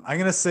 I'm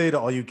gonna say to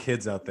all you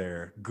kids out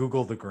there,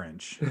 Google the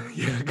Grinch.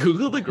 Yeah,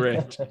 Google the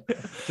Grinch.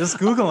 Just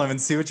Google him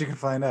and see what you can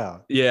find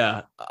out.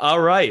 Yeah. All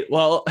right.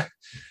 Well,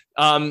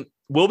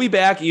 we'll be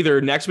back either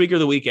next week or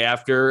the week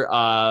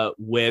after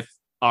with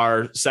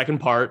our second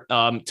part.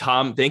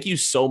 Tom, thank you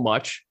so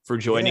much for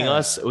joining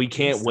us. We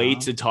can't wait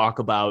to talk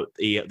about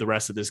the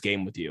rest of this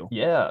game with you.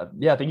 Yeah.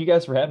 Thank you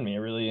guys for having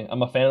me.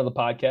 I'm a fan of the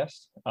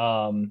podcast.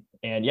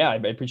 And yeah, I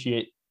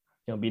appreciate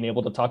being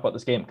able to talk about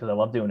this game because I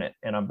love doing it,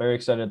 and I'm very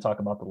excited to talk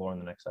about the lore in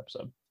the next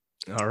episode.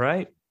 All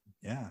right.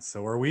 Yeah.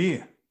 So are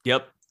we.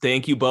 Yep.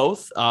 Thank you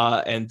both,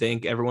 and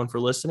thank everyone for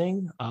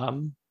listening.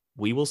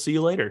 We will see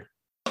you later.